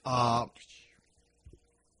 And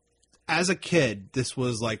as a kid, this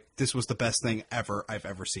was the best thing I've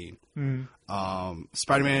ever seen.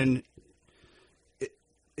 Spider-Man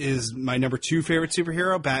is my number 2 favorite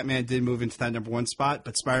superhero. Batman did move into that number 1 spot,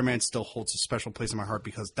 but Spider-Man still holds a special place in my heart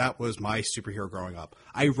because that was my superhero growing up.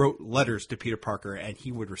 I wrote letters to Peter Parker, and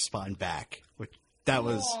he would respond back. That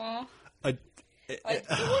was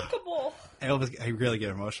Adorable. I really get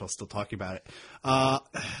emotional still talking about it.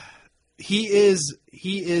 He is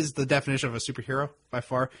the definition of a superhero by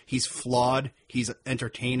far. He's flawed. He's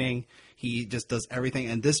entertaining. He just does everything.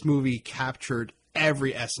 And this movie captured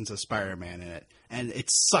every essence of Spider-Man in it, and it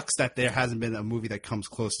sucks that there hasn't been a movie that comes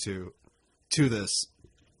close to this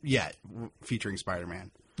yet, featuring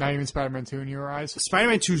Spider-Man. Not even Spider-Man 2 in your eyes?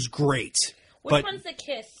 Spider-Man 2 is great, Which but one's the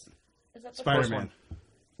kiss? Is that the Spider-Man.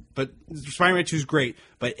 But Spider-Man 2 is great,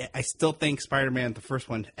 but I still think Spider-Man, the first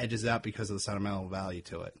one, edges out because of the sentimental value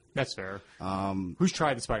to it. That's fair. Who's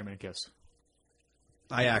tried the Spider-Man kiss?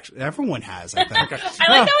 Everyone has, I think. I like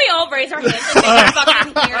that we all raise our hands and make a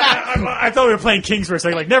fucking hear. I thought we were playing Kings for a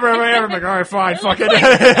second. Like, never, ever, ever. I'm like, all right, fine, fuck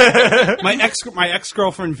it. My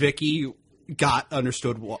ex-girlfriend, Vicky,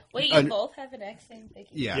 understood what... Wait, you both have an ex named Vicky?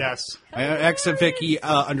 Yeah. Yes. My ex and Vicky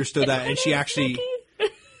understood that, and she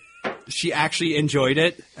actually enjoyed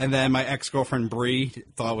it. And then my ex-girlfriend Bree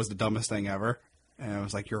thought it was the dumbest thing ever. And I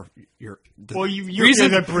was like, "You're." Well, you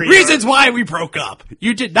reasons why we broke up.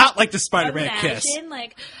 You did not like the Spider-Man kiss. Imagine,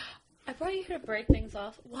 like, I brought you here to break things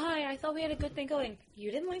off. Why? I thought we had a good thing going.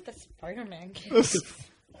 You didn't like the Spider-Man kiss.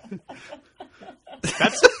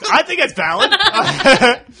 I think that's valid.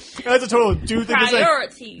 That's a total dude thing to say.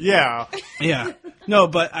 Priority. Yeah. Yeah. No,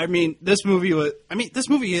 but I mean, this movie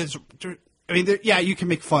is. Yeah, you can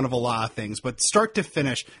make fun of a lot of things, but start to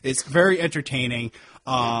finish, it's very entertaining.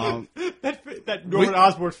 That Norman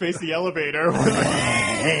Osborn faced the elevator.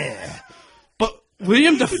 But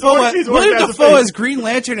William Dafoe as Green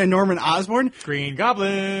Lantern and Norman Osborn. Green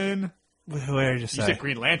Goblin. What did I just say? You said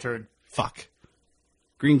Green Lantern. Fuck.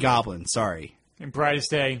 Green Goblin, sorry. And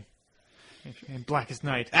Brightest Day. And Blackest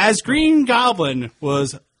Night. As Green Goblin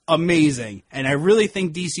was amazing, and I really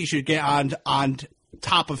think DC should get on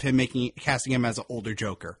top of him, casting him as an older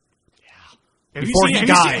Joker. Have Before he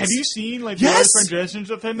dies. Have you seen like Yes! the renditions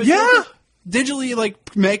of him? Yeah, digitally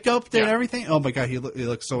like makeup and Yeah. everything. Oh my god, he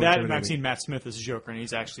looks so. That and intimidating. I've seen Matt Smith as a Joker, and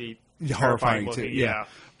he's actually Horrifying looking. too. Yeah.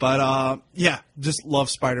 But just love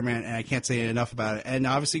Spider-Man, and I can't say enough about it. And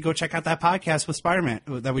obviously, go check out that podcast with Spider-Man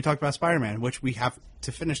that we talked about Spider-Man, which we have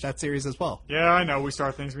to finish that series as well. Yeah, I know. We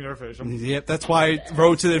start things, we never finish them. Yep, that's why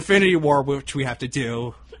Road to the Infinity War, which we have to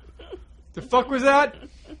do. The fuck was that?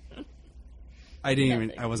 I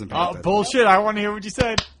wasn't paying Oh, attention. bullshit. I want to hear what you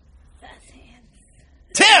said. That's hands.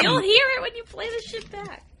 Tim! You'll hear it when you play this shit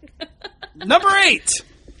back. Number 8!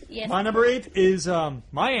 Yes. My number 8 is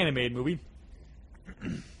my animated movie.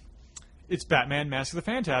 It's Batman: Mask of the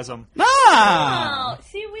Phantasm. Ah! Oh,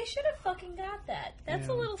 see, we should have fucking got that. That's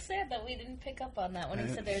a little sad that we didn't pick up on that when he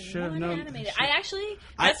said there's should've one known. animated.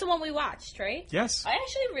 That's the one we watched, right? Yes. I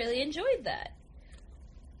actually really enjoyed that.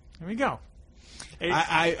 There we go.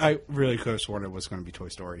 I really could have sworn it was going to be Toy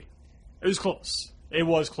Story. It was close. It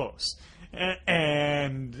was close.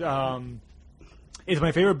 And it's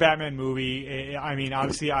my favorite Batman movie. I mean,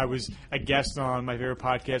 obviously, I was a guest on my favorite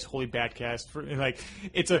podcast, Holy Batcast.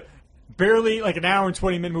 It's a barely like an hour and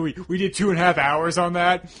 20-minute movie. We did 2.5 hours on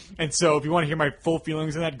that. And so if you want to hear my full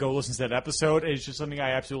feelings on that, go listen to that episode. It's just something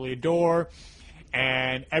I absolutely adore.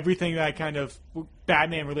 And everything that I kind of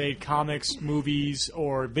Batman-related comics, movies,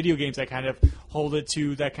 or video games, I kind of hold it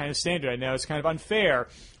to that kind of standard. I know it's kind of unfair,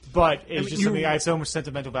 but it's just something I have so much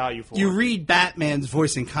sentimental value for. You read Batman's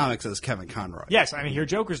voice in comics as Kevin Conroy. Yes, and I hear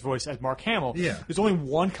Joker's voice as Mark Hamill. Yeah. There's only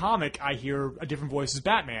one comic I hear a different voice as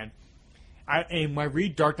Batman. And when I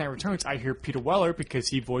read Dark Knight Returns, I hear Peter Weller because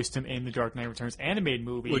he voiced him in the Dark Knight Returns animated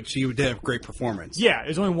movie. Which he did a great performance. Yeah,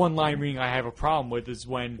 there's only one line reading I have a problem with is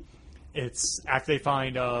when it's after they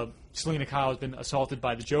find Selena Kyle has been assaulted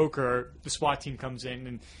by the Joker, the SWAT team comes in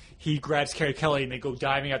and he grabs Carrie Kelly and they go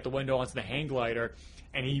diving out the window onto the hang glider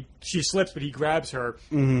and she slips but he grabs her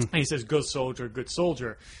and he says, "Good soldier, good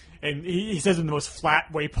soldier." And he says it in the most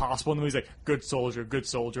flat way possible and he's like, "Good soldier, good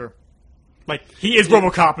soldier." Like, he is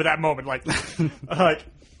RoboCop at that moment. Like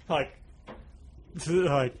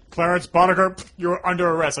Clarence Boddicker, you're under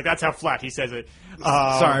arrest. Like, that's how flat he says it.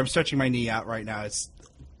 Sorry, I'm stretching my knee out right now. It's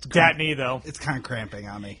that knee, though. It's kind of cramping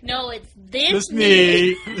on me. No, it's this This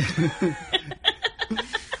knee.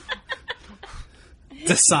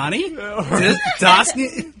 Dasani?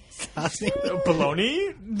 Dasani?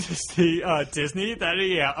 Baloney? Disney?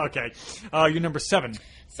 Yeah, okay. You're number 7.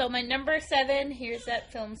 So my number 7, here's that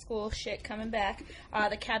film school shit coming back.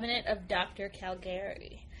 The Cabinet of Dr.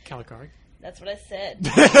 Caligari. Caligari? That's what I said.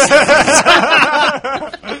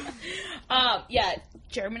 Yeah,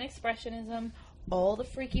 German expressionism, all the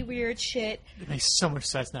freaky weird shit. It makes so much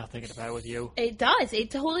sense now thinking about it with you. It does. It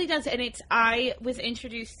totally does. And I was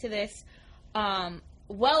introduced to this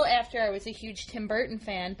well after I was a huge Tim Burton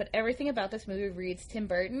fan, but everything about this movie reads Tim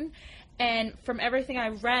Burton. And from everything I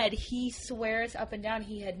read, he swears up and down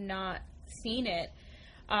he had not seen it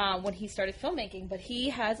when he started filmmaking, but he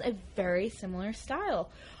has a very similar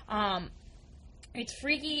style. It's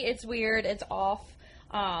freaky, it's weird, it's off.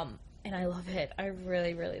 and I love it. I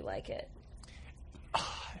really, really like it.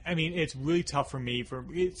 I mean, it's really tough for me.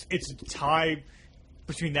 It's a tie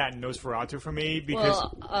between that and Nosferatu for me because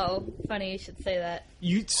funny you should say that.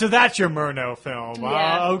 So that's your Murnau film.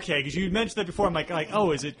 Yeah. Okay, because you mentioned that before. I'm like,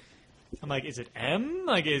 oh, is it? I'm like, is it M?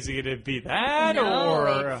 Like, is it gonna be that No,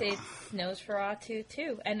 or? it's Nosferatu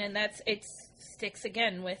too, and then it sticks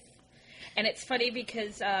again with, and it's funny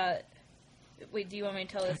because. Wait, do you want me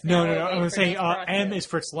to tell this? No. I I was saying M is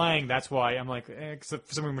Fritz Lang. That's why I'm like, because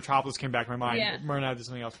for some reason Metropolis came back to my mind. Yeah. Murnau did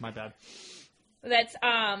something else. My bad. That's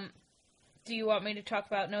Do you want me to talk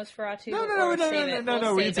about Nosferatu? No.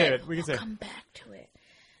 We'll We can save it. We'll come back to it.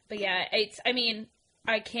 But yeah, I mean,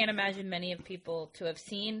 I can't imagine many of people to have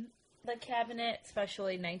seen The Cabinet,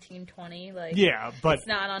 especially 1920. Like, Yeah, but it's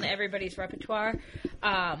not on everybody's repertoire.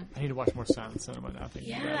 I need to watch more silent cinema now.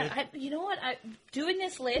 Thinking about it. You know what? Doing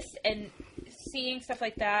this list and seeing stuff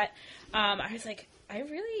like that, I was like, I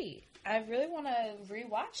really want to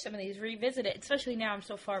rewatch some of these, revisit it, especially now I'm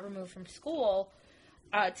so far removed from school,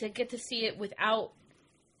 to get to see it without,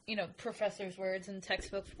 professors' words and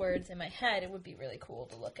textbooks' words in my head. It would be really cool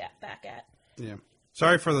to look back at. Yeah.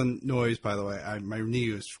 Sorry for the noise, by the way. My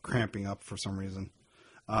knee was cramping up for some reason.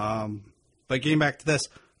 But getting back to this,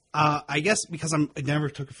 I guess because I never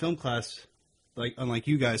took a film class, unlike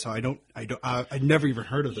you guys, so I never even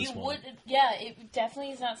heard of this one. Yeah, it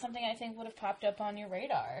definitely is not something I think would have popped up on your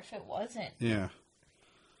radar if it wasn't. Yeah.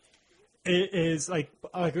 It is like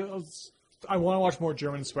I want to watch more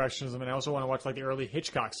German Expressionism, and I also want to watch the early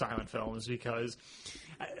Hitchcock silent films because,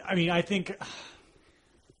 I think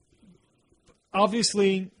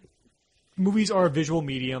obviously movies are a visual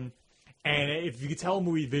medium, and if you can tell a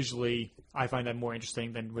movie visually, I find that more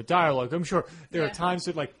interesting than with dialogue. I'm sure there are times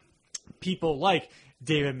that people like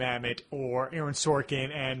David Mamet or Aaron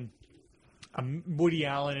Sorkin and Woody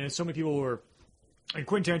Allen and so many people and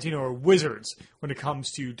Quentin Tarantino are wizards when it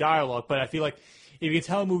comes to dialogue, but I feel like if you can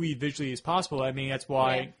tell a movie visually as possible, that's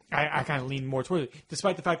why I kind of lean more towards it.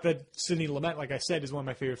 Despite the fact that Sidney Lumet, like I said, is one of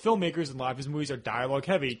my favorite filmmakers, and a lot of his movies are dialogue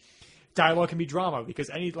heavy. Dialogue can be drama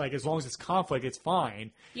because as long as it's conflict, it's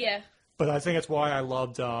fine. Yeah. But I think that's why I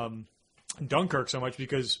loved Dunkirk so much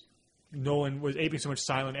because Nolan was aping so much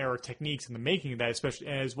silent era techniques in the making of that, especially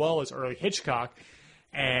as well as early Hitchcock,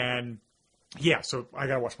 and so I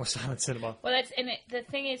gotta watch more silent cinema. Well, the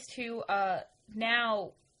thing is too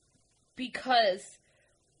now. Because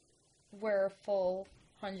we're a full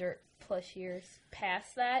 100+ years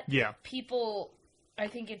past that, people, I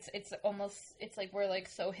think it's like we're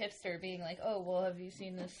so hipster being like, oh, well, have you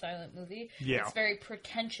seen this silent movie? Yeah. It's very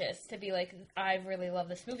pretentious to be like, I really love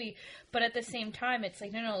this movie. But at the same time, it's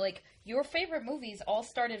like, no, your favorite movies all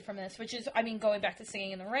started from this, which is, going back to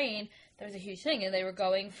Singing in the Rain, that was a huge thing. And they were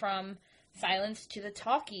going from silence to the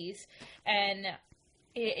talkies. And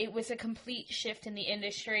it was a complete shift in the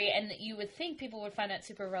industry, and you would think people would find that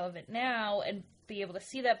super relevant now and be able to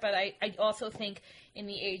see that, but I also think in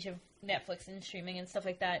the age of Netflix and streaming and stuff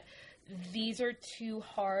like that, these are too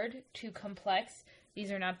hard, too complex.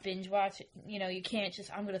 These are not binge watch. You can't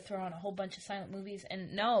just, I'm going to throw on a whole bunch of silent movies,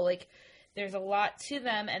 and no, there's a lot to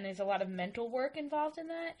them, and there's a lot of mental work involved in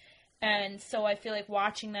that, and so I feel like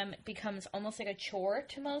watching them becomes almost like a chore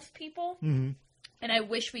to most people. Mm-hmm. And I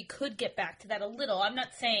wish we could get back to that a little. I'm not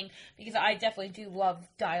saying, because I definitely do love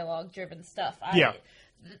dialogue-driven stuff.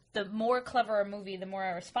 The more clever a movie, the more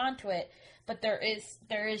I respond to it. But there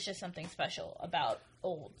is just something special about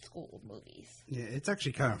old school movies. Yeah, it's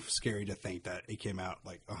actually kind of scary to think that it came out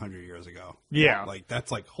 100 years ago. Yeah.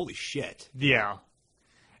 That's holy shit. Yeah.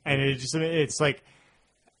 And it's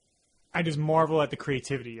I just marvel at the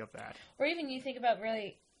creativity of that. Or even you think about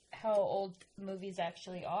really how old movies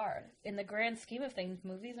actually are. In the grand scheme of things,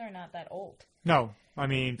 movies are not that old. No,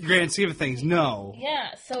 grand scheme of things, no.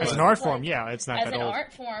 Yeah, so as an art form, it's not that old. As an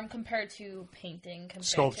art form compared to painting, compared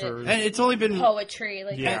sculpture, and it's only been poetry,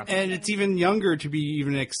 and it's even younger to be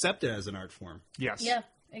even accepted as an art form. Yes. Yeah,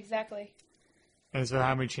 exactly. And so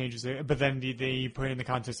how many changes? But then they put it in the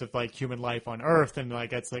context of human life on Earth, and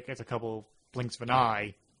it's a couple blinks of an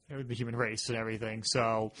eye, the human race and everything.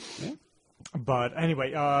 So. Yeah. But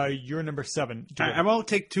anyway, you're number 7. I won't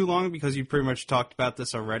take too long because you pretty much talked about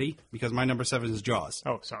this already. Because my number 7 is Jaws.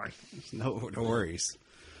 Oh, sorry. No worries.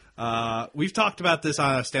 We've talked about this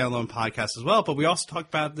on a standalone podcast as well, but we also talked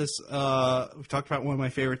about this. We've talked about one of my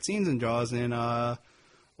favorite scenes in Jaws in I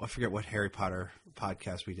forget what Harry Potter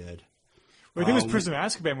podcast we did. Well, I think it was Prison of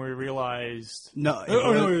Azkaban where we realized. No,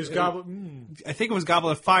 it was Goblet. I think it was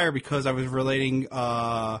Goblet of Fire because I was relating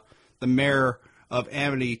the mayor of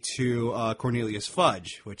Amity to Cornelius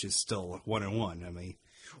Fudge, which is still 1-1.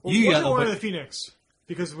 You got Order of the Phoenix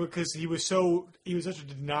because he was such a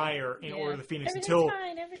denier in Order of the Phoenix Everything's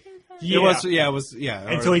fine. Everything's fine. Yeah.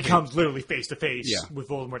 Until he comes literally face to face Yeah. with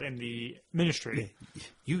Voldemort and the Ministry.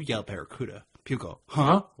 You yell Barracuda. People go,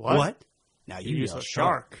 Huh? What? Now You you use yell a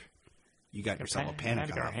shark. shark. You got yourself a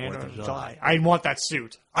panic on hand that 4th on of July. I want that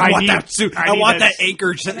suit. I want that suit. I want that suit.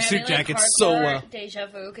 anchor I'm having, suit jacket so hardcore well. deja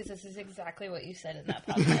vu because this is exactly what you said in that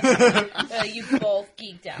podcast. You both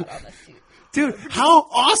geeked out on the suit. Dude, how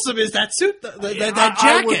awesome is that suit? That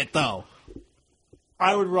I would- jacket, though.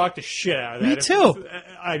 I would rock the shit out of that. Me too.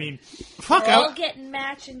 I mean, Fuck We're all out. getting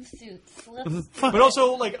matching suits. Let's Fuck. but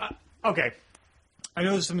also like, okay, I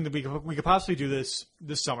know this is something that we could possibly do this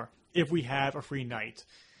summer if we have a free night.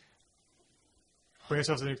 Bring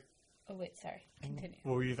ourselves in. Oh wait, sorry. Continue.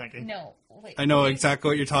 What were you thinking? No, wait. I know exactly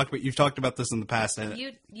what you're talking about. You've talked about this in the past. And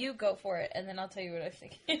You go for it, and then I'll tell you what I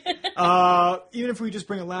think. Even if we just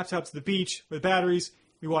bring a laptop to the beach with batteries,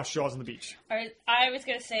 we watch Jaws on the beach. Alright, I was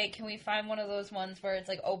gonna say, can we find one of those ones where it's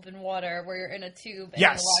like open water, where you're in a tube and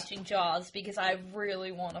Yes. you're watching Jaws? Because I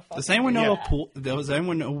really want to. does anyone know Yeah. a pool? Does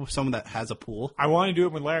anyone know someone that has a pool? I wanted to do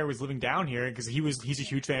it when Larry was living down here because he's a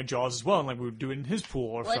huge fan of Jaws as well, and like we would do it in his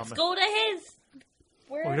pool or Let's something. go to his.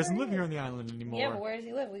 Where Well, he doesn't live here on the island anymore. Yeah, but where does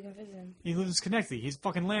he live? We can visit him. He lives in Schenectady. He's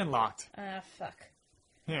fucking landlocked. Fuck.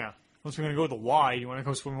 Yeah. Unless we're gonna go to the Y, you want to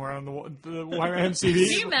go swim around the YMCB?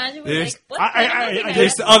 Can you imagine? We're There's- like, what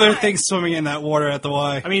There's other things swimming in that water at the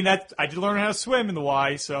Y. I mean, I did learn how to swim in the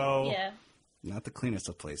Y, so Yeah. Not the cleanest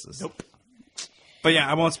of places. Nope. But yeah,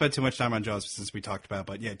 I won't spend too much time on Jaws since we talked about it.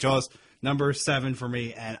 But yeah, Jaws number 7 for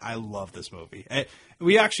me, and I love this movie.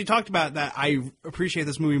 We actually talked about that. I appreciate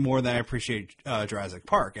this movie more than I appreciate Jurassic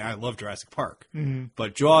Park, and I love Jurassic Park. Mm-hmm.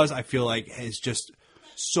 But Jaws, I feel like, is just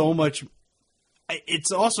so much.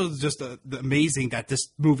 It's also just amazing that this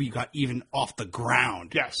movie got even off the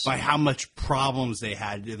ground. Yes. By how much problems they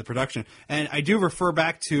had in the production. And I do refer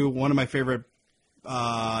back to one of my favorite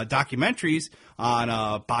documentaries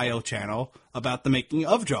on Bio Channel about the making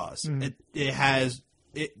of Jaws.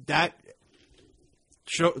 That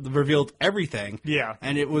revealed everything. Yeah.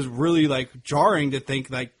 And it was really like jarring to think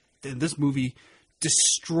like this movie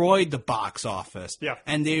destroyed the box office. Yeah.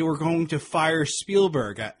 And they were going to fire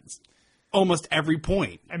Spielberg at almost every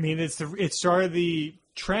point. I mean, it started the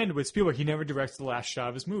trend with Spielberg. He never directed the last shot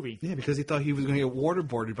of his movie. Yeah, because he thought he was going to get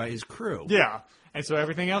waterboarded by his crew. Yeah, and so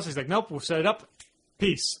everything else, he's like, nope, we'll set it up.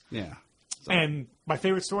 Peace. Yeah. And my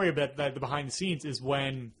favorite story about the behind the scenes is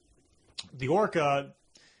when the orca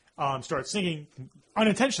starts singing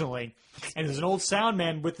unintentionally, and there's an old sound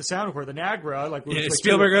man with the sound recorder, the Nagra, like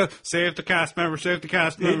Spielberg goes, save the cast member, save the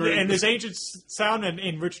cast member. And this ancient sound man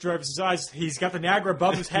in Richard Dreyfuss's eyes, he's got the Nagra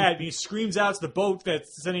above his head, and he screams out to the boat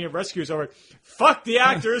that's sending in rescuers over, "Fuck the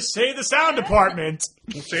actors, save the sound department."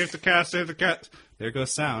 Save the cast, save the cast. There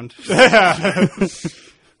goes sound.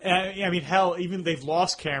 I mean, hell, even they've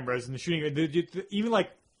lost cameras in the shooting. Even like,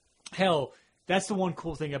 hell, that's the one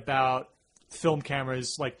cool thing about film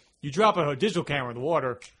cameras. Like, you drop a digital camera in the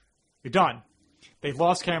water, you're done. They've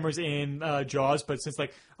lost cameras in Jaws, but since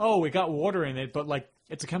like, oh, it got water in it, but like,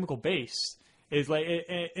 it's a chemical base. It's like,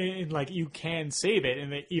 like you can save it.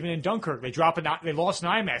 And even in Dunkirk, they lost an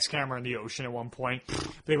IMAX camera in the ocean at one point.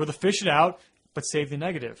 They were able to fish it out, but save the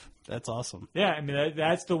negative. That's awesome. Yeah, I mean,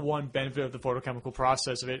 that's the one benefit of the photochemical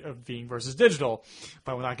process of being versus digital.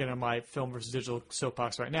 But we're not getting on my film versus digital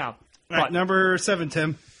soapbox right now. All right, But number 7,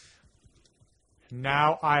 Tim.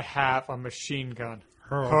 now I have a machine gun.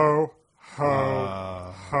 Ho,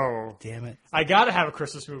 ho, ho. Damn it. I gotta have a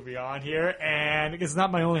Christmas movie on here, and it's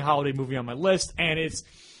not my only holiday movie on my list, and it's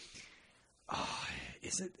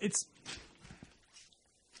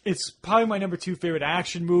probably my number 2 favorite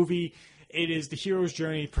action movie. It is the hero's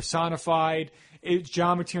journey personified. It's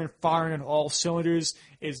John McTiernan firing on all cylinders.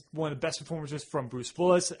 Is one of the best performances from Bruce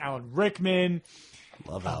Willis, Alan Rickman.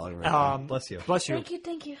 Love Alan Rickman. Bless you. Bless you.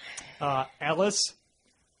 Thank you. Ellis,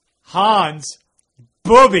 Hans,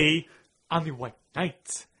 Booby on the White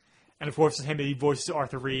Knight. And of course, it's him that he voices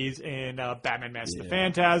Arthur Reeves in Batman Mask of the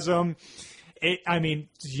Phantasm.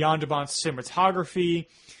 Jan de Bont's cinematography.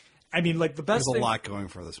 I mean, like, the best There's thing... a lot going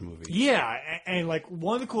for this movie. Yeah, and like,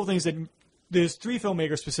 one of the cool things that there's 3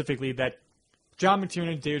 filmmakers specifically that John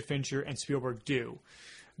McTiernan, David Fincher, and Spielberg do.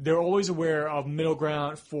 They're always aware of middle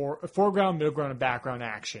ground, foreground, middle ground, and background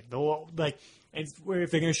action. They'll, like, and if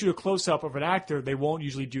they're going to shoot a close-up of an actor, they won't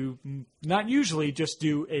usually just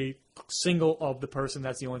do a single of the person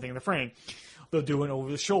that's the only thing in the frame. They'll do an over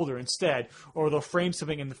the shoulder instead, or they'll frame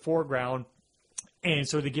something in the foreground, and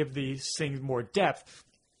so to give these things more depth.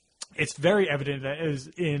 It's very evident that is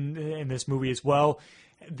in this movie as well.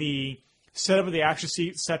 The setup of the action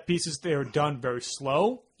set pieces, they're done very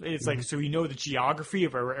slow. It's like, so you know the geography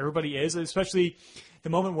of where everybody is, especially the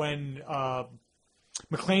moment when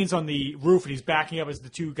McClane's on the roof and he's backing up as the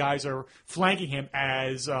two guys are flanking him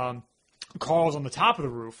as Carl's on the top of the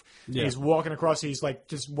roof. Yeah. He's walking across, he's like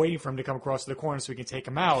just waiting for him to come across to the corner so he can take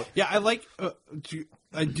him out. Yeah, I like.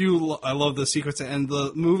 I love the sequence, and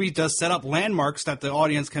the movie does set up landmarks that the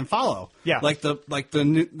audience can follow. Yeah. like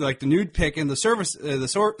the nude pick in the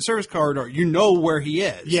service corridor. You know where he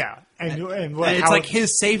is. Yeah, and and it's like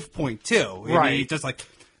his safe point too. Right. He's just like,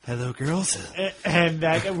 hello, girls. and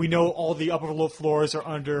that we know all the upper floors are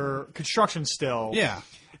under construction still. Yeah.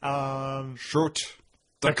 Shoot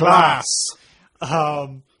The glass.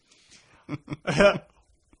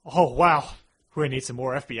 Oh wow. We need some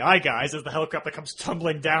more FBI guys as the helicopter comes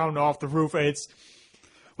tumbling down off the roof. It's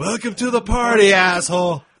welcome to the party,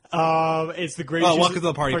 asshole. it's the greatest. Welcome to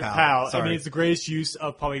the party, pal. I Sorry. mean, it's the greatest use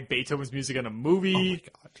of probably Beethoven's music in a movie. Oh my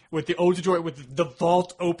God. With the ode to joy, with the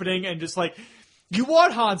vault opening, and just like you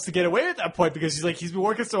want Hans to get away at that point because he's been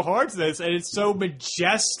working so hard to this, and it's so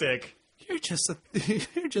majestic. You're just a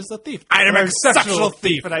thief. I am an an exceptional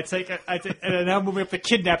thief. But I take, and now moving up to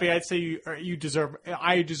kidnapping, I'd say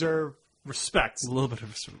I deserve respect. A little bit of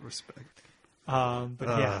respect. But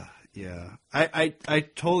yeah. Yeah. I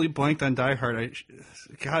totally blanked on Die Hard.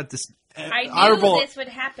 God, this I knew honorable this would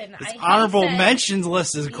happen. this I honorable said- mentions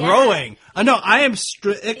list is growing. No, I am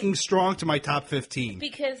sticking strong to my top 15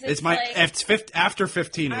 Because it's my like, after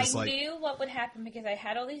 15 I is like knew what would happen because I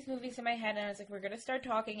had all these movies in my head, and I was like, we're going to start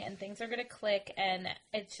talking, and things are going to click, and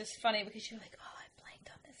it's just funny because you're like, oh, I blanked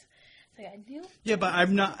on this. So I knew. yeah, but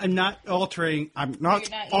I'm not altering. I'm not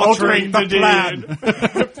You're not altering the plan.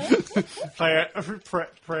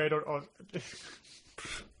 Pray I don't.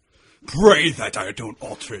 Pray that I don't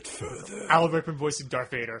alter it further. Alan Rickman voicing Darth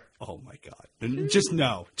Vader. Oh my God! And just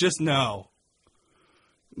know.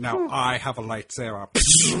 Now I have a lightsaber.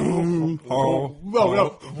 Oh, No.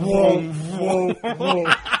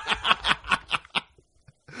 Whoa.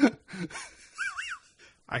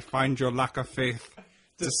 I find your lack of faith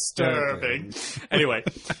Disturbing. Anyway,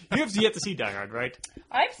 you have yet to see Die Hard, right?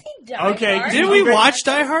 I've seen Die Okay, Hard. Didn't we watch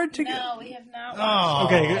Die Hard together? No, we have not. Oh.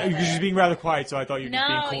 Okay, you're just being rather quiet, so I thought you were No,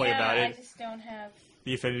 just being coy yeah, about I it. just don't have.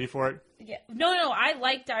 The affinity for it. Yeah. No, I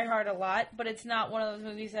like Die Hard a lot, but it's not one of those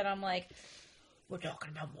movies that I'm like, we're talking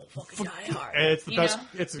about motherfucking Die Hard. And it's the You best. know?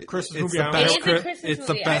 It's a Christmas It's movie. the I don't best It know. is a Chris- Christmas it's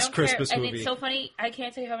the movie. best I don't Christmas care. movie. And it's so funny. I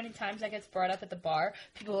can't tell you how many times that gets brought up at the bar.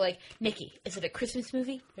 People are like, Nikki, is it a Christmas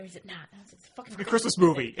movie or is it not? And I was like, it's a fucking The Christmas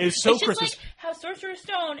movie. It's so It's just Christmas. like how Sorcerer's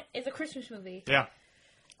Stone is a Christmas movie. Yeah.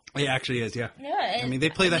 It actually is, yeah. Yeah, and, I mean, they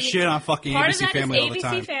play that shit on fucking part ABC of that Family is all the ABC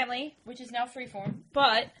time. Family, which is now Freeform,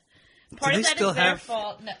 but part they of that still is their have-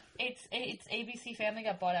 fault. No, it's ABC Family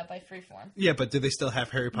got bought out by Freeform. Yeah, but do they still have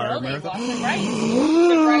Harry Potter No, they Marathon? lost the rights.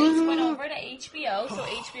 The rights went over to HBO, so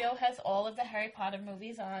HBO has all of the Harry Potter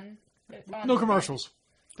movies on No commercials.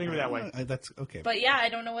 Think of it that way. That's okay. But yeah, I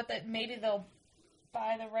don't know what that. Maybe they'll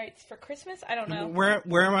buy the rights for Christmas. I don't know.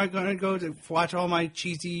 Where am I going to go to watch all my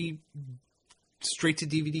cheesy straight to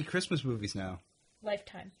DVD Christmas movies now?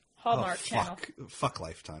 Lifetime, Hallmark Channel, Fuck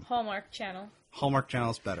Lifetime. Hallmark Channel. Hallmark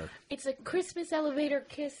Channel's better. It's a Christmas elevator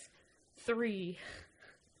kiss 3.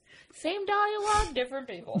 Same dialogue, different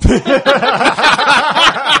people.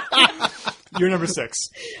 You're number 6.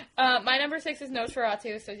 My number 6 is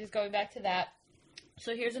Nosferatu, so just going back to that.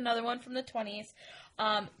 So here's another one from the 20s.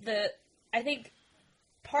 I think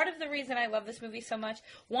part of the reason I love this movie so much,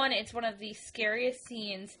 one, it's one of the scariest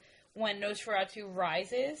scenes when Nosferatu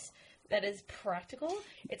rises. That is practical.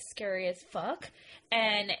 It's scary as fuck,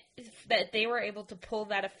 and that they were able to pull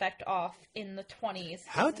that effect off in the 20s.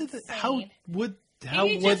 How would He they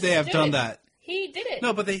just have did done it. that? He did it.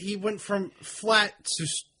 No, but he went from flat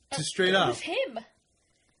to straight it up. was him.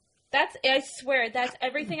 I swear, that's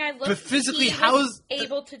everything I looked. But physically, he how was is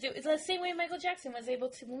able to do? It's the same way Michael Jackson was able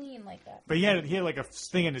to lean like that. But he had like a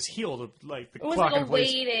thing in his heel to like the It was clock like in a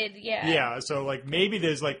place. weighted, yeah. Yeah, so like maybe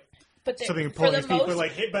there's like But something for pulling the his feet, most- but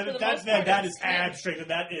like for the that most part, that it's is him. abstract and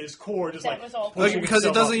that is core, just That like was all pushing because it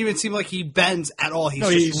himself doesn't up. even seem like he bends at all. He's No,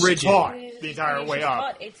 just he's rigid. taut He's the entire just way up.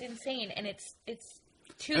 taut. It's insane, and it's.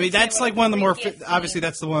 I mean, that's like one of the more obviously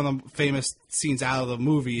that's the one of the famous scenes out of the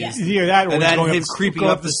movie. Yeah. Is Either that or and he's then going him up, creeping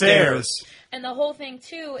going up the stairs. And the whole thing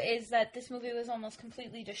too is that this movie was almost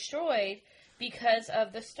completely destroyed because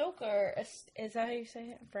of the Stoker. Is that how you say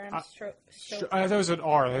it? Bram Stoker. I thought it was an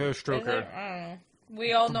R. I thought it was Is Stroker. it? I don't know.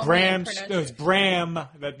 We all know Bram. how to No, pronounce it's it. Bram.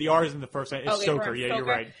 That the R is in the first name. It's Okay, Stoker. Bram Yeah, you're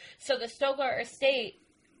Stoker. right. So the Stoker estate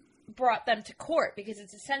brought them to court because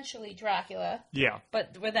it's essentially Dracula, Yeah.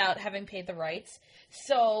 but without having paid the rights.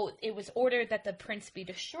 So it was ordered that the prints be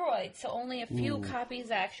destroyed. So only a few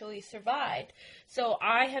copies actually survived. So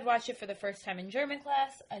I had watched it for the first time in German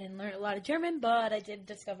class. I didn't learn a lot of German, but I did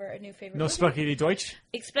discover a new favorite No movie. Spaghetti Deutsch?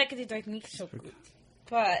 Ich spreche die Deutsch nicht so gut.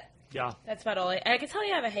 But Yeah. that's about all. I can tell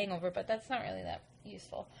you I have a hangover, but that's not really that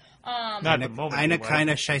useful. Not at the moment. Eine anyway.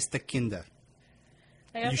 keine Scheiße Kinder.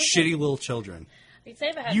 I You also shitty little children. I'd say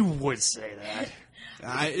if I had You would say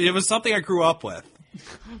that. It was something I grew up with.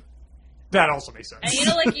 That also makes sense.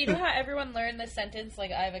 And you know how everyone learned this sentence,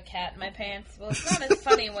 like, I have a cat in my pants? Well, it's not as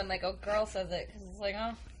funny when, like, a girl says it, because it's like,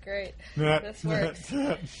 oh, great, this works.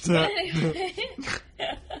 But anyway.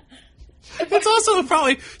 It's also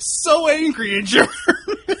probably so angry in German.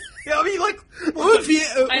 Yeah, I mean, like, what would be?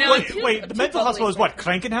 I know. Wait, the Too mental bubbly hospital is for what? me.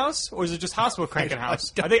 Krankenhaus? Or is it just hospital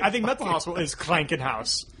Krankenhaus? I think mental hospital is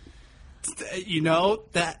Krankenhaus. You know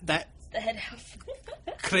that The head house.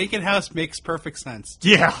 Krankenhaus makes perfect sense.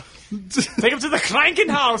 Yeah. Take him to the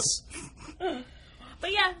Krankenhaus!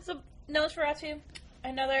 But yeah, so Nosferatu,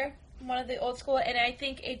 another one of the old school, and I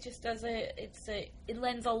think it just does it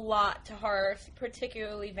lends a lot to horror,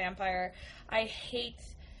 particularly vampire. I hate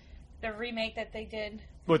the remake that they did.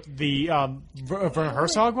 With the Werner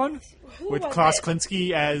Herzog one? Who With was Klaus it?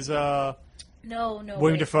 Kinski as No, William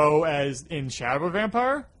wait. Dafoe as in Shadow of a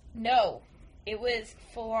Vampire? No, it was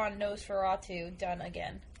full on Nosferatu done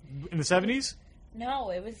again. In the 70s?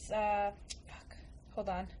 No, it was fuck. Hold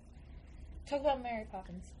on. Talk about Mary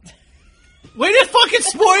Poppins. Way to fucking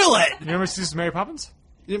spoil it! You remember Susan Mary Poppins?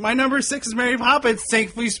 My number 6 is Mary Poppins,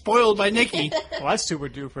 thankfully spoiled by Nikki. Well, that's super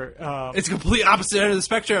duper. It's complete opposite end of the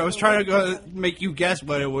spectrum. I was trying to make you guess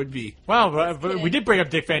what it would be. Wow, but we did bring up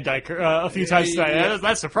Dick Van Dyke a few times tonight. Yeah.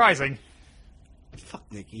 That's surprising. Fuck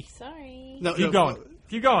Nikki. Sorry. No, Keep going.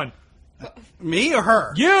 Keep going. Me or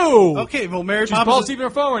her? You! Okay, well, Mary She's balls Poppins. deep in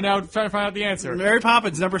her phone right now trying to find out the answer. Mary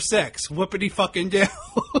Poppins, number 6. Whoopity fucking do.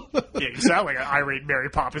 Yeah, you sound like an irate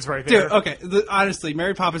Mary Poppins right there. Dude, okay. Honestly,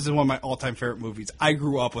 Mary Poppins is one of my all-time favorite movies. I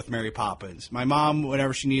grew up with Mary Poppins. My mom,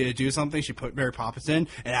 whenever she needed to do something, she put Mary Poppins in,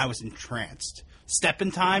 and I was entranced. Step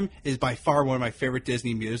in Time is by far one of my favorite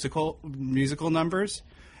Disney musical numbers,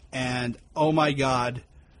 and oh my god,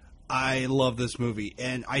 I love this movie.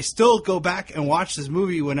 And I still go back and watch this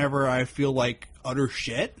movie whenever I feel like utter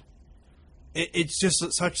shit. It's just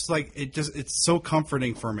such like it's so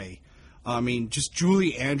comforting for me. I mean, just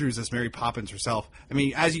Julie Andrews as Mary Poppins herself. I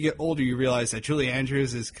mean, as you get older, you realize that Julie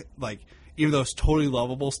Andrews is like, even though it's totally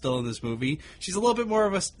lovable still in this movie, she's a little bit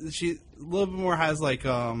more has like,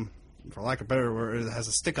 for lack of a better word, has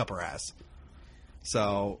a stick up her ass.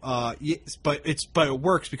 So, yes, but it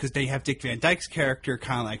works because they have Dick Van Dyke's character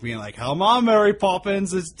kind of like being like, "Come on, Mary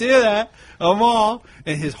Poppins, let's do that, come on,"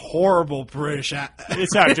 and his horrible British accent.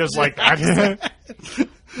 It's not just like that.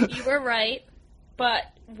 You were right, but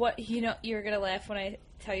you're gonna laugh when I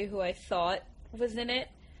tell you who I thought was in it.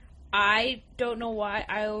 I don't know why.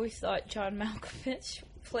 I always thought John Malkovich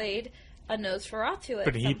played a Nosferatu at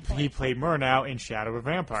But some he point. played Murnau in Shadow of a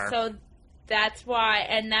Vampire. So that's why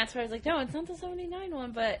I was like, no, it's not the 79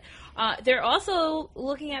 one. But they're also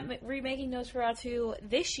looking at remaking Nosferatu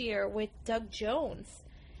this year with Doug Jones.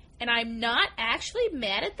 And I'm not actually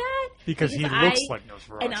mad at that. because he looks like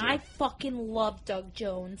Nosferatu. And I fucking love Doug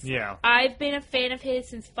Jones. Yeah. I've been a fan of his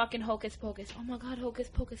since fucking Hocus Pocus. Oh my god, Hocus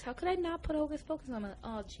Pocus. How could I not put Hocus Pocus on my...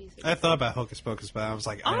 Oh, Jesus. I thought about Hocus Pocus, but I was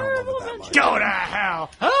like, I don't love it that much. Go to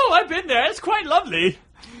hell! Oh, I've been there. It's quite lovely.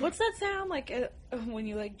 What's that sound like when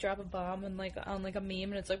you like drop a bomb and like on like a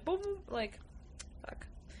meme and it's like boom, like fuck.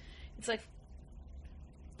 It's like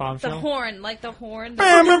the Bombshell. horn, like the horn.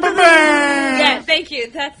 Bam, bam, bam, bam. Yeah, thank you.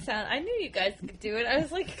 That sound. I knew you guys could do it. I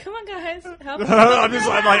was like, come on, guys, help.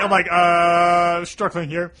 I'm struggling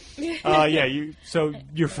here. Yeah. So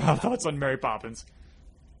your thoughts on Mary Poppins?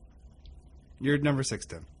 You're number 6,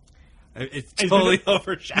 Tim. It's Is totally it-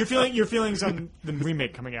 overshadowed. Your feelings on the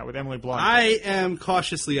remake coming out with Emily Blunt? I am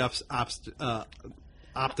cautiously optimistic.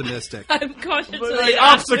 I'm cautiously Like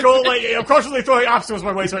obstacle, like I'm cautiously throwing obstacles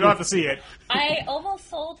my way, so I don't have to see it. I almost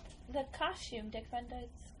sold the costume, Dick Van Dyke's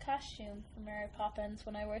costume for Mary Poppins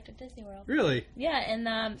when I worked at Disney World. Really? Yeah,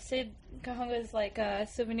 and Sid Kahunga's like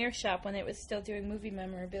souvenir shop when it was still doing movie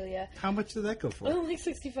memorabilia. How much did that go for? Oh, like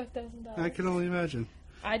 $65,000. I can only imagine.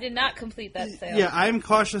 I did not complete that sale. Yeah, I'm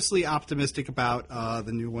cautiously optimistic about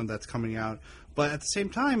the new one that's coming out, but at the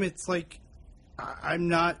same time, it's like I'm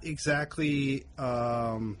not exactly.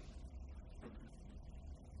 I'm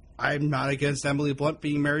not against Emily Blunt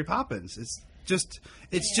being Mary Poppins. It's just.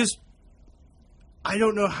 I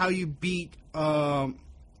don't know how you beat. I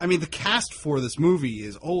mean, the cast for this movie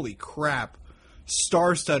is holy crap,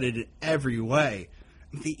 star-studded in every way.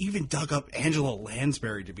 They even dug up Angela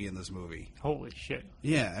Lansbury to be in this movie. Holy shit.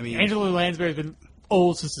 Yeah, I mean, Angela Lansbury's been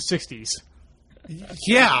old since the 60s.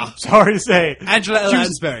 yeah, Sorry to say. Angela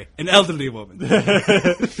Lansbury, an elderly woman.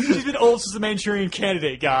 She's been old since the Manchurian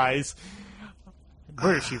Candidate, guys.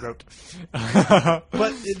 Murder, She Wrote.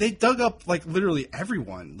 But they dug up like literally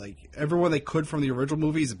everyone they could from the original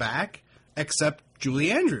movies back, except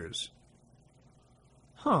Julie Andrews.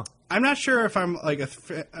 Huh. I'm not sure if I'm like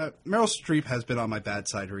Meryl Streep has been on my bad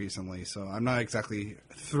side recently, so I'm not exactly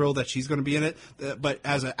thrilled that she's going to be in it. But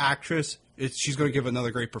as an actress, she's going to give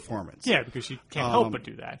another great performance. Yeah, because she can't help but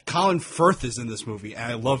do that. Colin Firth is in this movie,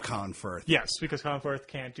 and I love Colin Firth. Yes, because Colin Firth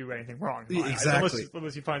can't do anything wrong. Exactly.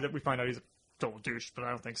 Unless we find out he's a total douche, but I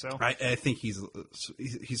don't think so. I think he's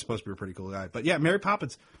supposed to be a pretty cool guy. But yeah, Mary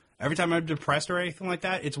Poppins. Every time I'm depressed or anything like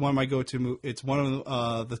that, it's one of my go-to. It's one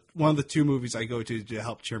of the two movies I go to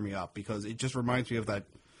help cheer me up because it just reminds me of that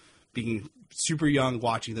being super young,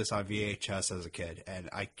 watching this on VHS as a kid,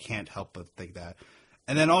 and I can't help but think that.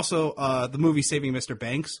 And then also the movie Saving Mr.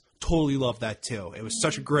 Banks. Totally love that too. It was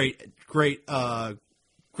such a great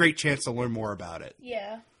chance to learn more about it.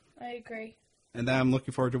 Yeah, I agree. And then I'm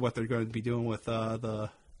looking forward to what they're going to be doing with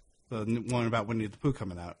the one about Winnie the Pooh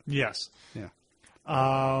coming out. Yes. Yeah.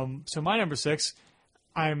 So my number 6,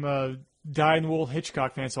 I'm a dyed-in-the-wool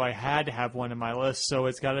Hitchcock fan, so I had to have one in my list. So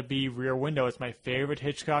it's got to be Rear Window. It's my favorite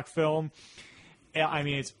Hitchcock film. I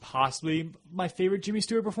mean, it's possibly my favorite Jimmy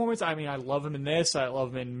Stewart performance. I mean, I love him in this. I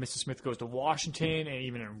love him in Mr. Smith Goes to Washington, and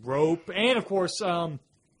even in Rope, and of course,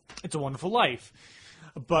 It's a Wonderful Life.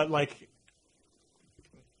 But like,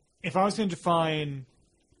 if I was going to define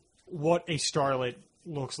what a starlet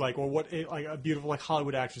looks like, or what a beautiful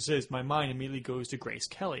Hollywood actress is, my mind immediately goes to Grace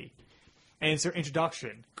Kelly, and it's her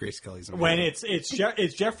introduction. Grace Kelly's amazing. When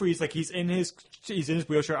it's Jeffries, like he's in his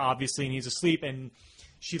wheelchair obviously, and he's asleep, and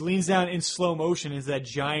she leans down in slow motion, is that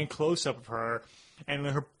giant close up of her and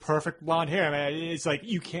her perfect blonde hair. I mean, it's like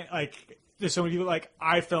you can't like. There's so many people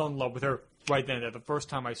I fell in love with her right then and there the first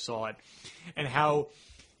time I saw it, and how.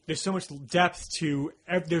 There's so much depth to.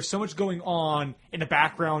 There's so much going on in the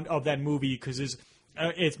background of that movie because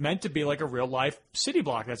it's meant to be like a real life city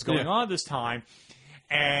block that's going on at this time,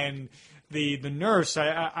 and the nurse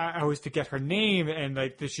I always forget her name, and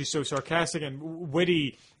like she's so sarcastic and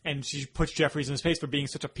witty, and she puts Jeffries in his face for being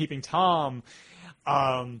such a peeping Tom.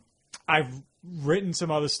 I've written some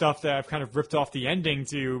other stuff that I've kind of ripped off the ending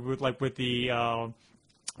to with the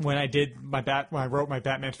when I wrote my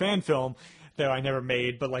Batman fan film. That I never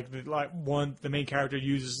made, but the main character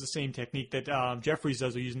uses the same technique that Jeffries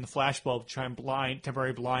does, of using the flashbulb to try and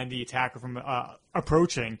temporarily blind the attacker from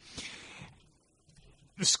approaching.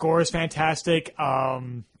 The score is fantastic.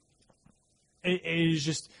 It is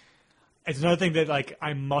just, it's another thing that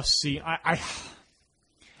I must see. I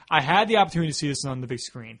had the opportunity to see this on the big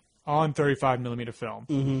screen on 35mm film.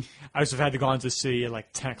 Mm-hmm. I just have had to go into the city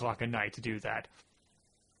at 10 o'clock at night to do that.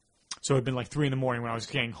 So it had been 3 a.m. when I was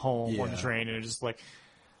getting home on the train, and it was just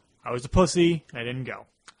I was a pussy, and I didn't go.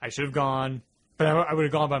 I should have gone, but I would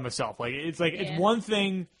have gone by myself. It's one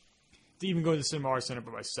thing to even go to the Cinema Arts Center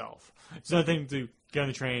by myself. It's another thing to get on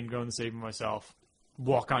the train, go in the city by myself,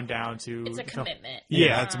 walk on down to. It's a commitment.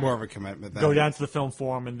 Yeah, it's more of a commitment. Go down to the film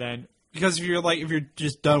forum, and then. Because if you're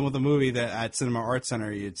just done with a movie that at Cinema Arts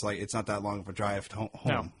Center, it's it's not that long of a drive to home.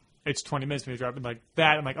 No, it's 20 minutes when you drive. And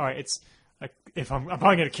that, I'm all right, it's. If I'm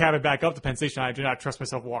probably going to cab it back up to Penn Station, I do not trust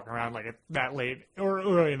myself walking around that late or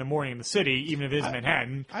early in the morning in the city, even if it is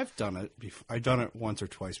Manhattan. I've done it before. I've done it once or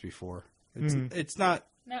twice before. It's not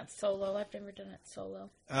solo. I've never done it solo.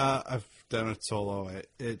 I've done it solo.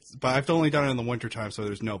 But I've only done it in the wintertime, so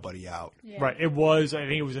there's nobody out. Yeah. Right. It was. I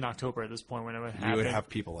think it was in October at this point when it would happen. You would have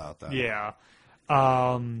people out there. Yeah.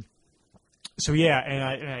 So yeah,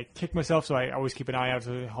 and I kick myself, so I always keep an eye out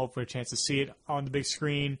to hope for a chance to see it on the big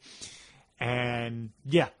screen. And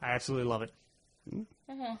yeah, I absolutely love it.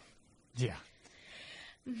 Uh-huh. Yeah.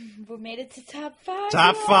 We made it to top 5.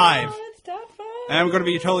 Top 5. It's top 5. And I'm going to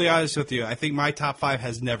be totally honest with you. I think my top 5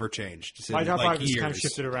 has never changed. My top 5 has years. kind of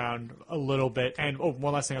shifted around a little bit. And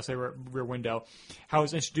one last thing I'll say, Rear Window. How I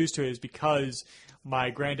was introduced to it is because my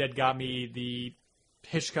granddad got me the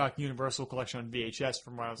Hitchcock Universal Collection on VHS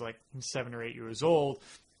from when I was 7 or 8 years old.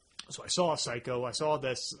 So I saw Psycho, I saw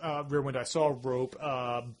this Rear Window, I saw Rope,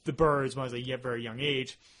 The Birds when I was a very young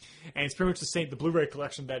age, and it's pretty much the Blu-ray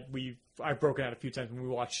collection that I've broken out a few times when we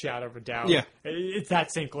watched Shadow of a Doubt. Yeah, it's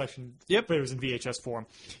that same collection. Yep, but it was in VHS form.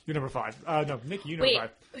 You're number 5. No, Nick, you number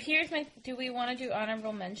 5. Here's do we want to do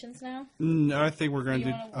honorable mentions now? No, I think we're going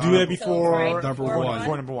to do that before number 1.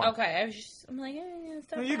 Before number 1. Okay, I'm like,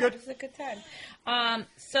 it's you're good. It's a good time.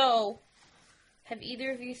 So. Have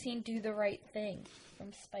either of you seen Do the Right Thing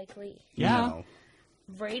from Spike Lee? Yeah. No.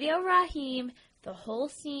 Radio Raheem, the whole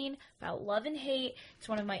scene about love and hate. It's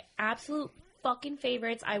one of my absolute fucking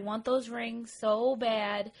favorites. I want those rings so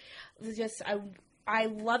bad. It's just I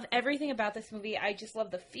love everything about this movie. I just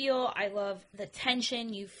love the feel. I love the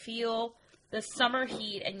tension. You feel the summer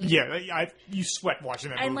heat, and you sweat watching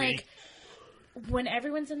that and movie. like when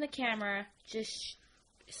everyone's in the camera, just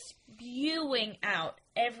spewing out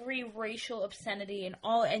every racial obscenity and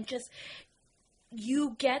all, and just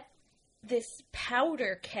you get this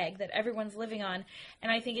powder keg that everyone's living on,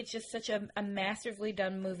 and I think it's just such a masterfully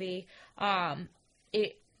done movie.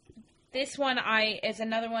 This one is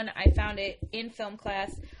another one. I found it in film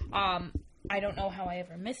class. I don't know how I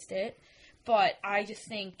ever missed it, but I just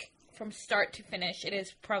think from start to finish, it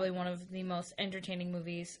is probably one of the most entertaining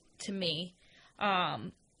movies to me,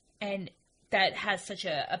 and that has such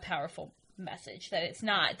a powerful message that it's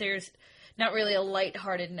not. There's not really a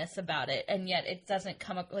lightheartedness about it, and yet it doesn't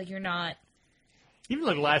come up like you're not. Even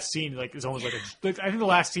like the last scene, like is almost like I think the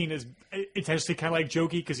last scene is intentionally kind of like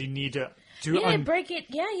jokey because you need to break it.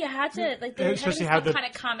 Yeah, you had to like. There had to be some kind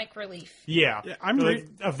of comic relief. Yeah, I'm like,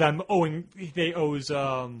 of them owing. They owes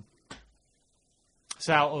Sal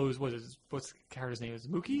owes what's the character's name? Is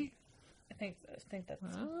it Mookie? I think that's. I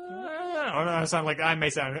don't know. I sound like I may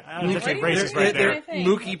sound definitely Right? racist right there.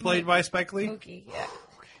 Mookie played by Spike Lee. Mookie, yeah.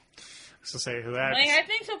 So say who that? Like, I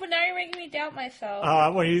think so, but now you're making me doubt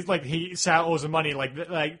myself. When he's like Sal owes him money, like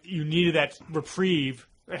you needed that reprieve.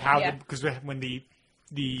 Because when the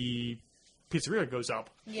pizzeria goes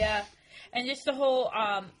up. Yeah, and just the whole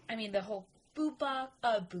the whole boop box,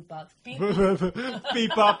 Beep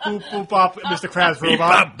bop boop boop bop, Mr. Krabs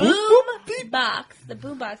robot. boom box, the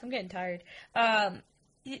boom box. I'm getting tired.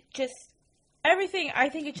 Just everything. I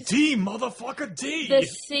think it just D motherfucker D. The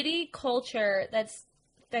city culture that's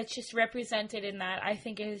just represented in that, I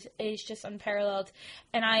think is just unparalleled.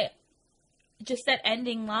 And just that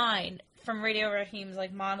ending line from Radio Raheem's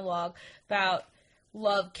like monologue about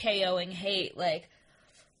love KOing hate, like,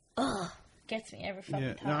 gets me every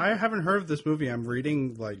fucking time. No, I haven't heard of this movie. I'm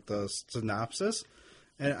reading like the synopsis,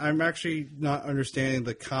 and I'm actually not understanding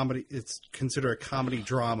the comedy. It's considered a comedy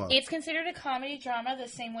drama. It's considered a comedy drama the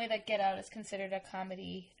same way that Get Out is considered a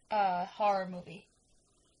comedy horror movie.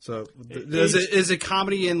 So, is it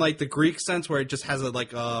comedy in like the Greek sense, where it just has a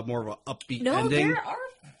more of an upbeat ending? No,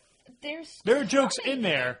 there are jokes in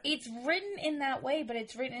there. It's written in that way, but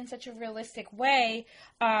it's written in such a realistic way.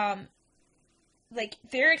 Like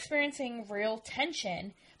they're experiencing real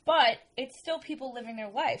tension, but it's still people living their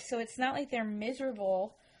life. So it's not like they're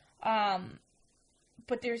miserable.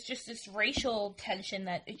 But there's just this racial tension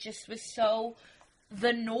that it just was so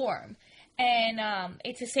the norm. And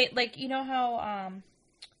it's a say like you know how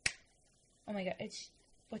oh my god,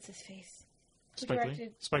 what's his face?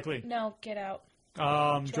 Spike Lee. No, Get Out.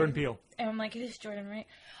 Jordan Peele. And I'm like, it is Jordan, right?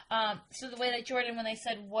 So the way that Jordan, when they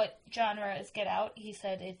said what genre is Get Out, he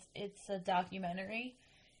said it's a documentary.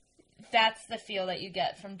 That's the feel that you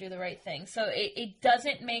get from Do the Right Thing. So it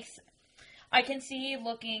doesn't make. I can see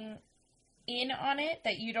looking in on it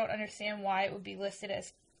that you don't understand why it would be listed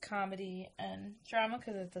as comedy and drama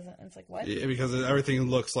because it doesn't. It's like what? Yeah, because everything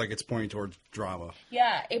looks like it's pointing towards drama.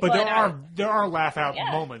 Yeah, but there are laugh out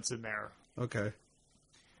moments in there. Okay.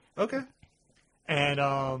 And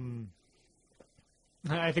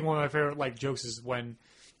I think one of my favorite jokes is when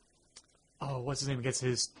what's his name gets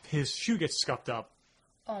his shoe gets scuffed up.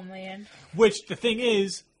 Oh man! Which the thing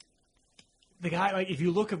is, the guy if you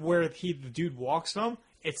look at where the dude walks from,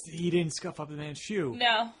 he didn't scuff up the man's shoe.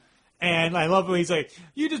 No. And I love when he's like,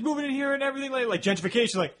 "You just moving in here and everything like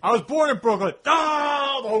gentrification." Like, I was born in Brooklyn.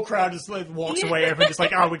 Oh, the whole crowd just walks away. Everyone just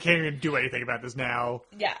like, "Oh, we can't even do anything about this now."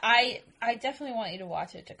 Yeah, I definitely want you to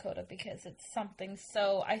watch it, Dakota, because it's something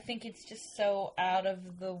so. I think it's just so out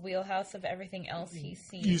of the wheelhouse of everything else he's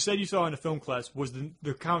seen. You said you saw in a film class. Was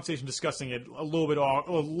the conversation discussing it a little bit off,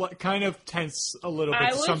 kind of tense a little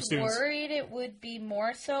bit to some students? I was worried it would be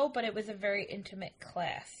more so, but it was a very intimate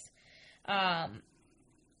class.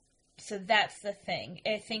 So that's the thing.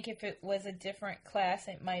 I think if it was a different class,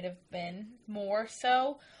 it might have been more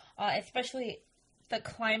so. Especially the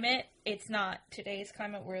climate. It's not today's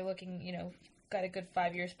climate. We're looking, got a good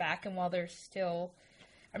 5 years back. And while there's still...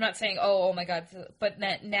 I'm not saying, oh my God. But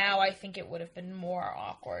now I think it would have been more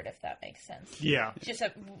awkward, if that makes sense. Yeah. Just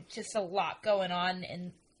a lot going on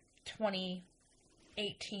in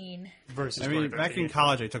 2018. Versus back in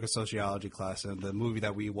college, I took a sociology class. And the movie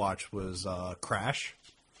that we watched was Crash.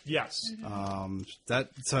 Yes.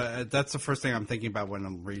 That's the first thing I'm thinking about when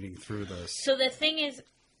I'm reading through this. So the thing is,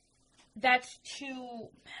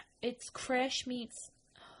 it's Crash meets.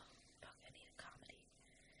 Oh, fuck! I need a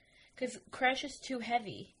Because Crash is too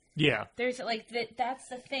heavy. Yeah. There's like that's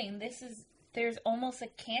the thing. There's almost a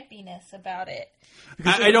campiness about it.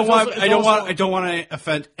 I don't want to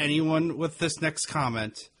offend anyone with this next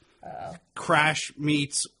comment. Uh-oh. Crash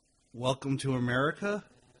meets Welcome to America.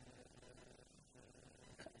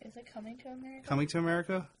 Is it Coming to America? Coming to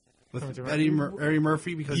America with to Eddie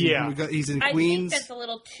Murphy because he's in I Queens. think that's a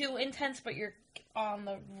little too intense, but you're on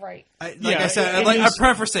the right. I said, I'm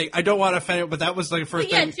prefacing. I don't want to offend it, but that was like the first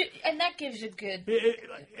thing. And that gives a good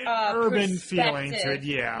urban feeling to it.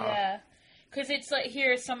 Yeah. Because it's like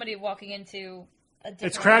here's somebody walking into a different.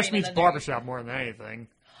 It's Crash arena meets than Barbershop more than anything.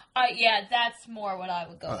 Yeah, that's more what I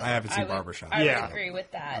would go with. I haven't seen Barbershop. I would agree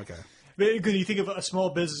with that. Okay. Because you think of a small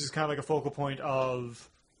business as kind of like a focal point of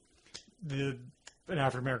an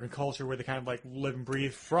African American culture where they kind of like live and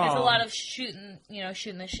breathe from. There's a lot of shooting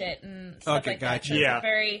the shit and stuff like that. Gotcha. So Yeah. It's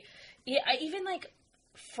very, even like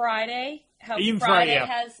Friday, how Even Friday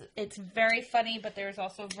Friday, has, it's very funny, but there's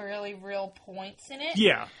also really real points in it.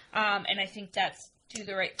 Yeah. And I think that's Do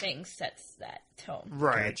the Right Thing sets that tone.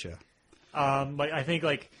 Right. Gotcha. I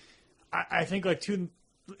think two.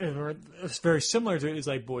 It's very similar to it is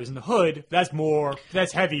like Boys in the Hood.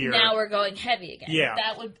 That's heavier. Now we're going heavy again. Yeah.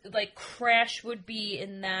 That would, like, Crash would be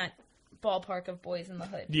in that ballpark of Boys in the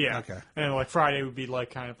Hood. Yeah. Okay. And like Friday would be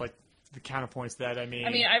like kind of like the counterpoints to that. I mean,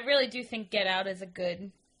 I really do think Get Out is a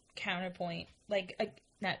good counterpoint,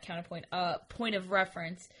 not counterpoint, point of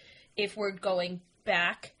reference if we're going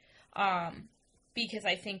back, because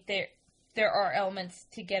I think there are elements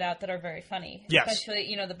to Get Out that are very funny. Yes.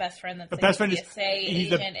 Especially, the best friend that's The best friend TSA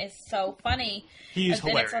agent is so funny. He's and then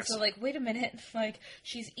hilarious. it's also like, wait a minute, like,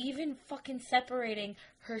 she's even fucking separating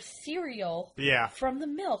her cereal from the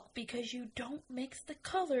milk because you don't mix the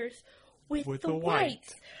colors with the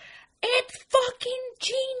whites. It's fucking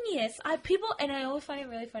genius. I always find it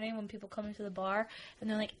really funny when people come into the bar and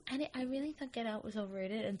they're like, I really thought Get Out was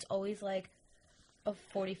overrated, and it's always like a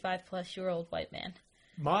 45-plus-year-old white man.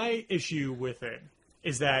 My issue with it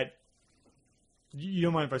is that you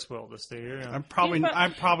don't mind if I spoil this, do you? I'm probably not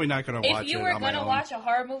going to watch it. If you were going to watch a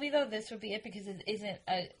horror movie, though, this would be it because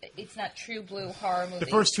it's not true blue horror movie.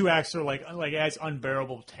 The first two acts are like adds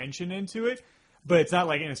unbearable tension into it, but it's not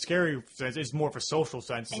like in a scary sense. It's more of a social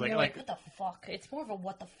sense. It's and you're like, what the fuck? It's more of a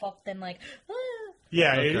what the fuck than like.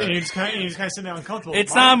 Yeah, Okay. and it's kind of sitting there uncomfortable.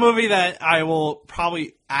 It's not a movie that I will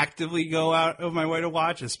probably actively go out of my way to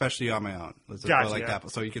watch, especially on my own. Let's just put it like that,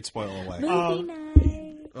 so you could spoil away. Movie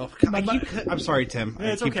night. Oh, I'm sorry, Tim. Yeah, I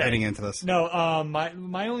it's keep okay. getting into this. No,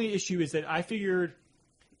 my only issue is that I figured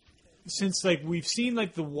since like we've seen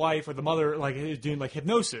like the wife or the mother like doing like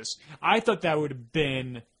hypnosis, I thought that would have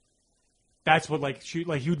been that's what like he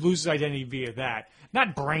would lose his identity via that,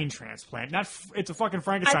 not brain transplant. It's a fucking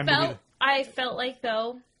Frankenstein movie. I felt like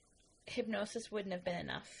though hypnosis wouldn't have been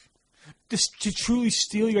enough. Just to truly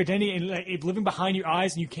steal your identity and like living behind your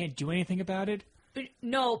eyes and you can't do anything about it. But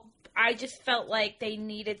no, I just felt like they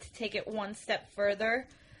needed to take it one step further.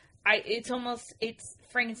 It's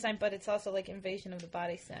Frankenstein, but it's also like Invasion of the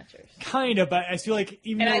Body Snatchers. Kind of, but I feel like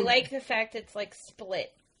even. And though, I like the fact it's like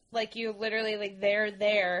split. Like you're literally like they're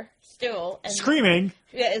there still and screaming,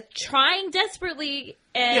 trying desperately,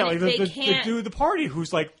 and like they the can't. dude at the party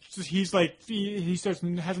who's like he starts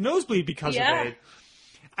has a nosebleed because of it.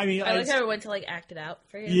 I mean, I like how everyone to like act it out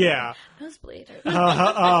for you. Yeah, nosebleed.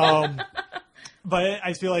 But I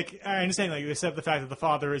just feel like I understand, like, except the fact that the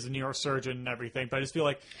father is a neurosurgeon and everything. But I just feel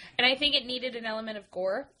like, and I think it needed an element of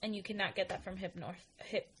gore, and you cannot get that from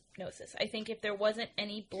hypnosis. I think if there wasn't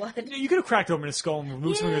any blood, you could have cracked open his skull and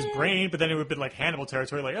removed some of his brain, but then it would have been like Hannibal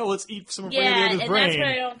territory, like, oh, let's eat some of his brain. And that's what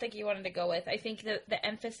I don't think you wanted to go with. I think that the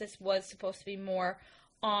emphasis was supposed to be more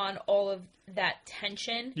on all of that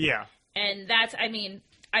tension. Yeah, and that's, I mean,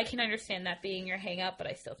 I can understand that being your hang up, but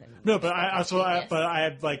I still think no. But I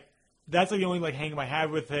have like. That's like the only like hang up I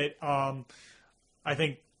have with it. I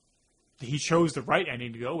think he chose the right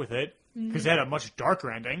ending to go with it because it had a much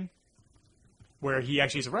darker ending where he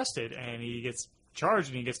actually is arrested and he gets charged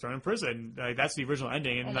and he gets thrown in prison. Like, that's the original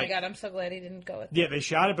ending. And, oh my god, I'm so glad he didn't go with that. Yeah, they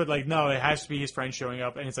shot it, but like no, it has to be his friend showing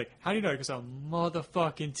up, and it's like, how do you know? Because I'm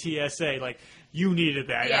motherfucking TSA. Like you needed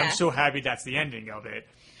that. Yeah. I'm so happy that's the ending of it.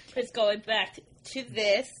 It's going back to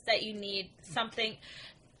this that you need something.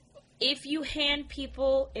 If you hand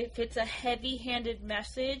people, if it's a heavy-handed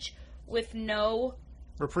message with no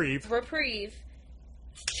reprieve,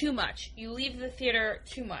 it's too much. You leave the theater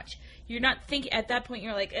too much. You're not thinking, at that point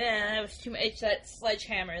you're like, that was too much. It's that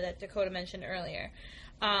sledgehammer that Dakota mentioned earlier.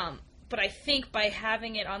 But I think by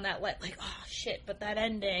having it on that, like, oh shit, but that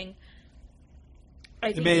ending,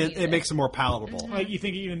 I think it makes it more palatable. Like you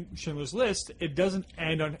think even Schindler's List, it doesn't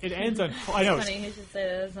end on. It ends on. I know. Funny, you should say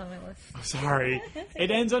that's on my list. Sorry,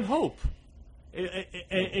 it ends on hope.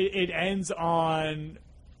 It ends on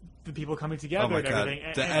the people coming together Oh my and god,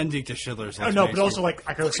 everything. the ending to Schindler's List. No, makes but also me- like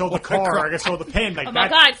I could have sold the car, I could have sold the pin. Like Oh my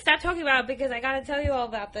that, god, stop talking about it because I gotta tell you all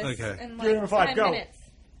about this Okay. in You're like number 5, 10 go. minutes.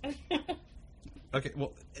 Okay,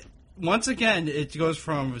 well, once again, it goes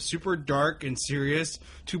from super dark and serious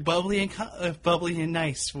to bubbly and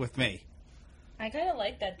nice with me. I kind of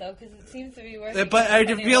like that though because it seems to be worth. But I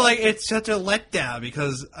feel like it's such a letdown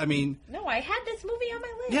because I mean, No, I had this movie on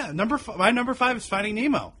my list. yeah, my number 5 is Finding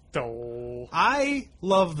Nemo. Oh. I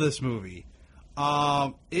love this movie.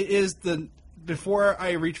 It is before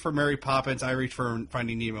I reach for Mary Poppins, I reach for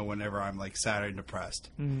Finding Nemo whenever I'm like sad and depressed.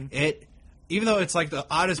 It, even though it's like the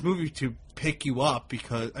oddest movie to pick you up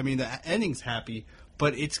because I mean the ending's happy,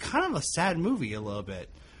 but it's kind of a sad movie a little bit.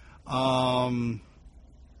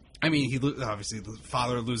 I mean, obviously the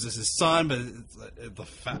father loses his son, but the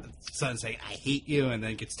son saying "I hate you" and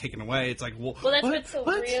then gets taken away. It's like, well, Well, that's what? what's so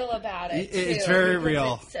What? real about it. It's too, very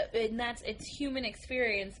because real. It's human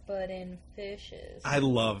experience, but in fishes. I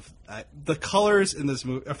love the colors in this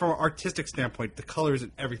movie. From an artistic standpoint, the colors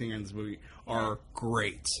and everything in this movie are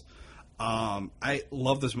great. I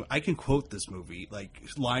love this movie. I can quote this movie like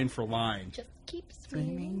line for line. Just keep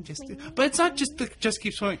swimming. But it's not just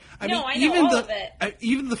keep swimming. I No, mean, I know even all the of it.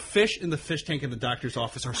 even the fish in the fish tank in the doctor's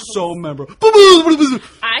office are Oh. so memorable.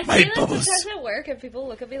 I My say this bubbles. sometimes at work, and people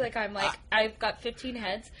look at me like I'm like I've got 15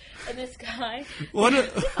 heads, and this guy. One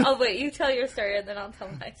of, Oh wait, you tell your story, and then I'll tell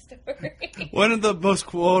my story. one of the most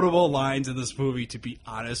quotable lines in this movie, to be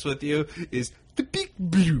honest with you, is the big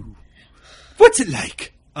blue. What's it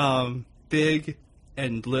like? Big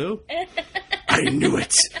and blue. I knew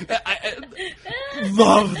it. I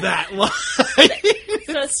love that line.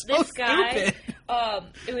 So this guy, stupid.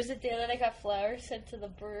 it was the day that I got flowers sent to the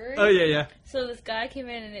brewery. Oh yeah, yeah. So this guy came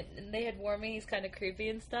in and they had warned me he's kind of creepy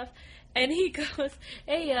and stuff. And he goes,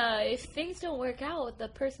 "Hey, if things don't work out with the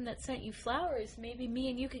person that sent you flowers, maybe me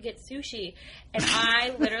and you could get sushi." And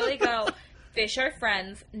I literally go, "Fish are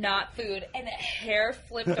friends, not food." And the hair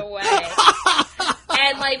flipped away.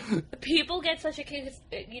 And like people get such a kick, 'cause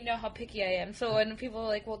you know how picky I am. So when people are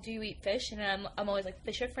like, "Well, do you eat fish?" and I'm always like,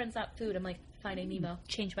 "Fish are friends, not food." I'm like, Finding Nemo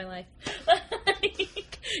changed my life.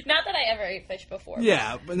 Not that I ever ate fish before.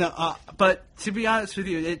 Yeah, but no. But to be honest with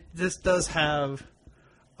you, this does have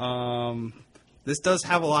a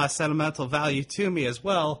lot of sentimental value to me as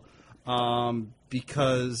well,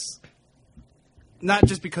 because not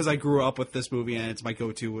just because I grew up with this movie and it's my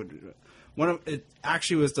go-to. It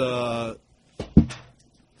actually was the.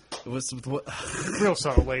 It was what. Real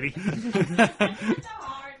subtle, lady.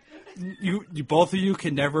 You both of you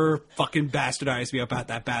can never fucking bastardize me about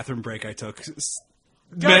that bathroom break I took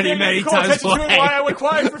Goddamn, many you call times. attention to it playing. while I went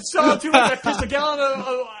quiet for solitude. I pissed a gallon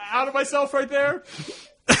out of myself right there.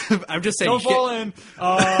 I'm just saying. Don't fall in.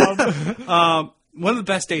 One of the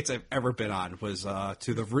best dates I've ever been on was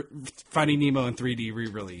to the Finding Nemo in 3D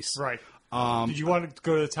re-release. Right. Did you want to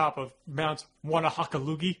go to the top of Mount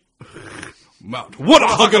Wanahakalugi? Mount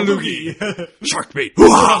Wanahakalugi. Shark bait.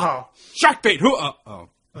 Hoo-ha! Shark bait. Hoo-ha! Oh.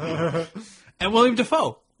 And William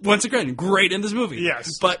Dafoe. Once again, great in this movie.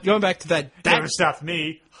 Yes. But going back to that Never stopped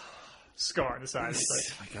me. Scar on the side.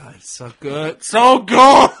 oh my god, it's so good. So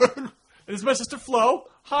good! This is my sister Flo.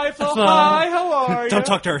 Hi, Flo. Hi, how are you? Don't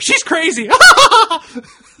talk to her. She's crazy!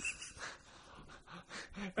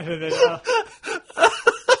 And then,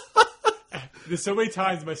 there's so many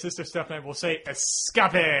times my sister Stephanie will say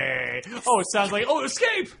 "escape." Oh, it sounds like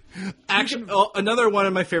escape. Actually, another one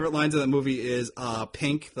of my favorite lines of that movie is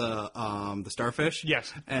Pink, the starfish.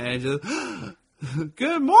 Yes. And just,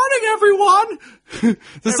 good morning, everyone.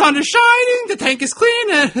 The sun is shining. The tank is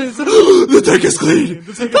clean. And the tank is clean.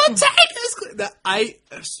 The tank is clean.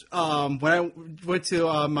 When I went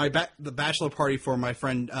to the bachelor party for my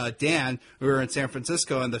friend Dan, we were in San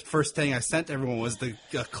Francisco, and the first thing I sent everyone was the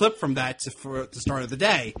clip from that for the start of the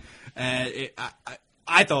day, and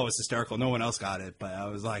I thought it was hysterical. No one else got it, but I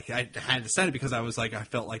was like, I had to send it because I was like, I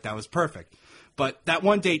felt like that was perfect. But that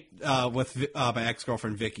one date with my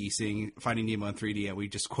ex-girlfriend Vicky, seeing Finding Nemo in 3D, and we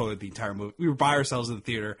just quoted the entire movie. We were by ourselves in the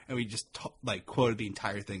theater, and we just quoted the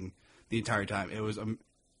entire thing the entire time. It was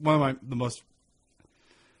one of the most.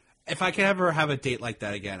 If I could ever have a date like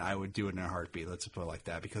that again, I would do it in a heartbeat. Let's put it like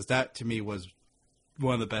that, because that to me was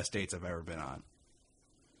one of the best dates I've ever been on.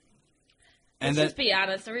 And Let's just be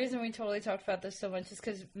honest. The reason we totally talked about this so much is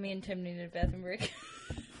because me and Tim needed a bathroom break.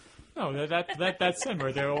 No, that's them.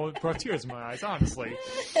 Or they're all brought tears in my eyes, honestly.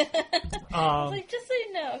 Like, just say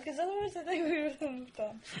no, because otherwise I think we would have moved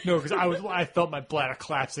on. No, because I felt my bladder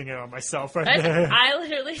collapsing in on myself right there. I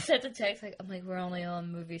literally sent a text, like, I'm like, we're only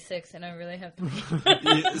on movie 6, and I really have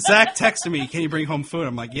to... Zach texted me, "Can you bring home food?"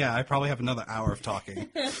 I'm like, "Yeah, I probably have another hour of talking."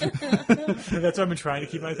 That's why I've been trying to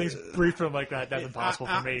keep my things brief. But I'm like, that's impossible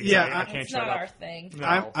for me. yeah, I can't It's shut not up. our thing.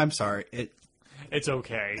 No, I'm sorry. it's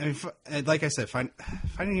okay. I mean, like I said,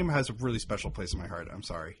 Finding Nemo has a really special place in my heart. I'm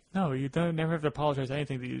sorry. No, you don't never have to apologize for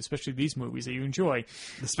anything, especially these movies that you enjoy.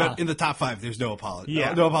 In the top 5, there's no apology.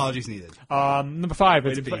 Yeah. No apologies needed. Number 5,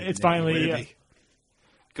 Way to be, it's Nick. finally. Way to be.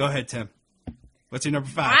 Go ahead, Tim. What's your number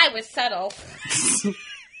 5? I was settled.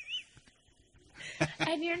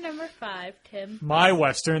 And your number 5, Tim. My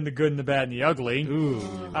Western, The Good and the Bad and the Ugly.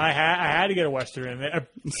 Ooh. I had to get a Western in there.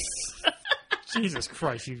 Jesus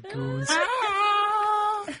Christ, you goons.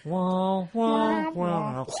 Wah, wah,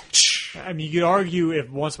 wah. I mean, you could argue if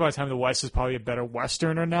Once Upon a Time in the West is probably a better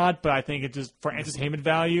Western or not, but I think it just, for entertainment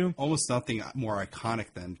value, Almost nothing more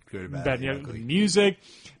iconic than Good, Bad, Bad and and the Ugly. music,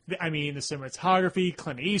 I mean, the cinematography,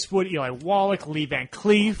 Clint Eastwood, Eli Wallach, Lee Van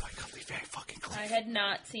Cleef. Very fucking close. I had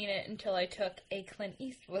not seen it until I took a Clint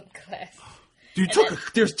Eastwood class. You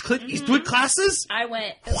there's Clint Eastwood classes? I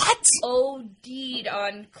went What? OD'd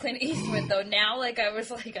on Clint Eastwood though. Now, like, I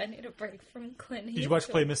was like, I need a break from Clint Eastwood. Did you watch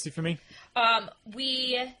Play Misty for me?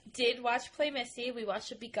 We did watch Play Misty. We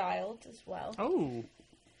watched Beguiled as well. Oh.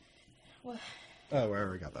 Well, Oh, we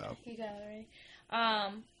already got that out. you got it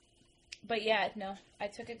right. But yeah, no, I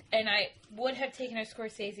took it, and I would have taken a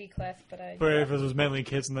Scorsese class, but I. But if it was those manly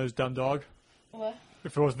kids and those dumb dog? What?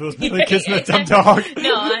 If it was those manly kids and that dumb dog?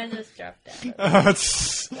 No, I just dropped out.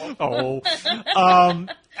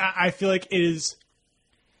 I feel like it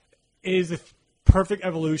is a perfect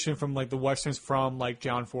evolution from like the westerns from like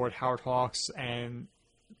John Ford, Howard Hawks, and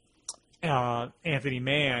Anthony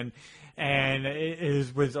Mann, and it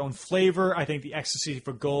is with its own flavor. I think the Ecstasy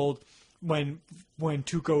for Gold, when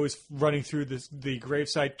Tuco is running through the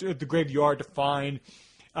graveyard to find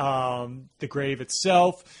the grave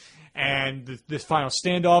itself, and this final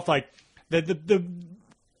standoff, like there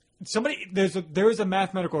is a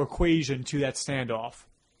mathematical equation to that standoff.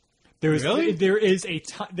 It is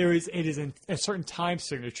a certain time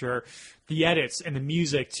signature, the edits and the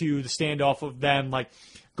music to the standoff of them like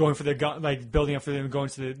going for their gun, like building up for them going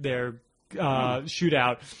to their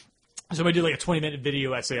shootout. So I did like a 20-minute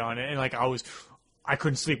video essay on it, and like I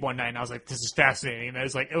couldn't sleep one night, and I was like, "This is fascinating." And it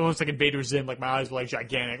was like almost like Invader Zim, like my eyes were like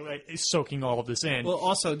gigantic, like soaking all of this in. Well,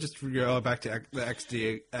 also, just to go back to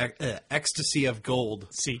the Ecstasy of Gold.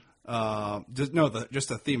 See, Just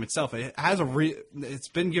the theme itself. It has it's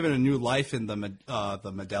been given a new life in the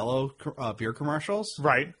Modelo beer commercials.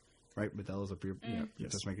 right? Right, Modelo's a beer. Yeah,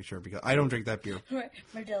 just making sure because I don't drink that beer.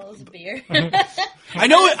 Modelo's beer. I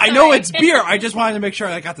know it's beer. I just wanted to make sure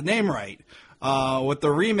I got the name right. With the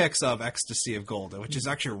remix of Ecstasy of Gold, which is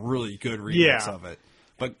actually a really good remix of it.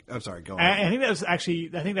 But I'm sorry, go on. I think that was actually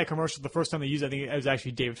that commercial the first time they used it, I think it was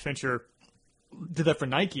actually David Fincher did that for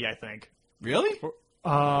Nike. I think. Really?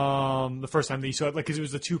 The first time that you saw it, like, because it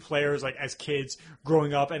was the two players, like, as kids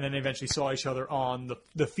growing up, and then they eventually saw each other on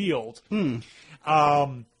the field.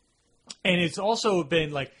 And it's also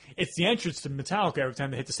been, like, it's the entrance to Metallica every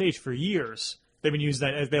time they hit the stage for years. They've been using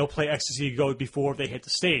that as they'll play Ecstasy to Go before they hit the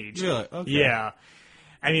stage. Really? Okay. Yeah.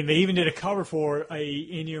 I mean, they even did a cover for a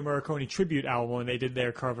Ennio Morricone tribute album, and they did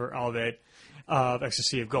their cover of it, of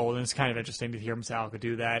Ecstasy of Gold, and it's kind of interesting to hear Metallica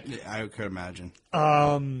do that. Yeah, I could imagine.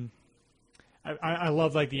 I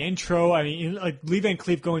love like the intro. I mean, like Lee Van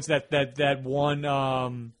Cleef going to that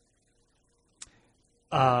one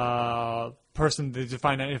person to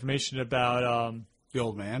find out information about The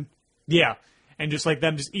old man. yeah, and just like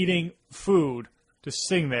them just eating food, just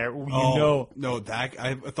sitting there. No, that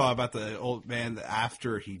I thought about the old man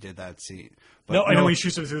after he did that scene. But no, I know he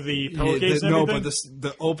shoots him through the pillowcase. No, and but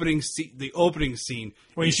the opening scene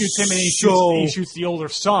when he is shoots him and he shoots the older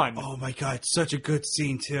son. Oh my god, such a good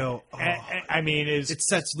scene too. Oh, I mean, it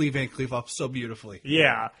sets Lee Van Cleef up so beautifully.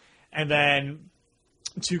 Yeah, and then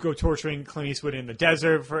Tuco torturing Clint Eastwood in the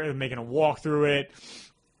desert for making a walk through it.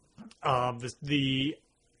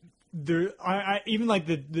 Even like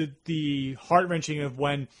the heart wrenching of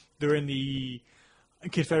when they're in the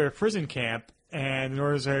Confederate prison camp and the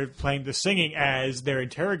Northerners are playing the singing as they're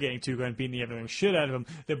interrogating Tuco and beating the everything shit out of him.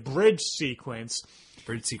 The bridge sequence.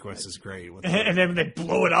 Bridge sequence is great. And then they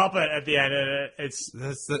blow it up at the end.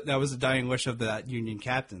 That was the dying wish of that Union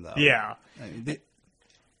captain, though. Yeah. I mean,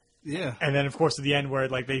 yeah. And then, of course, at the end where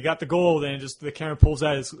like they got the gold and just the camera pulls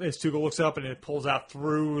out as Tuco looks up and it pulls out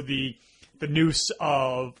through the noose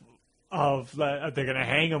of they're gonna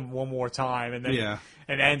hang him one more time, and then Yeah.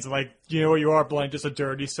 it ends like, you know what you are, blind, just a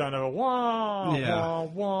dirty son of a wah Yeah.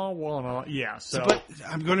 wah wah wah. Yeah. So, But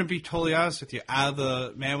I'm going to be totally honest with you. Out of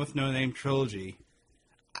the Man with No Name trilogy,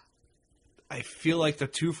 I feel like the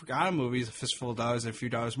two Forgotten movies, A Fistful of Dollars and A Few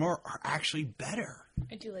Dollars More, are actually better.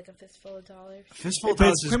 I do like A Fistful of Dollars. Fistful of but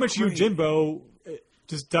Dollars it's is pretty much great. Yojimbo,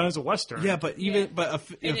 just done as a western. Yeah, but even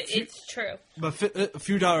It's true. A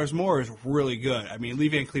Few Dollars More is really good. I mean, Lee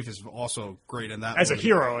Van Cleef is also great in that as a movie.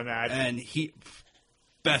 hero in that. And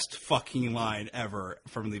best fucking line ever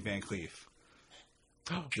from Lee Van Cleef.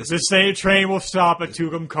 The same train will stop at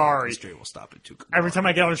Tucumcari. History will stop at Tucumcari. Every time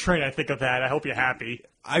I get on a train, I think of that. I hope you're happy.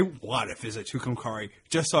 I want to visit Tucumcari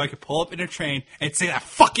just so I could pull up in a train and say that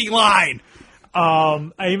fucking line. I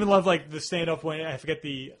even love like the stand-up when I forget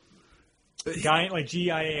the guy, like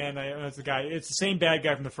Gian. That's the guy. It's the same bad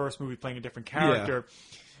guy from the first movie playing a different character,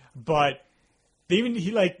 but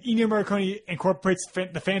Ennio Morricone incorporates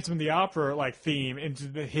the Phantom of the Opera like theme into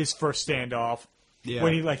his first standoff. Yeah.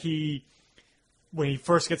 When he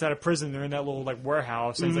first gets out of prison, they're in that little like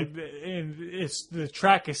warehouse, and it's the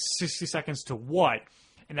track is 60 seconds to what?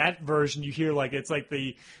 In that version, you hear like it's like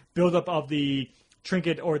the buildup of the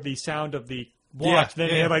trinket or the sound of the watch. Then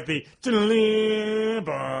you have like the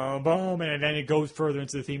boom, boom, and then it goes further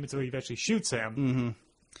into the theme until he eventually shoots him. Mm-hmm.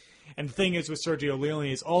 And the thing is with Sergio Leone,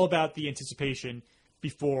 it's all about the anticipation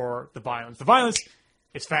before the violence. The violence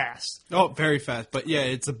is fast. Oh, very fast. But yeah,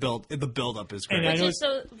 it's a build. The build-up is great. And I know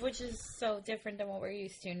Which is so different than what we're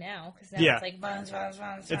used to now. Because now Yeah. it's like violence.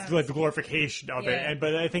 It's like the glorification of it. Yeah.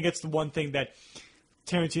 But I think it's the one thing that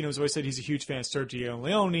Tarantino's always said he's a huge fan of Sergio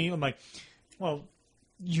Leone. I'm like, well,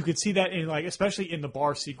 you can see that in like, especially in the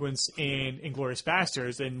bar sequence in Inglourious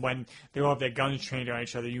Basterds, and when they all have their guns trained on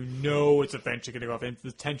each other, you know it's eventually going to go off, and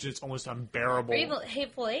the tension is almost unbearable. Or even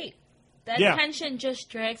Hateful Eight. That Yeah. tension just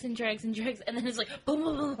drags and drags and drags, and then it's like boom,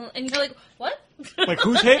 boom, boom, boom, and you're like, what? Like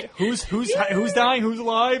who's hit? Who's dying? Who's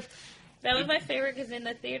alive? That was my favorite because in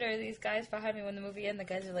the theater, these guys behind me when the movie ended,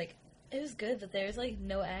 the guys are like, it was good, but there was like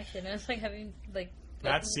no action. And I was like having like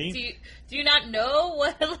That scene? Do you not know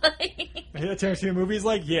what like? The Tarantino movie is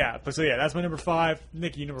like, yeah. But so yeah, that's my number 5.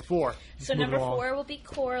 Nikki, number 4. So number 4 will be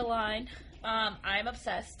Coraline. I'm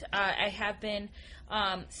obsessed. I have been.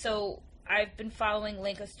 So I've been following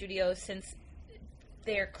Lenko Studios since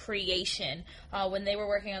their creation. When they were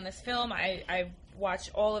working on this film, I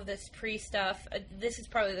watched all of this pre-stuff. This is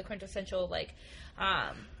probably the quintessential like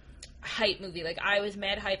hype movie. Like I was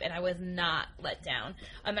mad hype and I was not let down.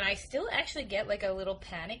 And I still actually get like a little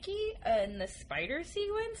panicky in the spider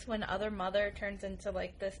sequence when Other Mother turns into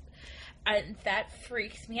like this. And that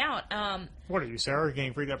freaks me out. What are you, Sarah?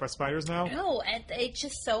 Getting freaked out by spiders now? No, and it's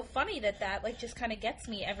just so funny that like just kind of gets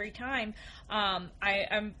me every time.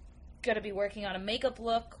 I'm gonna be working on a makeup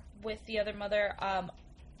look with The Other Mother.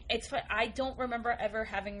 It's fun. I don't remember ever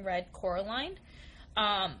having read Coraline,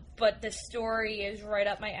 but the story is right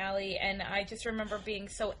up my alley, and I just remember being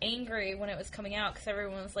so angry when it was coming out because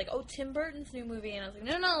everyone was like, "Oh, Tim Burton's new movie," and I was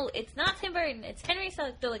like, "No, it's not Tim Burton. It's Henry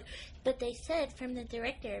Selick." They're like, "But they said from the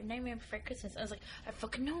director of Nightmare Before Christmas." I was like, "I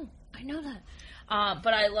fucking know. I know that."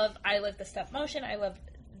 But I love the stop motion. I love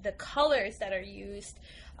the colors that are used.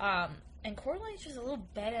 And Coraline's just a little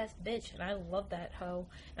badass bitch, and I love that hoe.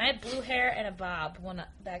 And I had blue hair and a bob when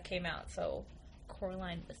that came out, so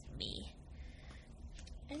Coraline was me.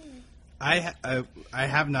 Anyway. I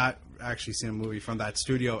have not actually seen a movie from that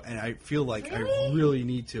studio, and I feel like Really? I really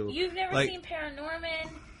need to. You've never Like, seen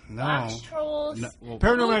Paranorman? No. Box Trolls? No, well,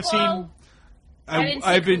 Paranorman I've Kubo? seen. I didn't see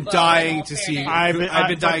I've been Kubo, dying in all to see. fairness. I've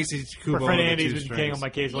been dying to see Kubo. My friend and the Andy's Two been Strings. getting on my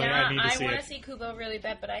case lately. Yeah, I need to see want it. to see Kubo really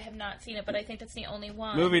bad, but I have not seen it. But I think that's the only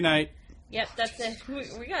one. Movie night. Yep, that's it.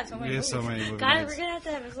 We got so many We have movies. so many movie Guys, nights. we're gonna have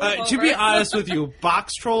to have a To be sleepover. honest with you,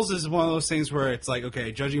 Box Trolls is one of those things where it's like,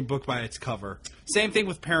 okay, judging a book by its cover. Same thing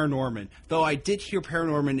with Paranorman. Though I did hear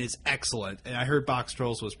Paranorman is excellent, and I heard Box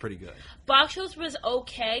Trolls was pretty good. Box Trolls was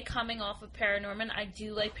okay coming off of Paranorman. I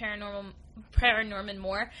do like Paranorman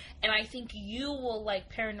more, and I think you will like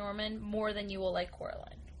Paranorman more than you will like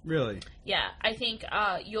Coraline. Really? Yeah, I think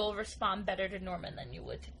you'll respond better to Norman than you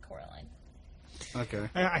would to Coraline. Okay.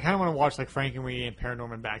 I kind of want to watch like Frankenweenie and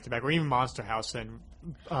Paranorman back to back, or even Monster House and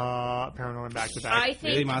Paranorman back to back. I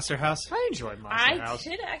think Really, Monster House? I enjoyed Monster I House.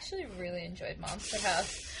 did actually really enjoy Monster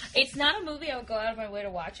House. It's not a movie I would go out of my way to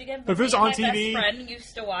watch again. But if it was me and on my TV best friend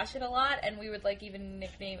used to watch it a lot, and we would like even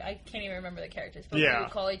nickname. I can't even remember the characters, but Yeah. we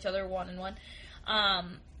would call each other one and one.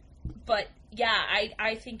 But yeah,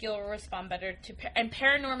 I think you'll respond better to and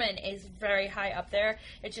Paranorman is very high up there.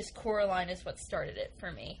 It's just Coraline is what started it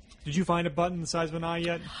for me. Did you find a button the size of an eye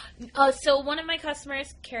yet? So one of my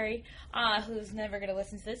customers, Carrie, who's never going to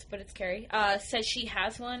listen to this, but it's Carrie, says she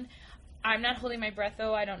has one. I'm not holding my breath,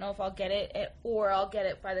 though. I don't know if I'll get it, or I'll get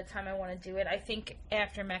it by the time I want to do it. I think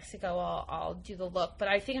after Mexico, I'll do the look. But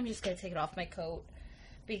I think I'm just going to take it off my coat,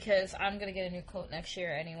 because I'm going to get a new coat next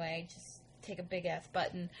year anyway. Just take a big-ass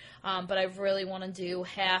button. But I really want to do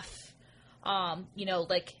half,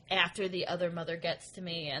 like after the other mother gets to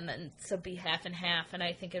me, and then so be half and half. And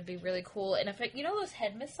I think it'd be really cool. And if those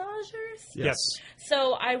head massagers? Yes.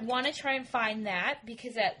 So I want to try and find that,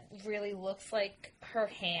 because that really looks like her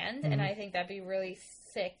hand, and I think that'd be really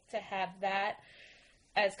sick to have that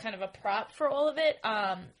as kind of a prop for all of it.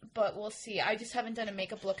 But we'll see. I just haven't done a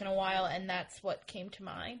makeup look in a while, and that's what came to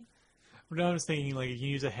mind. I was thinking, like, you can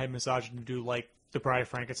use a head massager to do, like, the Bride of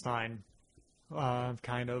Frankenstein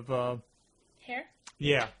kind of... Hair?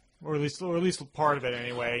 Yeah. Or at least part of it,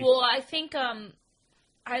 anyway. Well, I think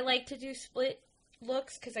I like to do split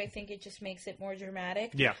looks, because I think it just makes it more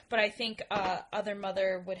dramatic. Yeah. But I think other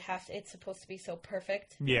mother would have to... It's supposed to be so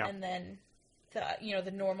perfect. Yeah. And then,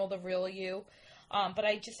 the normal, the real you. But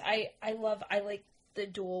I like the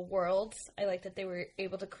dual worlds. I like that they were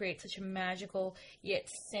able to create such a magical yet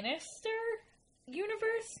sinister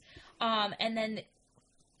universe. And then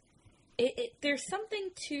there's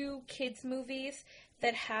something to kids' movies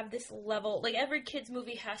that have this level. Like, every kids'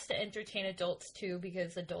 movie has to entertain adults, too,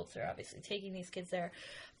 because adults are obviously taking these kids there.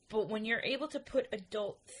 But when you're able to put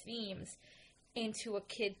adult themes into a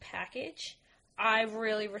kid package, I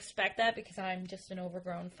really respect that, because I'm just an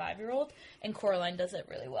overgrown 5-year-old, and Coraline does it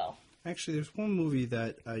really well. Actually, there's one movie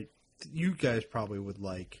that you guys probably would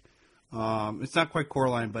like. It's not quite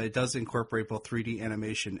Coraline, but it does incorporate both 3D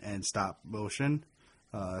animation and stop motion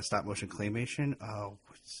claymation.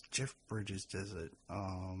 Jeff Bridges does it.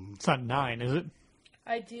 It's not 9, is it?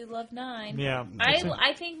 I do love 9. Yeah.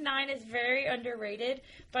 I think 9 is very underrated,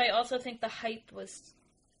 but I also think the hype was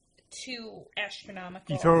too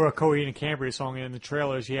astronomical. You throw a Coheed and Cambria song in the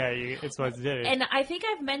trailers, it's what it did. And I think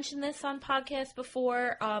I've mentioned this on podcasts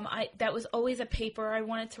before. That was always a paper I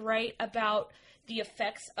wanted to write about the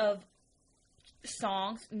effects of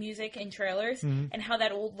songs, music, and trailers, and how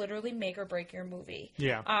that will literally make or break your movie.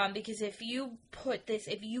 Yeah. Because if you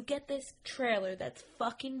get this trailer that's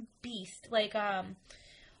fucking beast, like, God,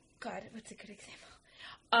 what's a good example?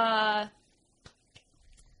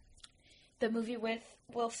 The movie with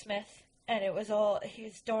Will Smith, and it was all,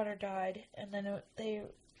 his daughter died, and then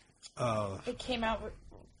it came out,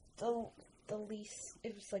 the least,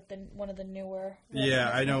 it was like one of the newer.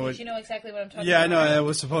 I know. You know exactly what I'm talking about. Yeah, I know. It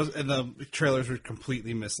was supposed, and the trailers were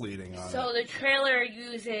completely misleading on it. So the trailer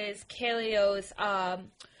uses Kalio's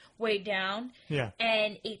Way Down. Yeah.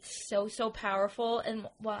 And it's so powerful. And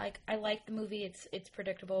while I like the movie, it's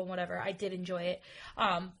predictable and whatever. I did enjoy it.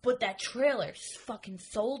 But that trailer fucking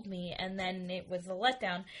sold me, and then it was a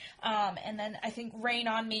letdown. And then I think Rain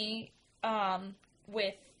on Me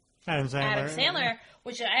with Adam Sandler,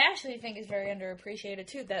 which I actually think is very underappreciated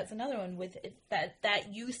too. That's another one with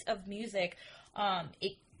that use of music.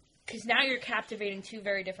 Because now you're captivating two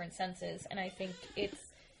very different senses, and I think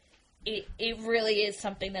it really is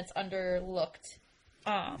something that's underlooked.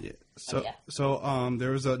 So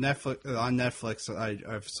there was a Netflix.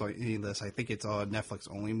 I've seen this. I think it's a Netflix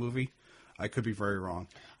only movie. I could be very wrong.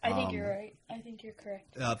 I think you're right. I think you're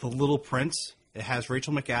correct. The Little Prince. It has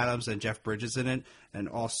Rachel McAdams and Jeff Bridges in it, and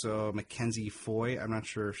also Mackenzie Foy. I'm not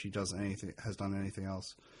sure if she has done anything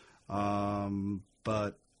else.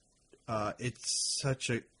 But it's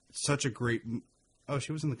such a great. Oh,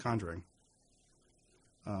 she was in The Conjuring.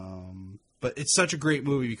 But it's such a great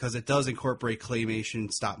movie because it does incorporate claymation,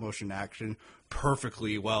 stop motion action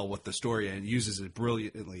perfectly well with the story, and it uses it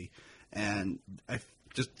brilliantly. And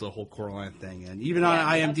just the whole Coraline thing, and even on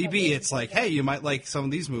IMDb, it's like, hey, you might like some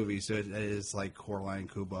of these movies. So it is like Coraline,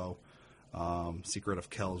 Kubo, Secret of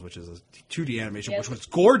Kells, which is a 2D animation, which was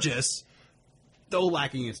gorgeous, though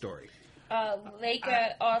lacking in story.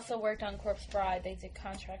 Leica also worked on Corpse Bride. They did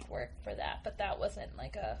contract work for that, but that wasn't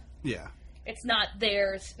like a... Yeah. It's not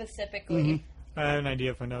theirs specifically. Mm-hmm. I have an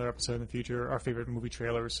idea for another episode in the future. Our favorite movie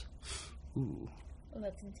trailers. Ooh. Well,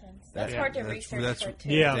 that's intense. That's hard to research for, too.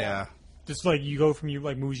 Yeah. Just like you go from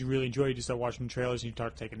movies you really enjoy, you just start watching the trailers and you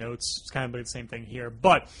start taking notes. It's kind of like the same thing here.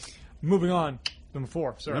 But moving on, number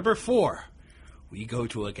 4. Sir. Number 4, we go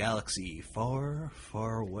to a galaxy far,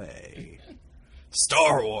 far away.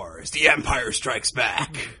 Star Wars: The Empire Strikes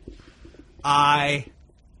Back. I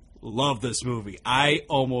love this movie. I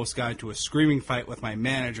almost got into a screaming fight with my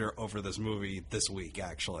manager over this movie this week,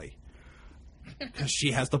 actually. because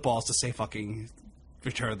she has the balls to say fucking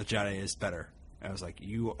Return of the Jedi is better. And I was like,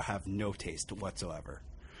 you have no taste whatsoever.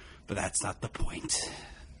 But that's not the point.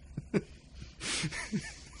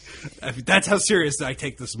 I mean, that's how serious I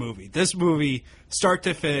take this movie. This movie, start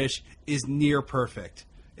to finish, is near perfect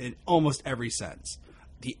in almost every sense.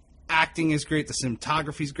 The acting is great. The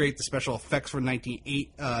cinematography is great. The special effects for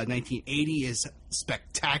 1980 is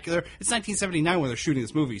spectacular. It's 1979 when they're shooting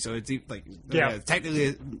this movie, so it's like technically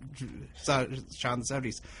it's shot in the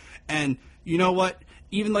 70s. And you know what?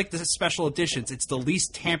 Even like the special editions, it's the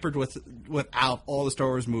least tampered without all the Star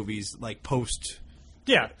Wars movies, like post,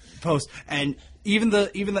 and even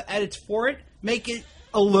the edits for it make it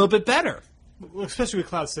a little bit better. Especially with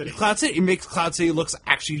Cloud City. Cloud City, it makes Cloud City looks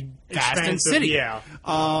actually vast and city. Yeah.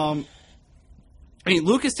 I mean,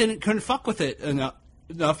 Lucas couldn't fuck with it enough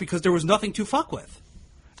because there was nothing to fuck with.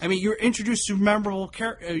 I mean, you're introduced to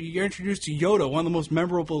you're introduced to Yoda, one of the most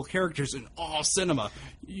memorable characters in all cinema.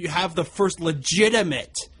 You have the first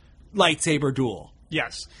legitimate lightsaber duel.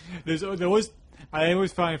 Yes. I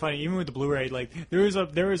always find it funny, even with the Blu-ray, like there is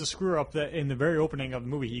a screw up that in the very opening of the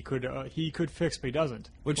movie he could fix, but he doesn't.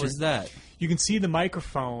 Which is that? You can see the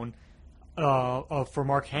microphone for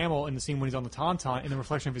Mark Hamill in the scene when he's on the Tauntaun in the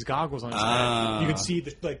reflection of his goggles on his head. You can see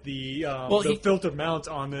the filtered mount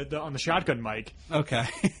on the shotgun mic. Okay.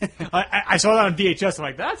 I saw that on VHS. I'm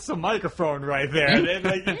like, that's the microphone right there. And,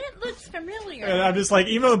 It looks familiar. and I'm just like,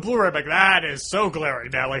 even on the Blu-ray, I'm like, that is so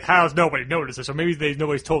glaring now. Like, how has nobody noticed it? So maybe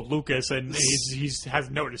nobody's told Lucas, and he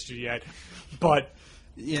hasn't noticed it yet. But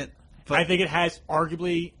Yeah. I think it has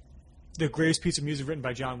arguably the greatest piece of music written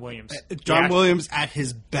by John Williams. John Williams at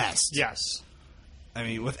his best. Yes. I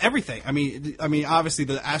mean, with everything. I mean, obviously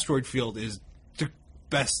the asteroid field is the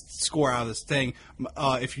best score out of this thing.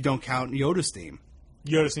 If you don't count Yoda's theme,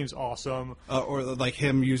 Yoda seems awesome. or like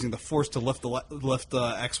him using the Force to lift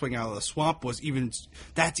the X-wing out of the swamp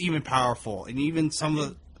that's even powerful. And even some of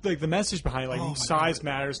the Like the message behind it, like size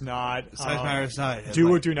matters not. size matters not. Do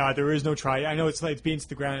Like, or do not. There is no try. I know it's being to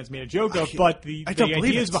the ground and it's made a joke of, but the don't believe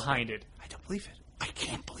ideas it. behind it. I don't believe it. I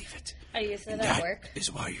can't believe it. I use it at That work.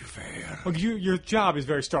 is why you fail. Well, your job is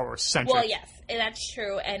very Star Wars centric. Well, yes, that's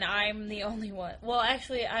true, and I'm the only one. Well,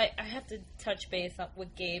 actually, I have to touch base up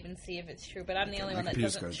with Gabe and see if it's true, but I'm the only one that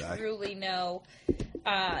computer's doesn't gonna die. truly know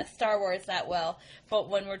Star Wars that well. But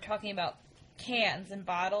when we're talking about cans and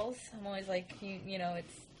bottles, I'm always like, you know,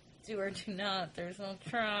 it's do or do not. There's no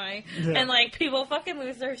try. Yeah. And, like, people fucking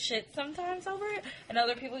lose their shit sometimes over it, and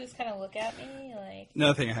other people just kind of look at me like...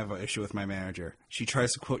 Another thing I have an issue with my manager. She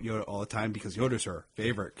tries to quote Yoda all the time because Yoda's her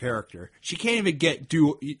favorite character. She can't even get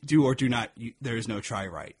do or do not. There is no try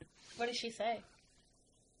right. What did she say?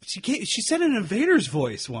 She said it in a Vader's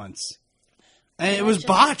voice once, and it Not was just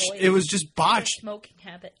botched. voice. It was just Her botched. smoking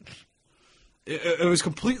habit. It was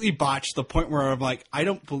completely botched. To the point where I'm like,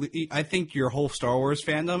 I think your whole Star Wars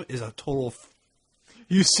fandom is a total.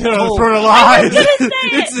 You said it in front of lies.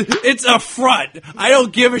 It's a front. I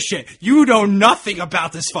don't give a shit. You know nothing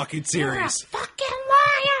about this fucking You're a series. fucking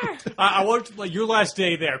liar! I want like your last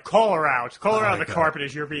day there. Call her out. Call her out on my the God. carpet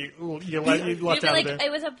as you're being you left You'd be out like, there.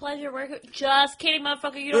 it was a pleasure working. Just kidding,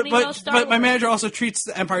 motherfucker. You don't even know Star But my Wars. manager also treats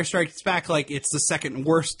The Empire Strikes Back like it's the second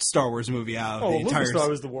worst Star Wars movie out of Oh, the entire. Lucas thought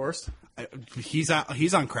it was the worst. He's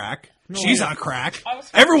on crack. No, She's I- on crack. I was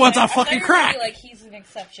Everyone's gonna on say, I thought fucking you were gonna crack. be like he's an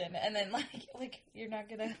exception, and then like you're not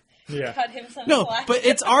gonna Yeah. cut him some No, slack. but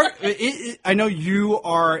it's our. I know you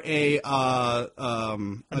are a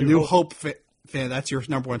New Hope fan. That's your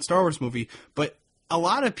number one Star Wars movie, but a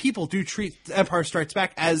lot of people do treat Empire Strikes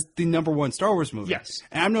Back as the number one Star Wars movie. Yes.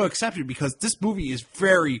 And I'm no exception because this movie is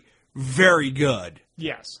very, very good.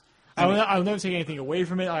 Yes. I'll never take anything away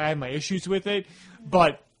from it. I have my issues with it,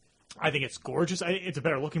 but I think it's gorgeous. It's a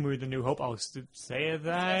better looking movie than New Hope. I'll say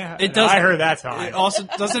that. It does. I heard that time. It also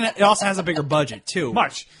doesn't. It also has a bigger budget too.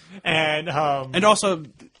 Much. And Also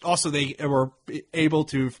they were able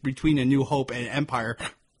to, between A New Hope and Empire,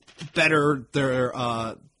 better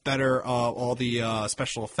all the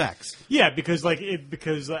special effects. yeah, because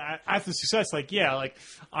after the success,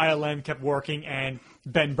 ILM kept working and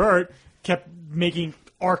Ben Burt kept making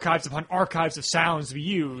archives upon archives of sounds to be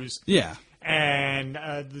used. Yeah. And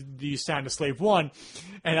the Sound of Slave One,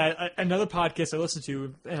 and another podcast I listen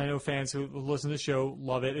to, and I know fans who listen to the show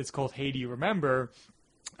love it. It's called Hey Do You Remember?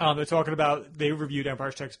 They're talking about they reviewed Empire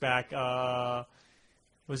Strikes Back.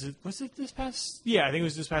 Was it this past? Yeah, I think it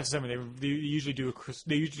was this past December. They usually do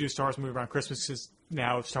a Star Wars movie around Christmas because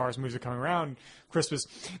now Star Wars movies are coming around Christmas.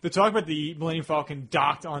 They're talking about the Millennium Falcon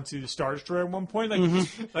docked onto the Star Destroyer at one point. Like,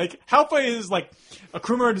 like how funny is like a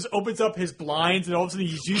crew member just opens up his blinds and all of a sudden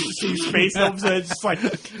he's used to seeing space and all of a sudden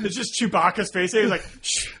it's just Chewbacca's face. And he's like,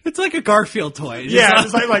 shh. It's like a Garfield toy. Yeah,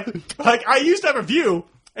 it's like I used to have a view.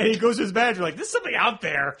 And he goes to his manager like, "There's something out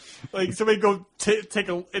there." Like somebody go take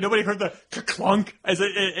a. And nobody heard the clunk as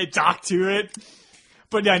it docked to it.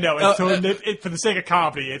 But yeah, no. For the sake of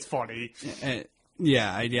comedy, it's funny.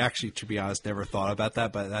 Yeah, I actually, to be honest, never thought about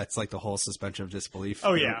that. But that's like the whole suspension of disbelief.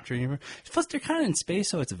 Oh yeah. Plus, they're kind of in space,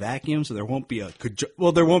 so it's a vacuum, so there won't be a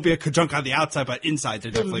conjunct on the outside, but inside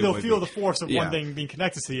there definitely they'll would feel be. the force of one thing being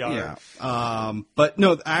connected to the other. Yeah. But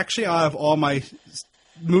no, actually, out of all my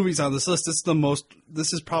movies on this list,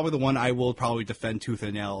 this is probably the one I will probably defend tooth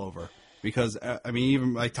and nail over, because I mean,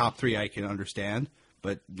 even my top 3 I can understand,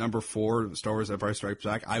 but number 4, Star Wars: Empire Strikes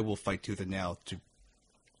Back, I will fight tooth and nail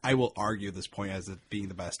I will argue this point as it being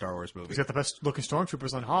the best Star Wars movie. He's got the best looking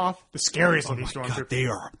stormtroopers on Hoth, the scariest looking stormtroopers. God, they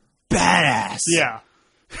are badass. Yeah.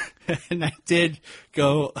 And I did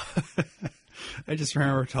go. I just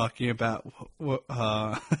remember talking about.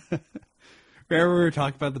 Remember we were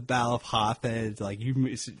talking about the Battle of Hoth and like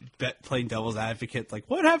you playing devil's advocate. Like,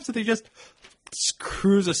 what happens if they just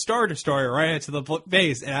cruise a Star Destroyer right into the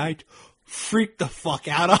base? And I freaked the fuck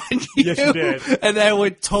out on you. Yes, you did. And then I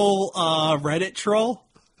would toll Reddit troll.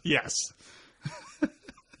 Yes.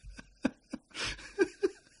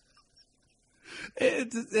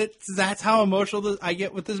 That's how emotional I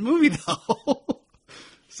get with this movie, though.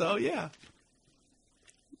 So yeah.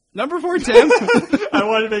 Number 4, Tim. I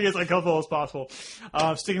wanted to make it as uncomfortable as possible.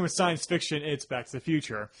 Sticking with science fiction, it's Back to the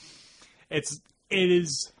Future. It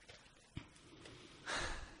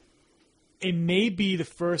may be the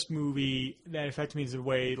first movie that affected me in a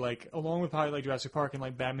way, like, along with probably like Jurassic Park and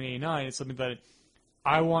like Batman '89, it's something that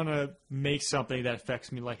I want to make something that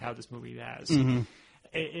affects me like how this movie has. Mm-hmm.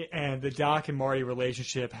 And the Doc and Marty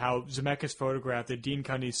relationship, how Zemeckis photographed it, Dean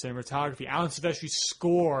Cundey's cinematography, Alan Silvestri's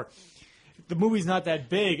score. The movie's not that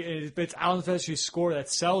big, but it's Alan Silvestri's score that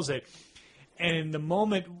sells it. And the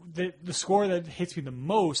moment, the score that hits me the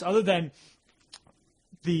most, other than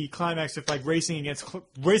the climax of like racing against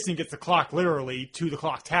the clock, literally to the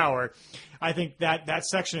clock tower, I think that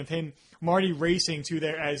section of him, Marty racing to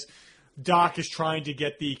there as Doc is trying to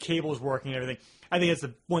get the cables working and everything, I think it's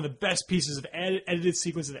one of the best pieces of edited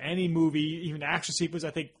sequence of any movie, even action sequence.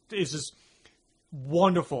 I think is just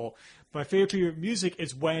wonderful. My favorite piece of music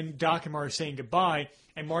is when Doc and Marty are saying goodbye,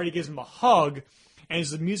 and Marty gives him a hug, and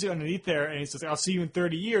there's the music underneath there, and he says, "I'll see you in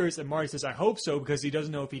 30 years," and Marty says, "I hope so," because he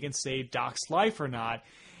doesn't know if he can save Doc's life or not.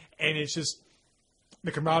 And it's just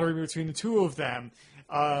the camaraderie between the two of them.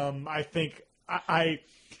 I think I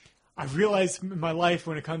realized in my life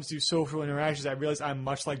when it comes to social interactions, I realized I'm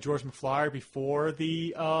much like George McFly before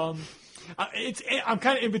the... I'm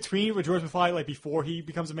kind of in between with George McFly, like before he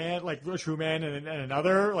becomes a man, like a true man, and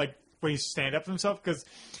another, like when he's stand up for himself, because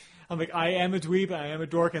I'm like, I am a dweeb, I am a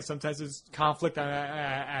dork, and sometimes there's conflict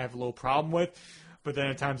I have a little problem with, but then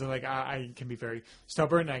at times I'm like, I can be very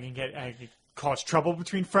stubborn, I can cause trouble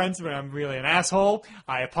between friends when I'm really an asshole.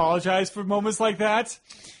 I apologize for moments like that.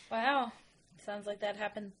 Wow. Sounds like that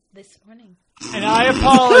happened this morning. And I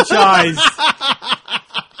apologize.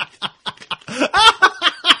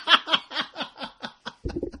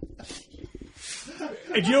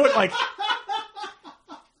 And you know what, like,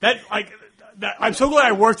 I'm so glad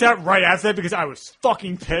I worked out right after that because I was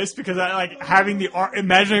fucking pissed because I like having the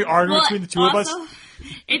imaginary argument between the two of us.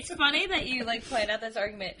 It's funny that you like played out this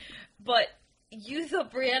argument, but you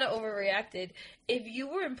thought Brianna overreacted. If you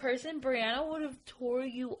were in person, Brianna would have tore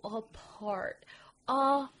you apart.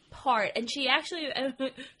 And she actually,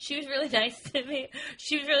 she was really nice to me.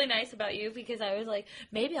 She was really nice about you because I was like,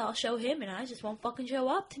 maybe I'll show him and I just won't fucking show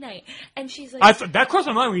up tonight. And she's like... that crossed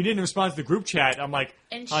my mind when you didn't respond to the group chat. I'm like,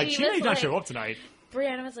 she may not show up tonight.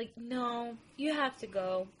 Brianna was like, no, you have to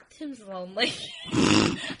go. Tim's lonely.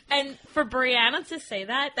 And for Brianna to say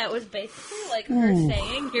that was basically like her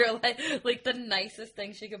saying you're like the nicest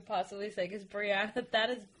thing she could possibly say because Brianna, that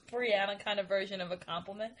is Brianna kind of version of a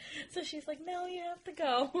compliment. So she's like, no, you have to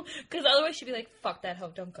go. Because otherwise she'd be like, fuck that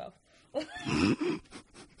hoe, don't go.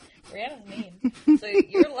 Brianna's mean. So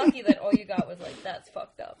you're lucky that all you got was like, that's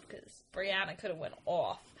fucked up. Because Brianna could have went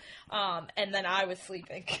off. And then I was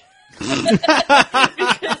sleeping. Because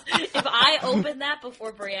if I opened that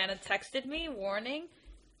before Brianna texted me warning,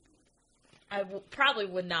 I probably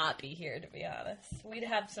would not be here, to be honest. We'd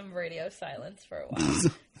have some radio silence for a while.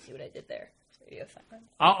 See what I did there? Radio silence.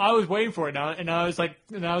 I was waiting for it now, and I was like,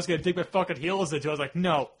 I was gonna dig my fucking heels into it. I was like,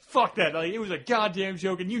 no, fuck that. Like, it was a goddamn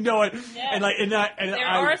joke, and you know it. Yeah. And like, and There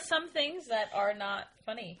are some things that are not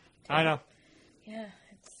funny. I know. Yeah,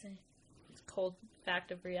 it's a cold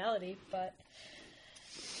fact of reality, but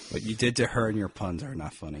What you did to her and your puns are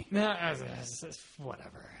not funny. No, it's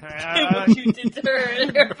whatever. what you did to her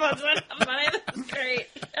and her phones went on mine. That's great.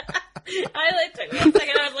 I took 1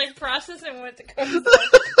 second. I was processing what to go.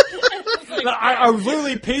 I was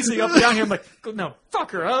literally pacing up and down here. I'm like, no,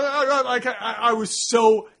 fuck her. I was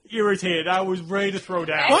so irritated. I was ready to throw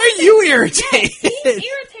down. Why are you irritated? He's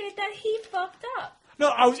irritated that he fucked up. No,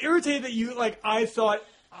 I was irritated that you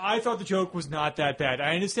I thought the joke was not that bad.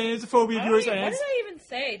 I understand it's a phobia of yours. What did I even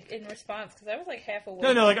say in response? Because I was half awake.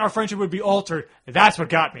 No, our friendship would be altered. That's what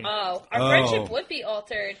got me. Oh, our friendship would be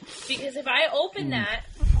altered because if I opened that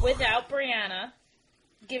without Brianna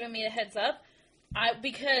giving me a heads up,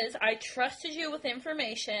 because I trusted you with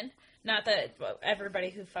information. Not that everybody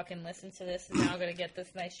who fucking listens to this is now going to get this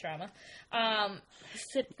nice drama.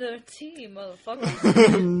 Sip the tea,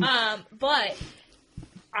 motherfucker. But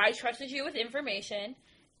I trusted you with information,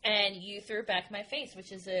 and you threw back in my face,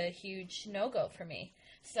 which is a huge no-go for me.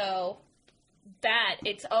 So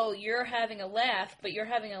you're having a laugh, but you're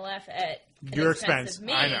having a laugh at your expense. Of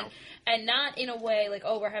me, I know. And not in a way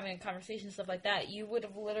we're having a conversation, stuff like that. You would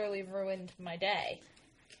have literally ruined my day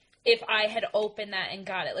if I had opened that and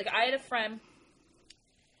got it. I had a friend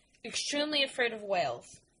extremely afraid of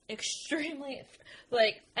whales. Extremely,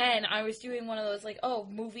 and I was doing one of those,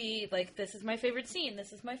 movie, this is my favorite scene,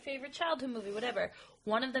 this is my favorite childhood movie, whatever.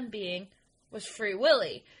 One of them was Free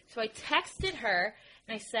Willy. So I texted her,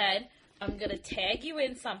 and I said, I'm going to tag you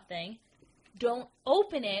in something. Don't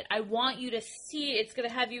open it. I want you to see it. It's going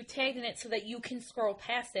to have you tagged in it so that you can scroll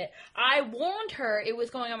past it. I warned her it was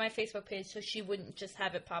going on my Facebook page so she wouldn't just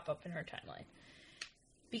have it pop up in her timeline.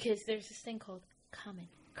 Because there's this thing called common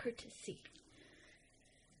courtesy.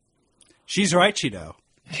 She's right, Cheeto.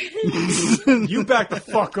 You back the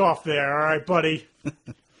fuck off there, all right, buddy?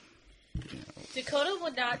 Dakota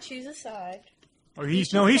would not choose a side. Or he's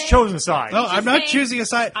chosen a side. No, I'm not choosing a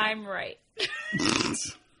side. I'm right.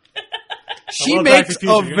 She Well, Back makes to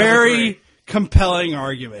the Future, a you're very number 3. compelling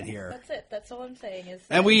argument here. That's it. That's all I'm saying.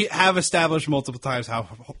 And we have established multiple times how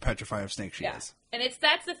petrified of snakes she is. And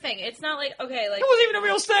that's the thing. It's not It wasn't even a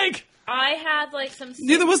real snake! I had some.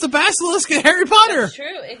 Neither was the basilisk in Harry Potter. That's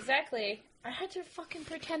true, exactly. I had to fucking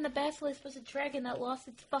pretend the basilisk was a dragon that lost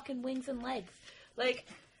its fucking wings and legs.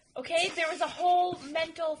 Okay, there was a whole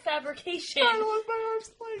mental fabrication. I lost my arms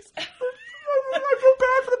and legs. I feel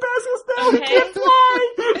bad for the basilisk now. Okay.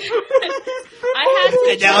 I had to.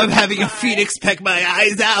 And now I'm having a phoenix peck my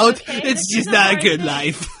eyes out. Okay, It's this just is a not a hard good thing.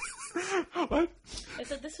 life. What? I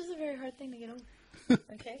said this was a very hard thing to get over.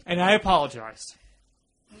 Okay, And I apologized.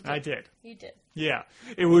 I did. you did. Yeah.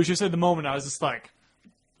 It was just at the moment I was just like,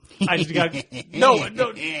 I just got no. I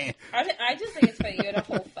just think it's funny you had a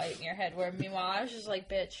whole fight in your head where meanwhile I was just like,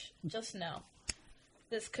 bitch, just know.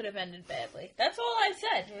 This could have ended badly. That's all I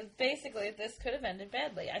said. It was basically, this could have ended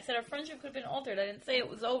badly. I said our friendship could have been altered. I didn't say it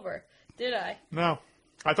was over. Did I? No.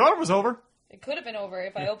 I thought it was over. It could have been over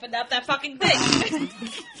if I opened up that fucking thing.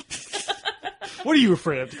 What are you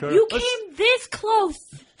afraid of, Dakota? You came this close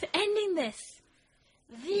to ending this.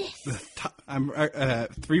 I'm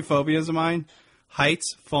 3 phobias of mine: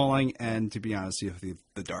 heights, falling, and to be honest with you,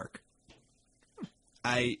 the dark.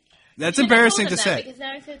 That's embarrassing to say. Because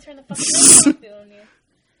now he's going to turn the fucking light on you.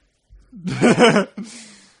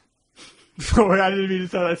 I didn't mean to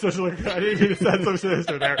sound that social. I didn't mean to sound so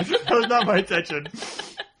sinister there. That was not my intention.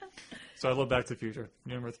 So I love Back to the Future.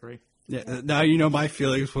 Number 3. Yeah, now you know my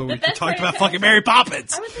feelings when we best talked part about is- fucking Mary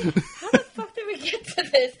Poppins. I was like, how the fuck did we get to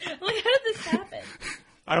this? I'm like, how did this happen?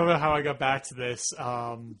 I don't know how I got back to this.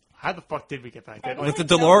 How the fuck did we get back there? With the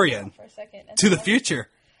DeLorean. For a second. To the future.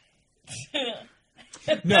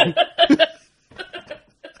 No.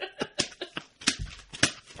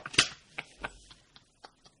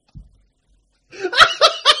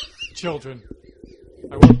 Children.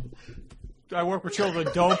 I work with children.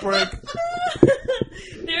 Don't break.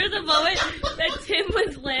 There was a moment that Tim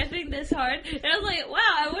was laughing this hard, and I was like, wow,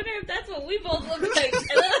 I wonder if that's what we both look like. And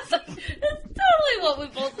then I was like, that's totally what we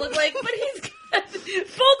both look like, but he's got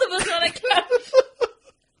both of us on a couch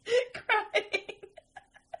crying.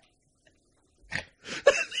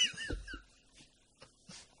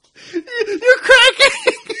 You're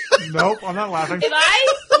cracking! Nope, I'm not laughing. If I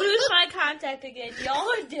lose my contact again, y'all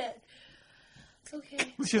are dead. It's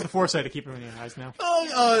okay. She has the foresight to keep them in your eyes now.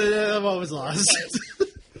 I'm always lost.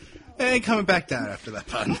 And coming back down after that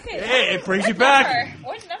pun. Okay, Hey, it brings you what back. number?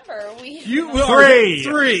 What number are we? You Three.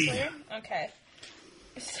 3. Okay.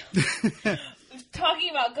 So, talking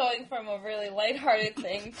about going from a really lighthearted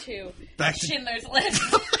thing to Back to- Schindler's List.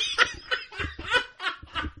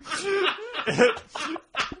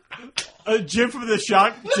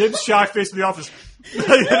 Jim's shock face in the office.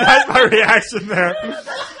 That's my reaction there.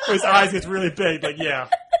 His eyes gets really big. Like, yeah.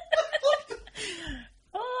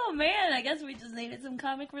 Oh man, I guess we just needed some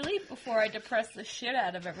comic relief before I depressed the shit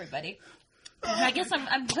out of everybody. And I guess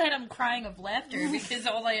I'm glad I'm crying of laughter because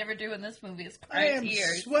all I ever do in this movie is I cry am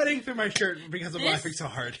tears. sweating through my shirt because I'm This- laughing so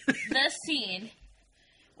hard. The scene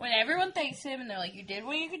when everyone thanks him and they're like, "You did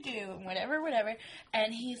what you could do," and whatever,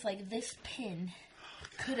 and he's like, "This pin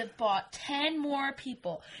could have bought 10 more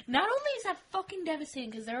people." Not only is that fucking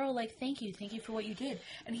devastating because they're all like, thank you for what you did,"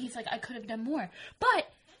 and he's like, "I could have done more,"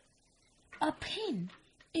 but a pin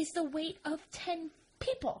is the weight of 10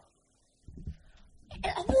 people.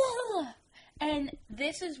 And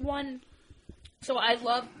this is one. So I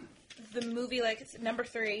love the movie, like it's number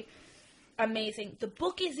 3. Amazing. The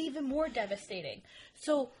book is even more devastating.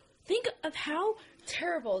 So think of how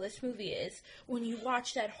terrible this movie is when you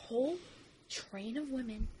watch that whole train of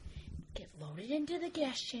women get loaded into the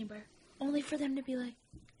gas chamber, only for them to be like,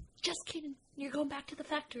 "Just kidding, you're going back to the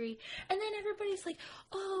factory." And then everybody's like,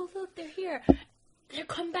 "Oh, look, they're here. They're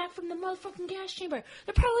coming back from the motherfucking gas chamber.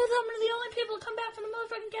 They're probably the only people to come back from the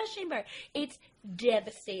motherfucking gas chamber." It's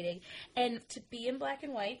devastating. And to be in black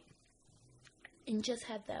and white and just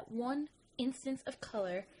have that one instance of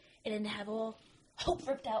color and then have all hope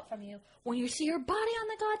ripped out from you when you see her body on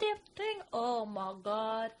the goddamn thing. Oh my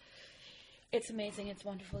god. It's amazing. It's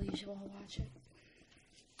wonderful. You should all watch it.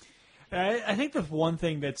 I think the one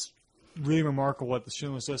thing that's really remarkable at the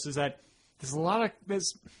Schindler's List is that there's a lot of I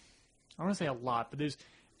don't want to say a lot, but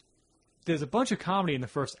there's a bunch of comedy in the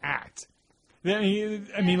first act. I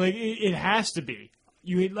mean, like it has to be.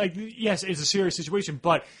 Yes, it's a serious situation,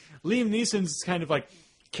 but Liam Neeson's kind of like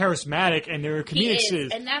charismatic, and there are comedic He is,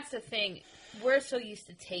 scenes. and that's the thing. We're so used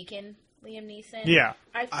to Taken, Liam Neeson. Yeah.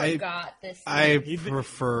 I forgot this. I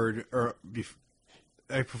preferred Liam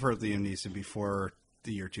Neeson before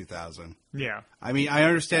the year 2000. Yeah. I mean, I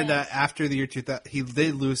understand that after the year 2000, he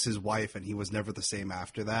did lose his wife, and he was never the same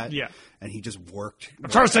after that. Yeah. And he just worked. I'm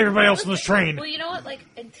trying to save everybody else on this train. Well, you know what? Like,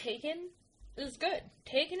 and Taken is good.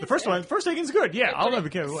 Taken is The first good. one, first Taken's good. Yeah, I'll never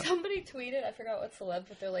care what. Somebody tweeted, I forgot what celeb,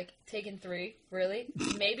 but they're like, Taken 3? Really?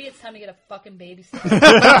 Maybe it's time to get a fucking babysitter.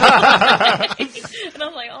 And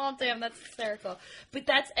I'm like, oh, damn, that's hysterical. But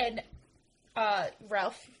that's, and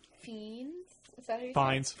Ralph Fiennes? Is that how you say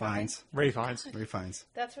it? Fines. Ray Fiennes. Very fines.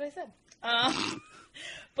 That's what I said.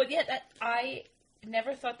 But yeah, I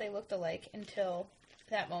never thought they looked alike until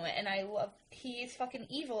that moment. And he's fucking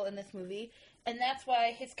evil in this movie. And that's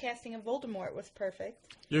why his casting of Voldemort was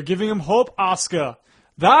perfect. You're giving him hope, Oscar.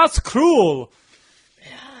 That's cruel.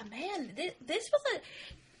 Ah, man, this was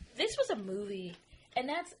a movie, and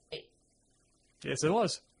that's. Yes, it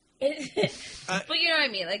was. But you know what I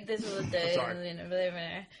mean. Like this was the. Sorry. What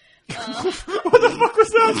What the fuck was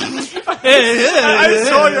that? I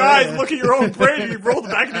saw your eyes look at your own brain and you rolled the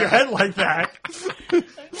back of your head like that. I'm getting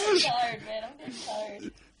tired, man. I'm getting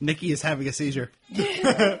tired. Nikki is having a seizure.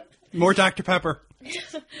 More Dr. Pepper.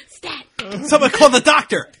 Stat. Someone call the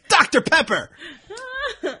doctor! Dr. Pepper!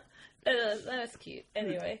 That was cute.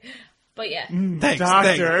 Anyway, but yeah. Thanks,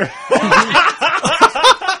 Doctor.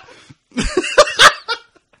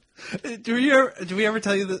 Do we ever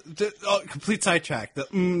tell you the complete sidetrack,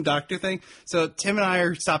 the doctor thing? So Tim and I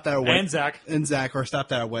are stopped at And Zach. are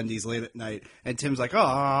stopped at Wendy's late at night, and Tim's like, "Oh,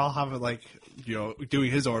 I'll have it doing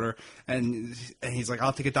his order," and he's like,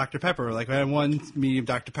 "I'll take a Dr. Pepper." We're like, "I have one medium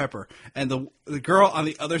Dr. Pepper," and the girl on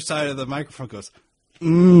the other side of the microphone goes,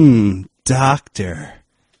 doctor.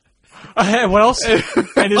 What else? And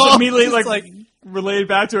it's immediately just like related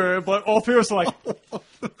back to her, but all three of us are like,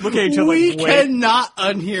 look at each other We like, wait. cannot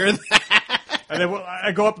unhear that. And then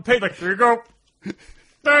I go up and pay, like, here you go.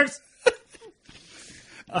 Thanks.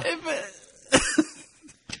 I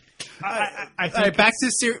All think right,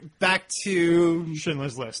 back to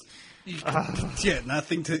Schindler's List. yeah,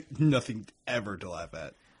 nothing ever to laugh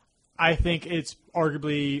at. I think it's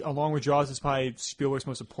arguably, along with Jaws, it's probably Spielberg's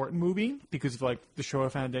most important movie because of like the Shoah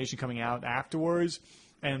Foundation coming out afterwards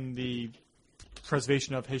and the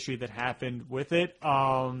preservation of history that happened with it.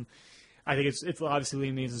 I think it's obviously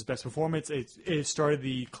Liam Neeson's best performance. It started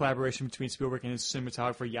the collaboration between Spielberg and his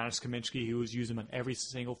cinematographer Janusz Kaminski, who has used him on every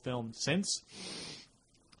single film since.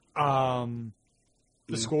 The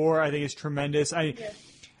score, I think, is tremendous.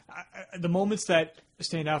 The moments that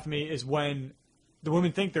stand out for me is when the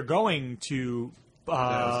women think they're going to,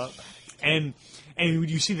 and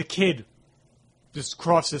you see the kid just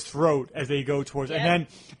cross his throat as they go towards, and then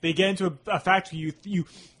they get into a factory.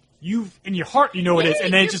 You in your heart, you know it is,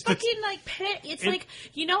 and then you're just fucking like it's like,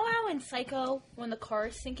 you know how in Psycho when the car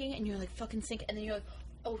is sinking and you're like fucking sinking, and then you're like,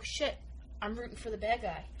 oh shit, I'm rooting for the bad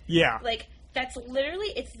guy. Yeah, like that's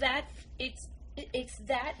literally it's that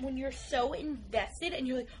when you're so invested and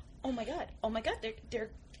you're like, oh my god,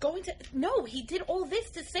 they're going to, no, he did all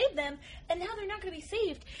this to save them, and now they're not going to be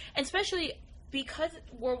saved, and especially because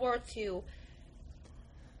World War II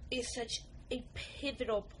is such a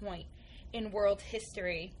pivotal point in world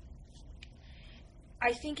history.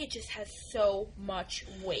 I think it just has so much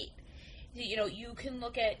weight. You know, you can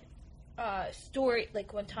look at story like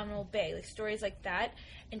Guantanamo Bay, like stories like that,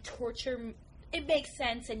 and torture. It makes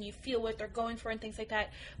sense, and you feel what they're going for and things like that.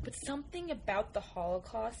 But something about the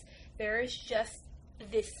Holocaust, there is just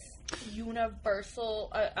this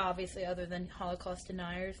universal, obviously other than Holocaust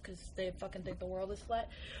deniers, because they fucking think the world is flat.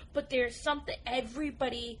 But there's something,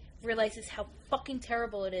 everybody realizes how fucking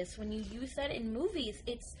terrible it is when you use that in movies.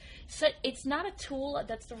 It's not a tool,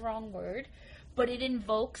 that's the wrong word, but it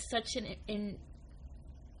invokes such a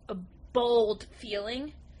bold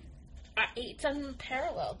feeling. It's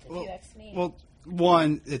unparalleled, if you ask me. Well,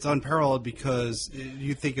 one, it's unparalleled because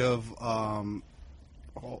you think of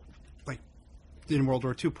like in World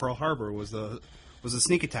War II, Pearl Harbor was a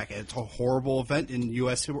sneak attack. It's a horrible event in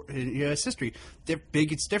U.S. history. The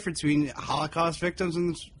biggest difference between Holocaust victims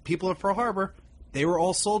and people of Pearl Harbor, they were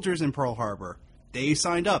all soldiers in Pearl Harbor. They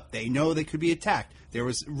signed up. They know they could be attacked. There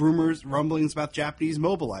was rumblings about Japanese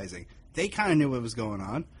mobilizing. They kind of knew what was going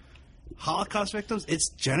on. Holocaust victims, it's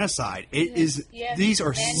genocide. It is. These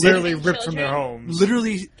are literally ripped from their homes.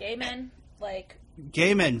 Literally, gay men,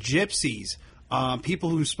 gypsies, people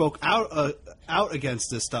who spoke out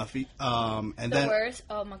against this stuff. And then worst.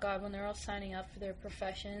 Oh my god, when they're all signing up for their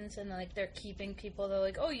professions and like they're keeping people, they're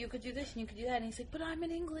like, oh, you could do this and you could do that, and he's like, but I'm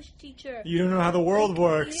an English teacher. You don't know how the world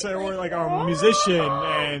works. Or like I'm a musician,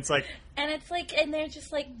 and it's like, and they're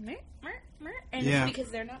just like, meh, meh, meh. And it's because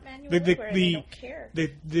they're not manual labor and they don't care.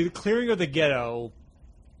 The clearing of the ghetto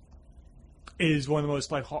is one of the most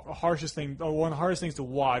like harshest things, or one of the hardest things to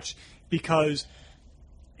watch, because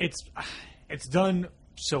it's done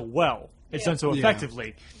so well. It's done so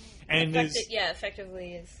effectively, and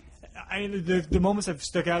effectively is. The moments that have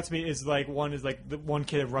stuck out to me is like one is like the one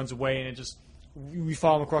kid that runs away, and it just we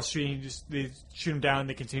follow him across the street and they shoot him down.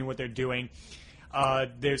 They continue what they're doing.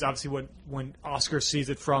 There's obviously when Oscar sees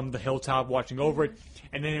it from the hilltop watching over it,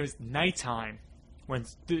 and then there's nighttime when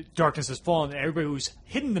the darkness has fallen and everybody who's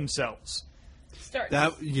hidden themselves starts.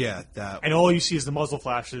 And all you see is the muzzle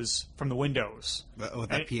flashes from the windows. With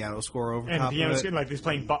that piano score over and top the piano of it. like he's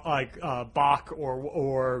playing Bach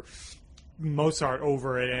or Mozart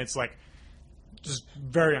over it, and it's like just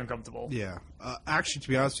very uncomfortable. Yeah. Actually, to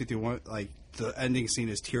be honest with you, the ending scene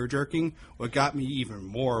is tear-jerking. What got me even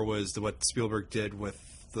more was what Spielberg did with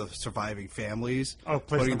the surviving families,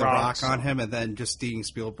 putting the rock on him, and then just seeing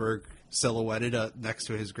Spielberg silhouetted next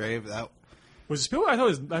to his grave. That was it Spielberg. I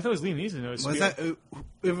thought it was Liam Neeson.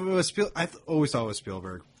 If it was Spielberg, I always thought it was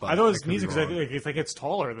Spielberg. But I thought it was Neeson because it's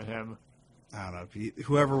taller than him. I don't know.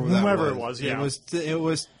 Whoever it was, yeah. It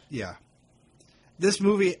was, yeah. This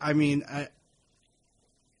movie, I mean,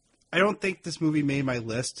 I don't think this movie made my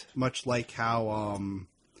list, much like how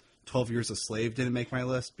 12 Years a Slave didn't make my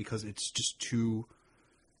list, because it's just too...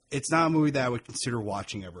 It's not a movie that I would consider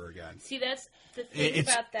watching ever again. See, that's the thing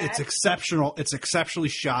about that. It's exceptional. It's exceptionally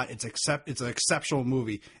shot. It's an exceptional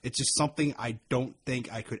movie. It's just something I don't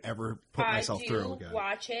think I could ever put myself through again. I do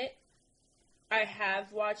watch it. I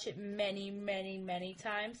have watched it many, many, many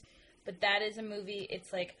times, but that is a movie,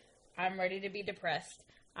 it's like, I'm ready to be depressed.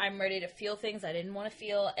 I'm ready to feel things I didn't want to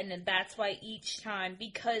feel, and then that's why each time,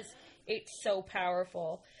 because it's so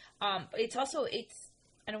powerful. It's also, I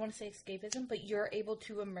don't want to say escapism, but you're able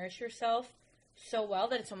to immerse yourself so well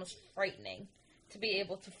that it's almost frightening to be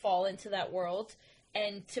able to fall into that world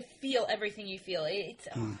and to feel everything you feel. It's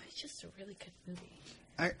just a really good movie.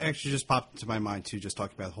 I actually just popped into my mind, too, just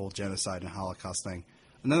talking about the whole genocide and Holocaust thing.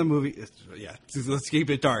 Another movie, let's keep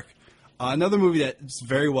it dark. Another movie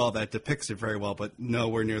that depicts it very well, but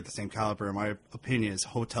nowhere near the same caliber, in my opinion, is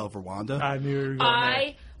Hotel Rwanda. I knew you were going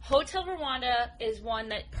there. Hotel Rwanda is one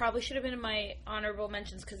that probably should have been in my honorable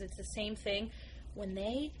mentions because it's the same thing. When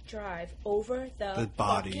they drive over the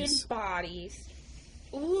bodies. fucking bodies,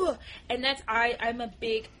 ooh, and that's I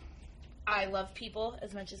love people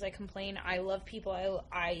as much as I complain. I love people.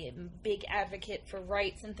 I am a big advocate for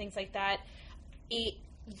rights and things like that.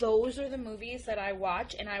 Those are the movies that I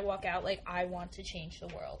watch and I walk out like, I want to change the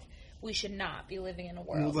world. We should not be living in a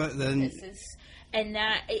world. Well, then, it's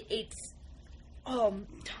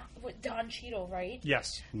Don Cheadle, right?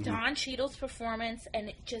 Yes. Don Cheadle's performance, and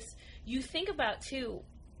it just, you think about, too,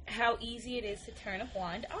 how easy it is to turn a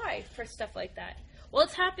blind eye for stuff like that. Well,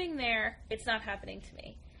 it's happening there. It's not happening to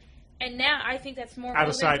me. And now I think that's more Out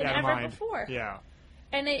of relevant sight, than out of ever mind. before. Yeah.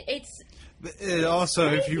 And it's... It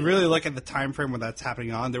also, if you really look at the time frame when that's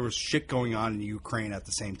happening on, there was shit going on in Ukraine at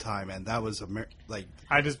the same time, and that was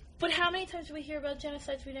I just... But how many times do we hear about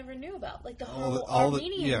genocides we never knew about? Like the whole all the-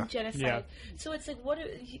 Armenian yeah. genocide. Yeah. So it's like, what...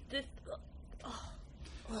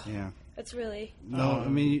 yeah. That's really... No, I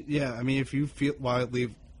mean, yeah, I mean, if you feel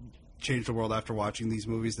leave change the world after watching these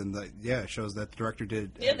movies, then it shows that the director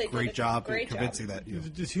did Yeah, a they did great a job great in convincing job. that. You know.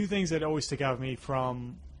 The two things that always stick out with me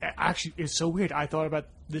from... Actually, it's so weird. I thought about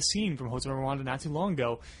this scene from Hotel Rwanda not too long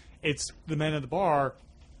ago. It's the men at the bar,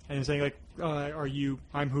 and they're saying, like, are you...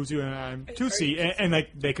 I'm Hutu and I'm Tutsi. And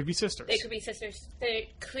like, they could be sisters. They could be sisters. They're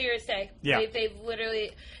clear as day. Yeah. They've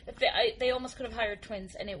literally... They almost could have hired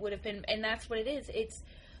twins, and it would have been... And that's what it is. It's...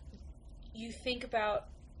 You think about...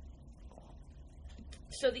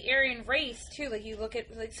 So the Aryan race, too, like, you look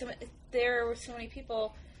at... like there were so many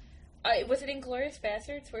people... was it Inglourious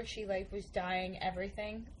Basterds where she, like, was dyeing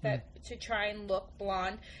everything to try and look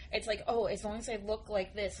blonde? It's like, oh, as long as I look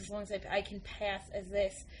like this, as long as I can pass as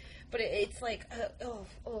this. But it's like,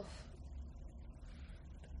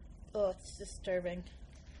 it's disturbing.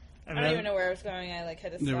 And I don't then- even know where I was going. I, like,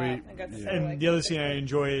 had to Yeah, stop. I got so, And like, the other scene I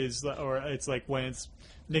enjoy is, or it's like when it's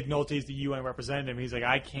Nick Nolte's the UN representative. He's like,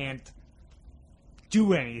 I can't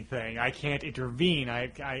do anything. I can't intervene. I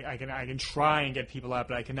can try and get people out,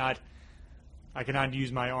 but I cannot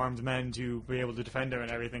use my armed men to be able to defend him and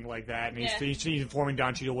everything like that. And he's informing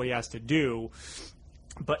Don Cheadle what he has to do.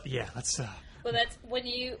 But yeah, let's. Well, that's when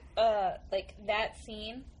you like that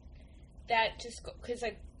scene. That just because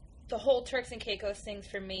like the whole Turks and Caicos things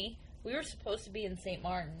for me. We were supposed to be in St.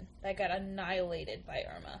 Martin. That got annihilated by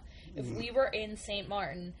Irma. If we were in St.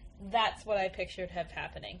 Martin, that's what I pictured have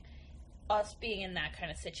happening. Us being in that kind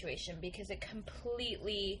of situation, because it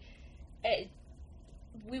completely...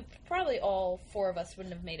 we probably all four of us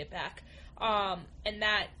wouldn't have made it back. And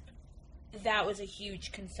that was a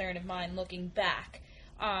huge concern of mine looking back.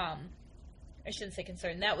 I shouldn't say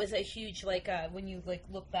concern. That was a huge, like, when you, like,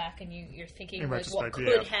 look back and you're thinking, like, what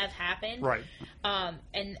could have happened. Right.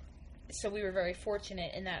 And so we were very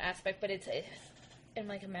fortunate in that aspect, but it's and,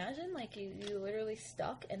 like, imagine, like, you literally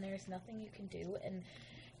stuck and there's nothing you can do, and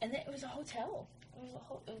it was a hotel.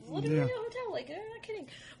 It was literally a hotel. Like, I'm not kidding.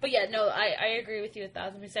 But yeah, no, I agree with you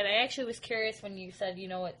 1,000%. I actually was curious when you said, you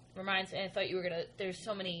know what reminds me, and I thought you were going to, there's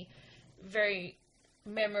so many very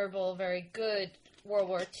memorable, very good World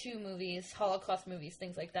War II movies, Holocaust movies,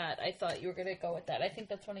 things like that. I thought you were going to go with that. I think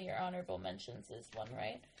that's one of your honorable mentions is one,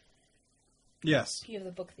 right? Yes. You have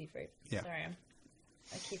the book thief, right? Yeah. Sorry,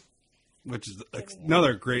 I keep... Which is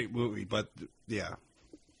another great movie, but yeah.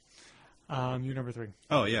 You're number 3.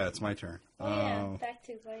 Oh, yeah, it's my turn. Oh, yeah, back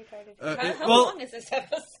to Lighthearted. How well- long is this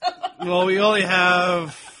episode? Well, we only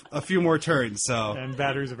have a few more turns, so... And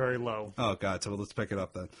batteries are very low. Oh, God, so let's pick it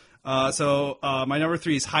up then. So my number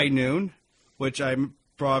 3 is High Noon, which I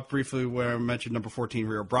brought up briefly where I mentioned number 14,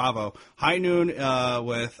 Rio Bravo. High Noon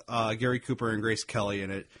with Gary Cooper and Grace Kelly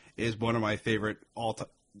in it is one of my favorite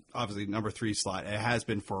obviously number 3 slot. It has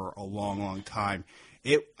been for a long, long time.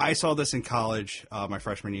 I saw this in college my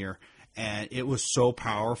freshman year, and it was so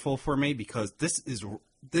powerful for me because this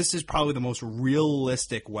is probably the most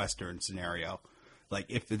realistic Western scenario. Like,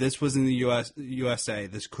 if this was in the USA,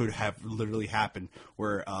 this could have literally happened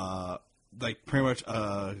where, like, pretty much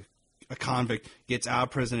a convict gets out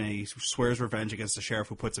of prison and he swears revenge against the sheriff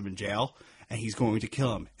who puts him in jail, and he's going to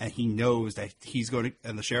kill him. And he knows that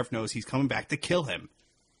and the sheriff knows he's coming back to kill him.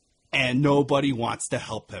 And nobody wants to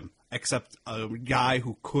help him except a guy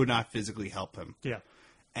who could not physically help him. Yeah.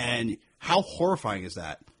 And how horrifying is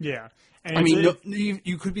that? Yeah. And I mean,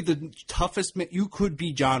 you could be the toughest man. You could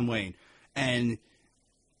be John Wayne. And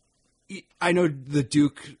I know the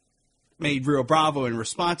Duke made Rio Bravo in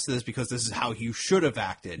response to this because this is how you should have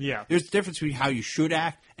acted. Yeah. There's a difference between how you should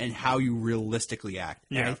act and how you realistically act.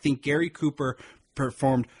 Yeah. And I think Gary Cooper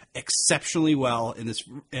performed exceptionally well in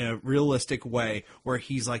a realistic way where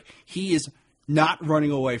he is not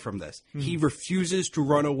running away from this. Mm-hmm. He refuses to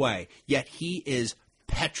run away, yet he is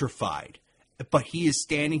petrified. But he is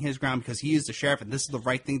standing his ground because he is the sheriff, and this is the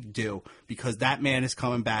right thing to do because that man is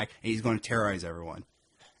coming back and he's going to terrorize everyone.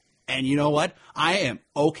 And you know what? I am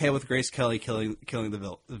okay with Grace Kelly killing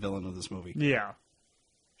the villain of this movie. Yeah.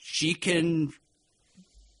 She can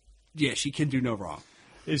do no wrong.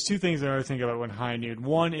 There's two things that I think about when High Noon.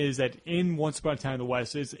 One is that in Once Upon a Time in the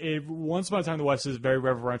West, Once Upon a Time in the West is very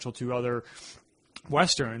reverential to other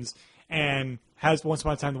Westerns, and has Once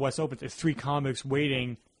Upon a Time in the West opens. There's 3 comics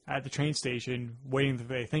waiting at the train station, waiting that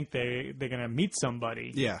they think they're going to meet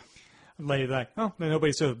somebody. Yeah. Like, oh,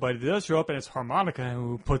 nobody shows up, but it does show up, and it's Harmonica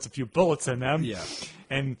who puts a few bullets in them. Yeah.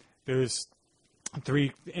 And there's 3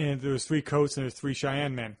 coats, and there's 3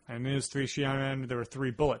 Cheyenne men, and there's 3 Cheyenne men. There were 3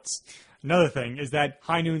 bullets. Another thing is that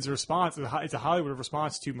High Noon's response it's a Hollywood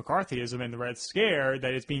response to McCarthyism and the Red Scare,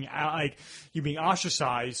 that it's being you're being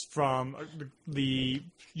ostracized from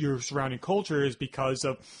your surrounding cultures because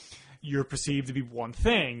of you're perceived to be one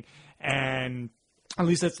thing, and at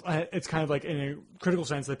least it's kind of like in a critical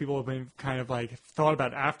sense that people have been kind of like thought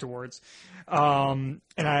about afterwards. And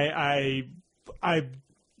I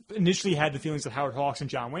initially had the feelings that Howard Hawks and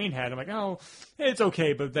John Wayne had. I'm like, oh, it's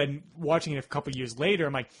okay. But then watching it a couple years later,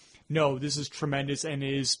 I'm like, no, this is tremendous and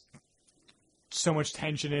is so much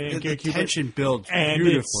tension in it. The tension builds and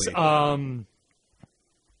beautifully. It's,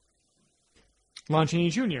 Lon Chaney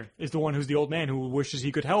Jr. is the one who's the old man who wishes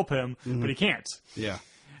he could help him, but he can't. Yeah.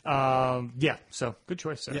 So good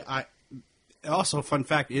choice, sir. Yeah. Also, fun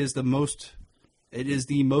fact, it is the most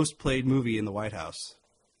played movie in the White House.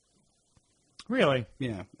 Really?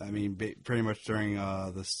 Yeah, I mean, pretty much during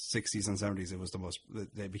the 60s and 70s, it was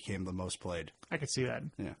they became the most played. I could see that.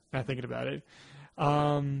 Yeah. Not thinking about it.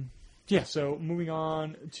 So moving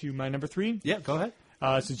on to my number 3. Yeah, go ahead.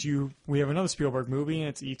 Since we have another Spielberg movie, and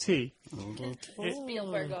it's E.T.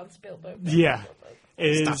 Spielberg on Spielberg. Yeah.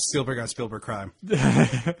 It Stop is, Spielberg on Spielberg crime.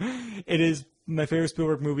 it is my favorite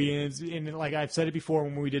Spielberg movie, and like I've said it before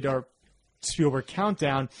when we did our Spielberg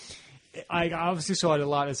countdown, I obviously saw it a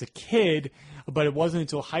lot as a kid, but it wasn't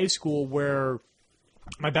until high school where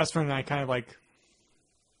my best friend and I kind of like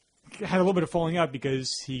had a little bit of falling out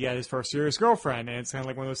because he got his first serious girlfriend, and it's kind of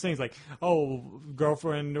like one of those things like, oh,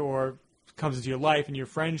 girlfriend or comes into your life and your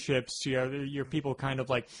friendships, your people kind of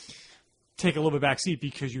like take a little bit backseat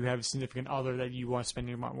because you have a significant other that you want to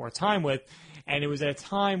spend more time with. And it was at a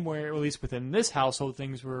time where, at least within this household,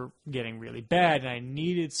 things were getting really bad, and I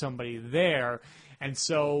needed somebody there. And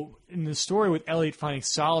so in the story with Elliot finding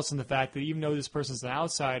solace in the fact that even though this person's an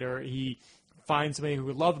outsider, he finds somebody who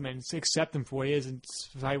would love him and accept him for what he is and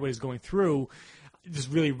despite what he's going through, just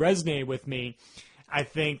really resonated with me. I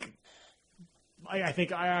think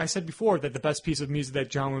I said before that the best piece of music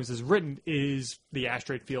that John Williams has written is the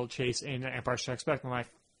asteroid field chase in Empire Strikes Back. My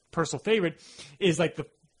personal favorite is like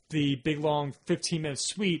the big long 15-minute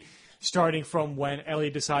suite, starting from when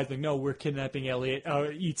Elliot decides, like, no, we're kidnapping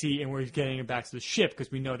E.T. and we're getting him back to the ship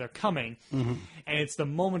because we know they're coming. Mm-hmm. And it's the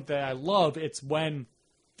moment that I love. It's when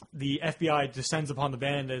the FBI descends upon the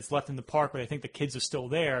van that's left in the park where they think the kids are still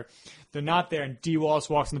there. They're not there, and Dee Wallace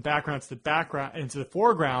walks in the background into the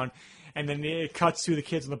foreground. And then it cuts to the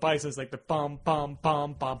kids on the bikes, and it's like the bum, bum,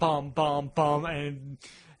 bum, bum, bum, bum, bum, and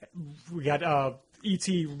we got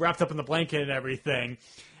E.T. wrapped up in the blanket and everything.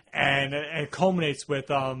 And it culminates with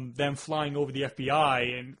them flying over the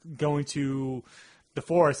FBI and going to the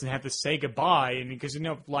forest and have to say goodbye. And because,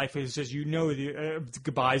 life is just, the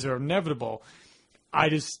goodbyes are inevitable.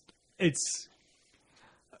 It's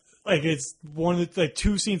one of the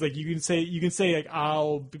 2 scenes, like you can say like,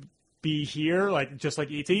 I'll be here, like just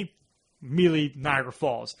like E.T., immediately Niagara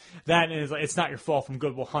Falls. That is like, it's not your fault from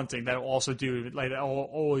Good Will Hunting. That'll also do like that'll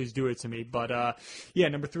always do it to me. But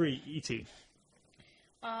number 3, E.T.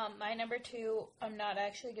 My number 2, I'm not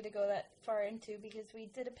actually going to go that far into because we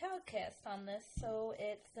did a podcast on this, so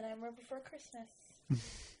it's The Nightmare Before Christmas.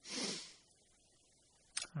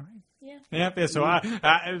 All right. Yeah. Yeah. So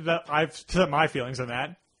I've set my feelings on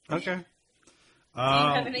that. Okay. Do you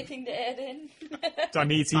have anything to add in?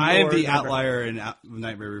 On E.T. I am the outlier in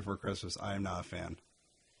Nightmare Before Christmas. I am not a fan.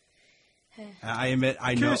 I admit,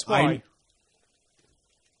 I know. Curious why.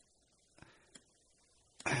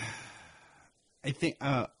 I think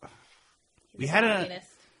we had a. Penis.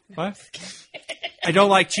 What? I don't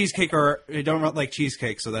like cheesecake,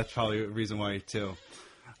 so that's probably a reason why too.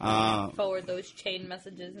 Forward those chain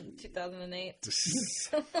messages in 2008.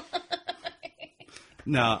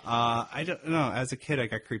 No, I don't know. As a kid, I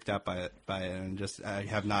got creeped out by it, and just I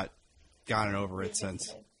have not gotten over it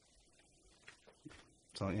since.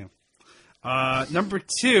 So yeah. Number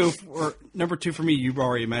two for me, you've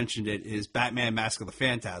already mentioned it, is Batman: Mask of the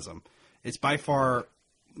Phantasm. It's by far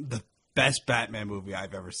the best Batman movie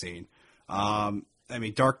I've ever seen. I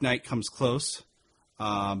mean, Dark Knight comes close.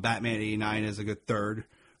 Batman '89 is a good third,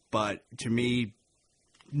 but to me,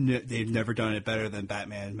 they've never done it better than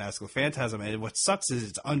Batman: Mask of the Phantasm. And what sucks is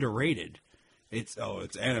it's underrated. It's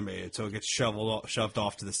animated, so it gets shoved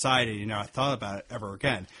off to the side, and I thought about it ever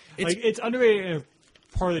again. It's underrated in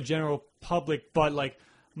part of the general public, but like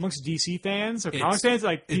amongst DC fans or It's- comics fans,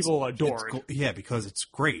 like it's- people it's adore it. yeah, because it's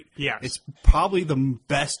great. Yes. It's probably the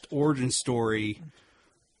best origin story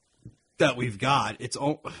that we've got.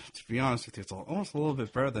 To be honest with you, it's almost a little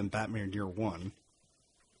bit better than Batman Year One.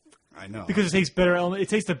 I know. Because it takes better elements. It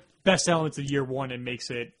takes the best elements of year one and makes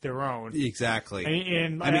it their own. Exactly.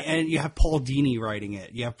 And I mean, and you have Paul Dini writing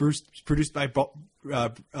it. You have Bruce produced by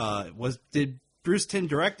did Bruce Timm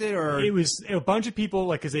direct it, or it was a bunch of people,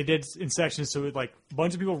 like, because they did in sections, so it, like, a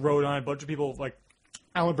bunch of people wrote on it, a bunch of people, like,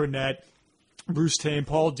 Alan Burnett, Bruce Timm,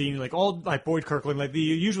 Paul Dini, like, all, like, Boyd Kirkland, like, the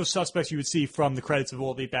usual suspects you would see from the credits of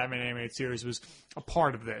all the Batman animated series was a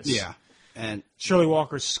part of this. yeah, and Shirley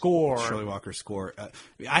Walker's score. Shirley Walker's score.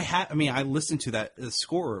 I listen to that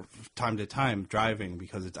score time to time driving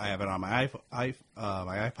because I have it on my my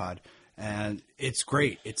iPod, and it's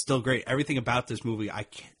great. It's still great. Everything about this movie,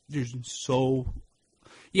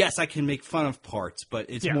 yes, I can make fun of parts, but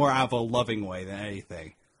it's Yeah. more out of a loving way than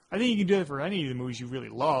anything. I think you can do that for any of the movies you really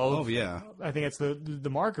love. Oh yeah, I think that's the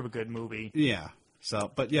mark of a good movie. yeah.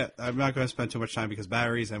 So, but yeah, I'm not going to spend too much time because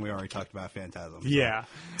batteries, and we already talked about Phantasm. Yeah.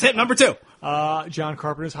 Tip number 2. John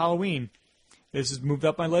Carpenter's Halloween. This has moved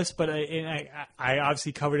up my list, but I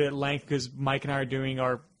obviously covered it at length because Mike and I are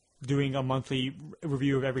doing a monthly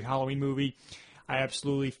review of every Halloween movie. I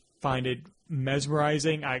absolutely find it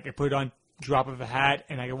mesmerizing. I can put it on drop of a hat,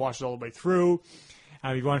 and I can watch it all the way through.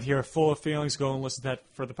 If you want to hear a full of feelings, go and listen to that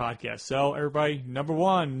for the podcast. So, everybody, number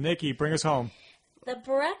 1, Nikki, bring us home. The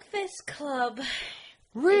Breakfast Club.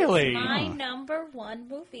 Really? My number 1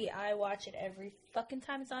 movie. I watch it every fucking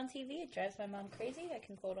time it's on TV. It drives my mom crazy. I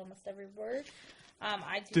can quote almost every word.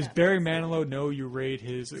 Does Barry Manilow know you raid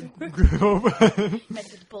his group? Did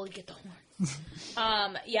the bully get the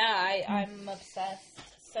horns? Yeah, I'm obsessed.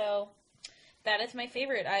 So that is my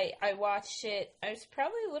favorite. I watched it. I was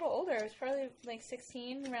probably a little older. I was probably like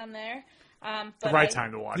 16, around there. The But right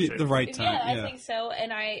time to watch it. The right time. Yeah, I think so.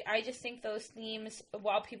 And I just think those themes,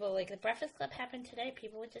 while people like the Breakfast Club happened today,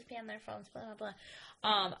 people would just be on their phones, blah blah blah.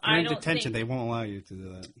 You're I in don't detention. think. They won't allow you to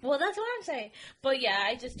do that. Well, that's what I'm saying. But yeah,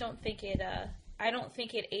 I just don't think it. I don't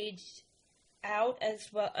think it aged out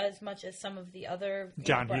as much as some of the other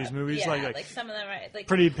John Hughes movies, Yeah, like some of them are like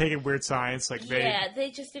Pretty Big and Weird Science. they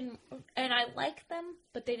just didn't. And I like them,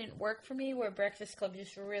 but they didn't work for me. Where Breakfast Club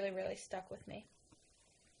just really, really stuck with me.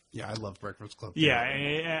 Yeah, I love Breakfast Club. Yeah,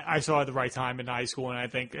 and I saw it at the right time in high school, and I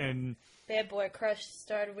think, Bad Boy Crush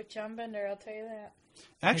started with John Bender. I'll tell you that.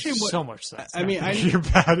 Actually, makes what, so much sense. I mean, now that you're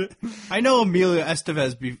about it. I know Emilio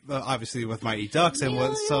Estevez, obviously with Mighty Ducks and with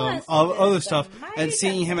Emilio some Estevez, other the stuff, Mighty and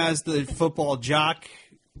seeing him Ducks. as the football jock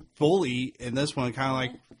bully in this one, kind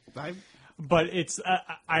of like, But it's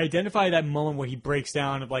I identify that moment where he breaks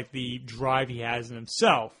down of like the drive he has in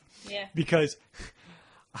himself. Yeah. Because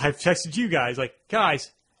I've texted you guys like,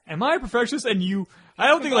 guys, am I a perfectionist? And you, I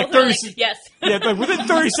don't think like Both are 30. like, yes. Yeah, like within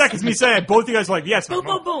 30 seconds of me saying it, both of you guys are like, yes, Boom,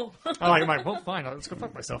 Mom. boom, boom. I'm like, well, fine, let's go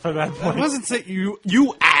fuck myself at that I point. wasn't saying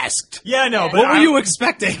you asked. Yeah, no, but What were you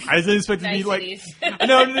expecting? I didn't expect it to be like. Niceties.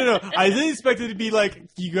 No. I didn't expect it to be like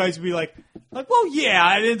you guys would be like, well, yeah.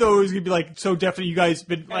 I didn't know it was gonna be like so definite. You guys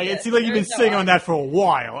been like yeah, it seemed like you've been there's no sitting on argument. that for a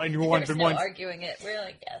while, and you We're wanted still been wanting, arguing it. We're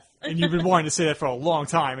like, yes. and you've been wanting to say that for a long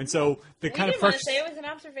time, and so the We kind of didn't want to fresh, say it was an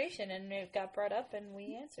observation, and it got brought up, and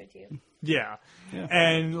we answered you. yeah,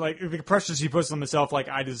 and like the pressures he puts on himself, like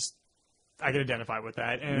I can identify with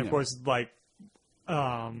that, and of course, like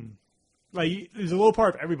there's a little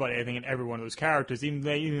part of everybody, I think, in every one of those characters, even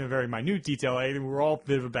a very minute detail. I think we're all a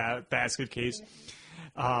bit of a basket case.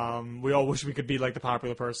 We all wish we could be like the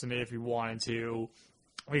popular person if we wanted to.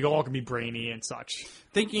 We all can be brainy and such.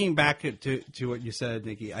 Thinking back to what you said,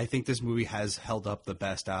 Nikki, I think this movie has held up the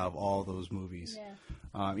best out of all those movies.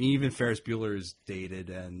 Yeah. Even Ferris Bueller is dated,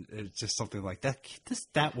 and it's just something like that.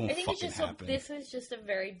 That won't I think fucking it's just happen. this was just a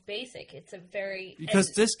very basic. It's a very Because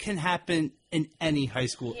and- this can happen in any high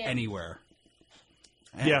school, Yeah. anywhere.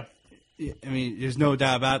 Yeah. I mean, there's no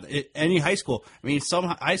doubt about it. Any high school. I mean, some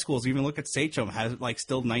high schools, even look at Sachem, has like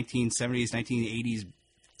still 1970s, 1980s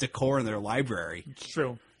decor in their library. It's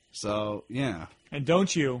true. So, yeah, And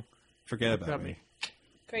don't you forget about Got me. me.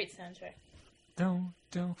 great soundtrack. Don't.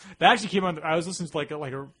 That actually came on. I was listening to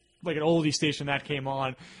like an oldie station that came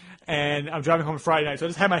on, and I'm driving home Friday night, so I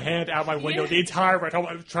just had my hand out my window the entire ride home.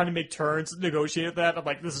 I was trying to make turns, negotiate that. I'm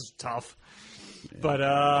like, this is tough. Yeah.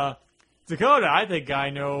 But Dakota, I think I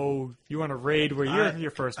know you want to raid where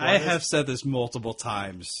your first one I is. have said this multiple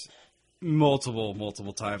times,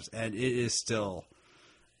 multiple times, and it is still.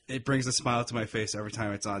 It brings a smile to my face every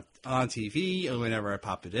time it's on TV or whenever I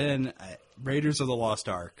pop it in. Raiders of the Lost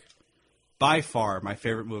Ark. By far my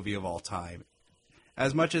favorite movie of all time.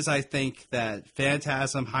 as much as I think that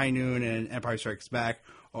Phantasm, High Noon, and Empire Strikes Back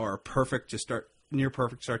are perfect to start, near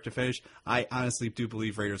perfect start to finish, I honestly do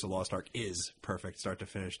believe Raiders of the Lost Ark is perfect start to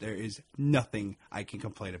finish. There is nothing I can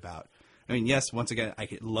complain about. I mean, yes, once again, I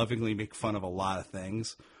could lovingly make fun of a lot of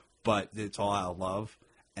things, but it's all out of love.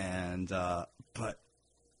 And but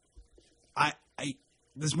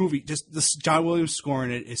this movie, just this John Williams score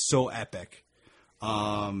in it is so epic.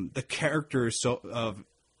 The character is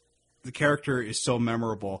so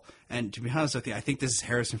memorable, and to be honest with you, I think this is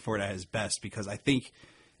Harrison Ford at his best, because I think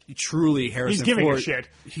truly Harrison He's giving Ford, a shit.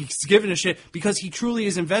 He's giving a shit because he truly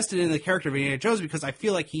is invested in the character of Indiana Jones, because I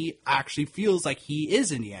feel like he actually feels like he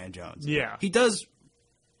is Indiana Jones. Yeah. He does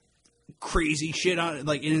crazy shit on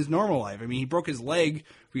like in his normal life. I mean, he broke his leg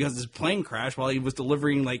because his plane crashed while he was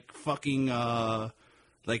delivering like fucking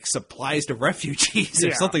like supplies to refugees or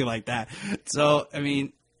Yeah. something like that. So, I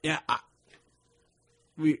mean, yeah,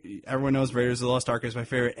 everyone knows Raiders of the Lost Ark is my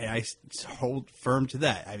favorite, and I hold firm to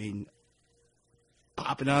that. I mean,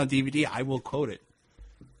 popping on a DVD, I will quote it.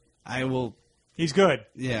 I will, He's good.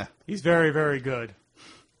 yeah. He's very, very good.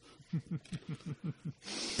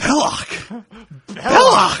 Belloc!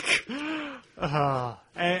 Belloc!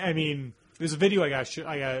 I mean, there's a video I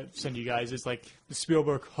gotta send you guys. It's like the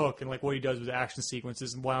Spielberg hook and like what he does with action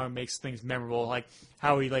sequences and how it makes things memorable. Like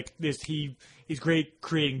how he like this he's great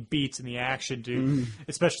creating beats in the action, dude.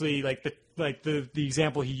 Especially like the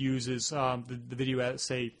example he uses the video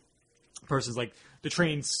say person's like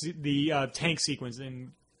the tank sequence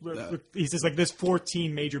and. He says like there's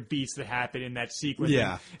 14 major beats that happen in that sequence.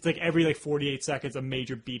 Yeah. It's like every like 48 seconds a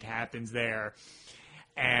major beat happens there,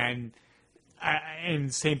 and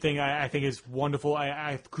same thing I think is wonderful.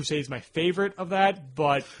 Crusade is my favorite of that,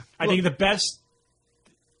 but I think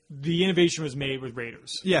the innovation was made with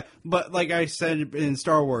Raiders. Yeah, but like I said in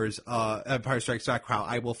Star Wars, Empire Strikes Back, how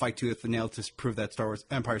I will fight tooth and nail to prove that Star Wars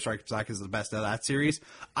Empire Strikes Back is the best of that series.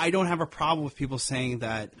 I don't have a problem with people saying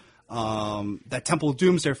that that Temple of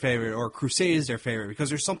Doom is their favorite or Crusade is their favorite, because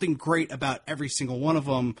there's something great about every single one of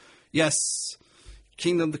them. Yes,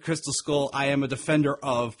 Kingdom of the Crystal Skull I am a defender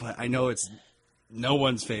of, but I know it's no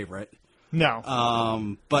one's favorite.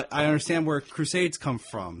 No. But I understand where Crusades come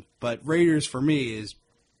from. But Raiders for me is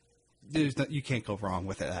you can't go wrong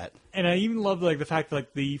with that. And I even love like the fact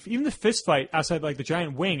that like even the fist fight outside like the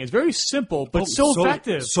giant wing is very simple but so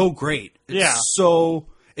effective. So great. Yeah.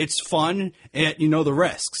 It's fun, and you know the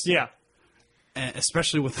risks. Yeah. And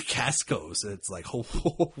especially with the Cascos, it's like,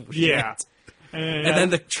 oh, Yeah. shit. And then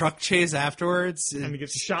the truck chase afterwards. And he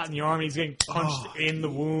gets shot in the arm. And he's getting punched in the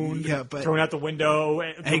wound. Yeah, but thrown out the window.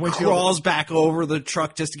 And he crawls back over the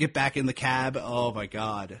truck just to get back in the cab. Oh my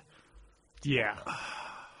god. Yeah.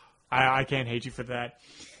 I can't hate you for that.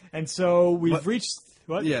 And so we've reached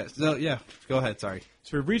what? Yeah. No. Yeah. Go ahead. Sorry.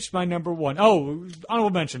 So we've reached my number one. Oh,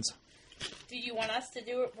 honorable mentions. Do you want us to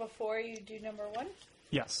do it before you do number one?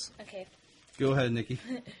 Yes. Okay. Go ahead, Nikki.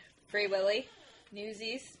 Free Willy,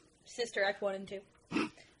 Newsies, Sister Act 1 and 2.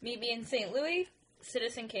 Meet Me in St. Louis,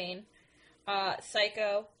 Citizen Kane,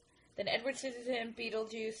 Psycho, then Edward Scissorhands,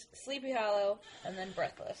 Beetlejuice, Sleepy Hollow, and then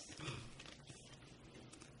Breathless.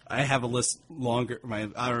 I have a list longer. My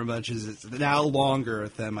honorable mentions is now longer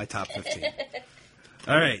than my top 15.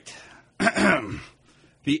 All right.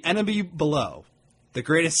 The Enemy Below, The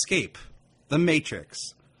Great Escape, The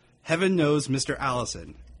Matrix, Heaven Knows Mr.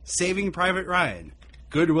 Allison, Saving Private Ryan,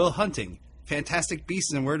 Good Will Hunting, Fantastic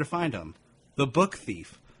Beasts and Where to Find Them, The Book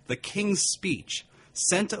Thief, The King's Speech,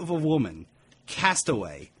 Scent of a Woman,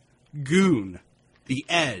 Castaway, Goon, The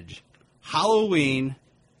Edge, Halloween,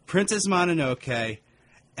 Princess Mononoke,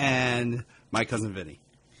 and My Cousin Vinny.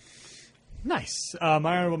 Nice.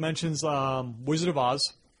 My honorable mentions: Wizard of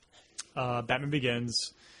Oz, Batman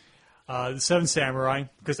Begins, The Seven Samurai,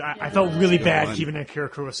 because I felt really bad keeping Akira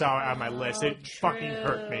Kurosawa out of my list. It fucking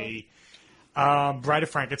hurt me. Bride of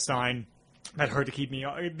Frankenstein, that hurt to keep me.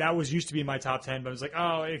 That was used to be in my top 10, but I was like,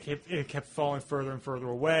 oh, it kept falling further and further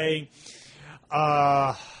away.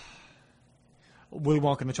 Willy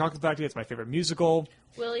Wonka and the Chocolate Factory, that's my favorite musical.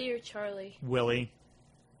 Willie or Charlie? Willy.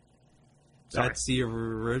 Sorry. That's the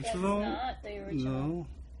original? That's not the original.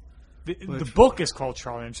 No. The book is called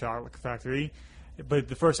Charlie and the Chocolate Factory, but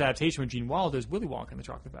the first adaptation with Gene Wilder is Willy Wonka and the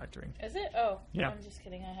Chocolate Factory. Is it? Oh, Yeah. I'm just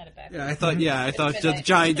kidding. I had it back. Yeah, I thought It's the midnight.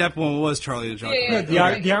 Johnny Depp one was Charlie and the Chocolate Yeah, Factory.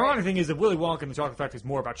 yeah. The ironic thing is that Willy Wonka and the Chocolate Factory is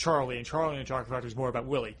more about Charlie, and Charlie and the Chocolate Factory is more about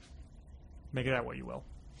Willy. Make it that way, you will.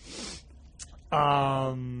 I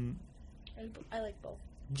like both.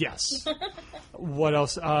 Yes. What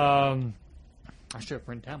else? I should have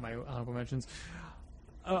written down my honorable mentions.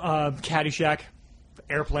 Caddyshack,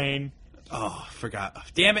 Airplane. Oh, forgot.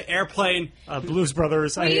 Damn it, Airplane. Blues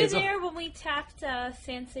Brothers. Were you there when we tapped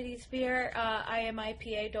Sand City's beer? I am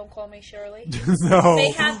IPA. Don't call me Shirley. No.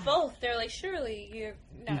 They have both. They're like, Shirley, you're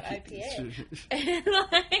not IPA.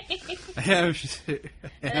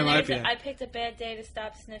 And then I picked a bad day to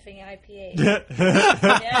stop sniffing IPA. Yeah,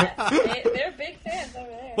 they're big fans over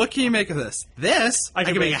there. What can you make of this? I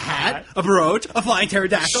can make a hat, a a brooch, a flying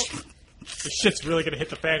pterodactyl. The shit's really gonna hit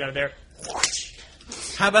the fan out there.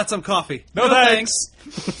 How about some coffee? No thanks.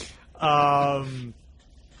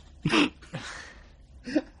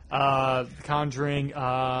 The Conjuring.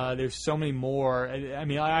 There's so many more. I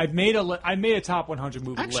mean, I made a top 100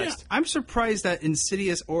 movie Actually, list. I'm surprised that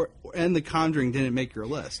Insidious and The Conjuring didn't make your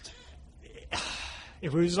list.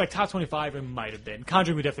 If it was like top 25, it might have been.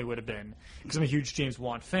 Conjuring definitely would have been, because I'm a huge James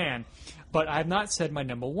Wan fan. But I have not said my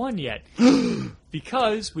number one yet.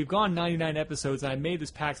 Because we've gone 99 episodes, and I made this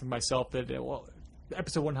pact with myself that,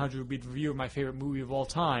 episode 100 would be the review of my favorite movie of all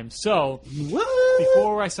time. So,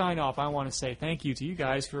 before I sign off, I want to say thank you to you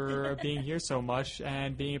guys for being here so much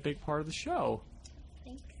and being a big part of the show.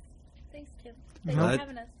 Thanks, Tim. Thanks for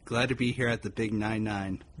having us. Glad to be here at the big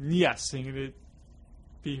 99. Yes, and to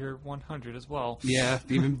be here 100 as well. Yeah,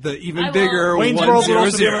 even bigger Wayne's World will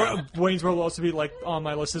 100. Wayne's World will also be like on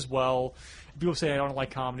my list as well. People say I don't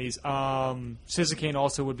like comedies. Citizen Kane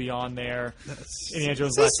also would be on there. Indiana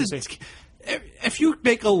Jones Last Crusade. If you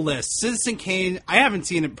make a list, Citizen Kane, I haven't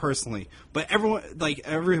seen it personally, but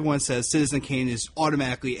everyone says Citizen Kane is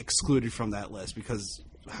automatically excluded from that list because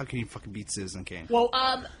how can you fucking beat Citizen Kane? Well,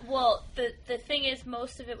 the thing is,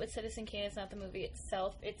 most of it with Citizen Kane is not the movie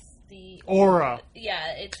itself; it's the aura.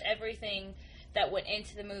 Yeah, it's everything that went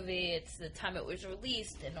into the movie. It's the time it was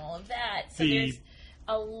released and all of that. So there's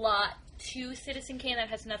a lot to Citizen Kane that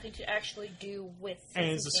has nothing to actually do with Citizen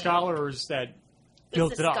And it's the Kane. scholars that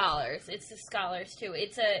built it up. It's the scholars too.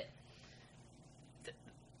 It's a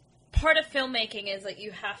part of filmmaking is like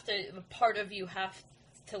part of you have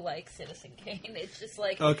to like Citizen Kane. It's just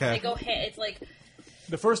like they go. It's like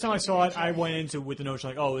the first time I saw it, I went into with the notion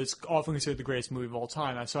like, oh, it's often considered the greatest movie of all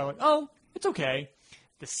time. So I went, oh, it's okay.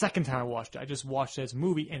 The second time I watched it, I just watched it as a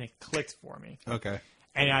movie and it clicked for me. Okay.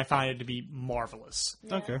 And I found it to be marvelous.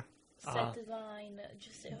 Yeah. Okay. Set design,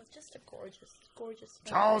 just a gorgeous film.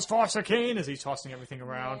 Charles Foster Kane as he's tossing everything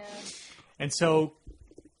around. Yeah. And so,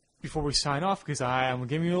 before we sign off, because I'm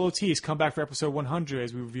giving you a little tease, come back for episode 100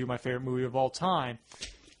 as we review my favorite movie of all time.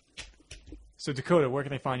 So, Dakota, where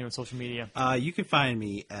can they find you on social media? You can find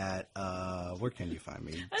me at, where can you find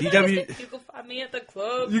me? You can find me at the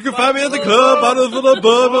club. You can find me at the club.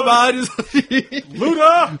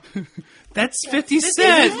 Luda! That's 50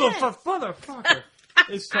 Cent. Motherfucker.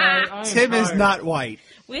 It's time. Tim is not white.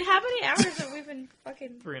 How many hours have we been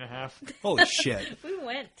fucking... 3.5. Holy shit. We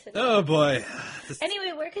went today. Oh, boy.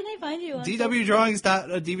 Anyway, where can they find you?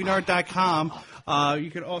 dwdrawings.deviantart.com. You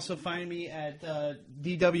can also find me at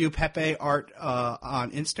dwpepeart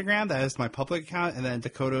on Instagram. That is my public account. And then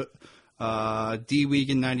Dakota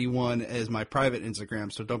dwegan91 is my private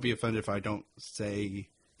Instagram. So don't be offended if I don't say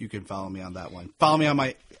you can follow me on that one. Follow me on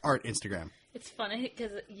my art Instagram. It's funny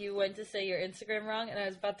because you went to say your Instagram wrong, and I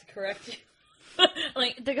was about to correct you.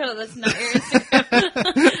 Like, Dakota, that's not your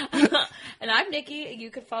Instagram. And I'm Nikki.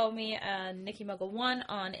 You could follow me at NikkiMuggle1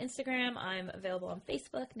 on Instagram. I'm available on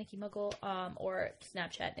Facebook, Nikki Muggle, or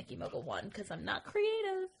Snapchat, Nikki Muggle1, because I'm not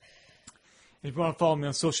creative. If you want to follow me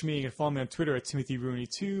on social media, you can follow me on Twitter at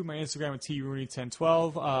TimothyRooney2, my Instagram at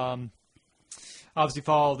TRooney1012. Obviously,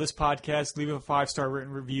 follow this podcast. Leave a 5-star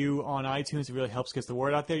written review on iTunes. It really helps get the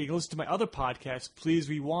word out there. You can listen to my other podcast, Please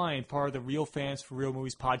Rewind, part of the Real Fans for Real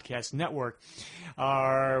Movies podcast network.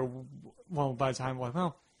 By the time,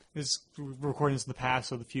 we're recording this in the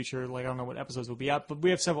past or the future. I don't know what episodes will be out, but we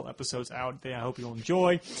have several episodes out that I hope you'll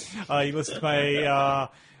enjoy. You listen to my...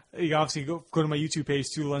 you can obviously go to my YouTube page,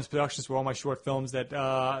 Two Lens Productions, where all my short films that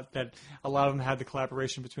a lot of them had the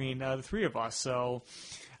collaboration between the three of us. So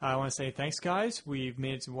I want to say thanks, guys. We've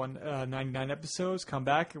made it to 99 episodes. Come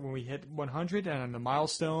back when we hit 100, and the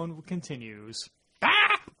milestone continues.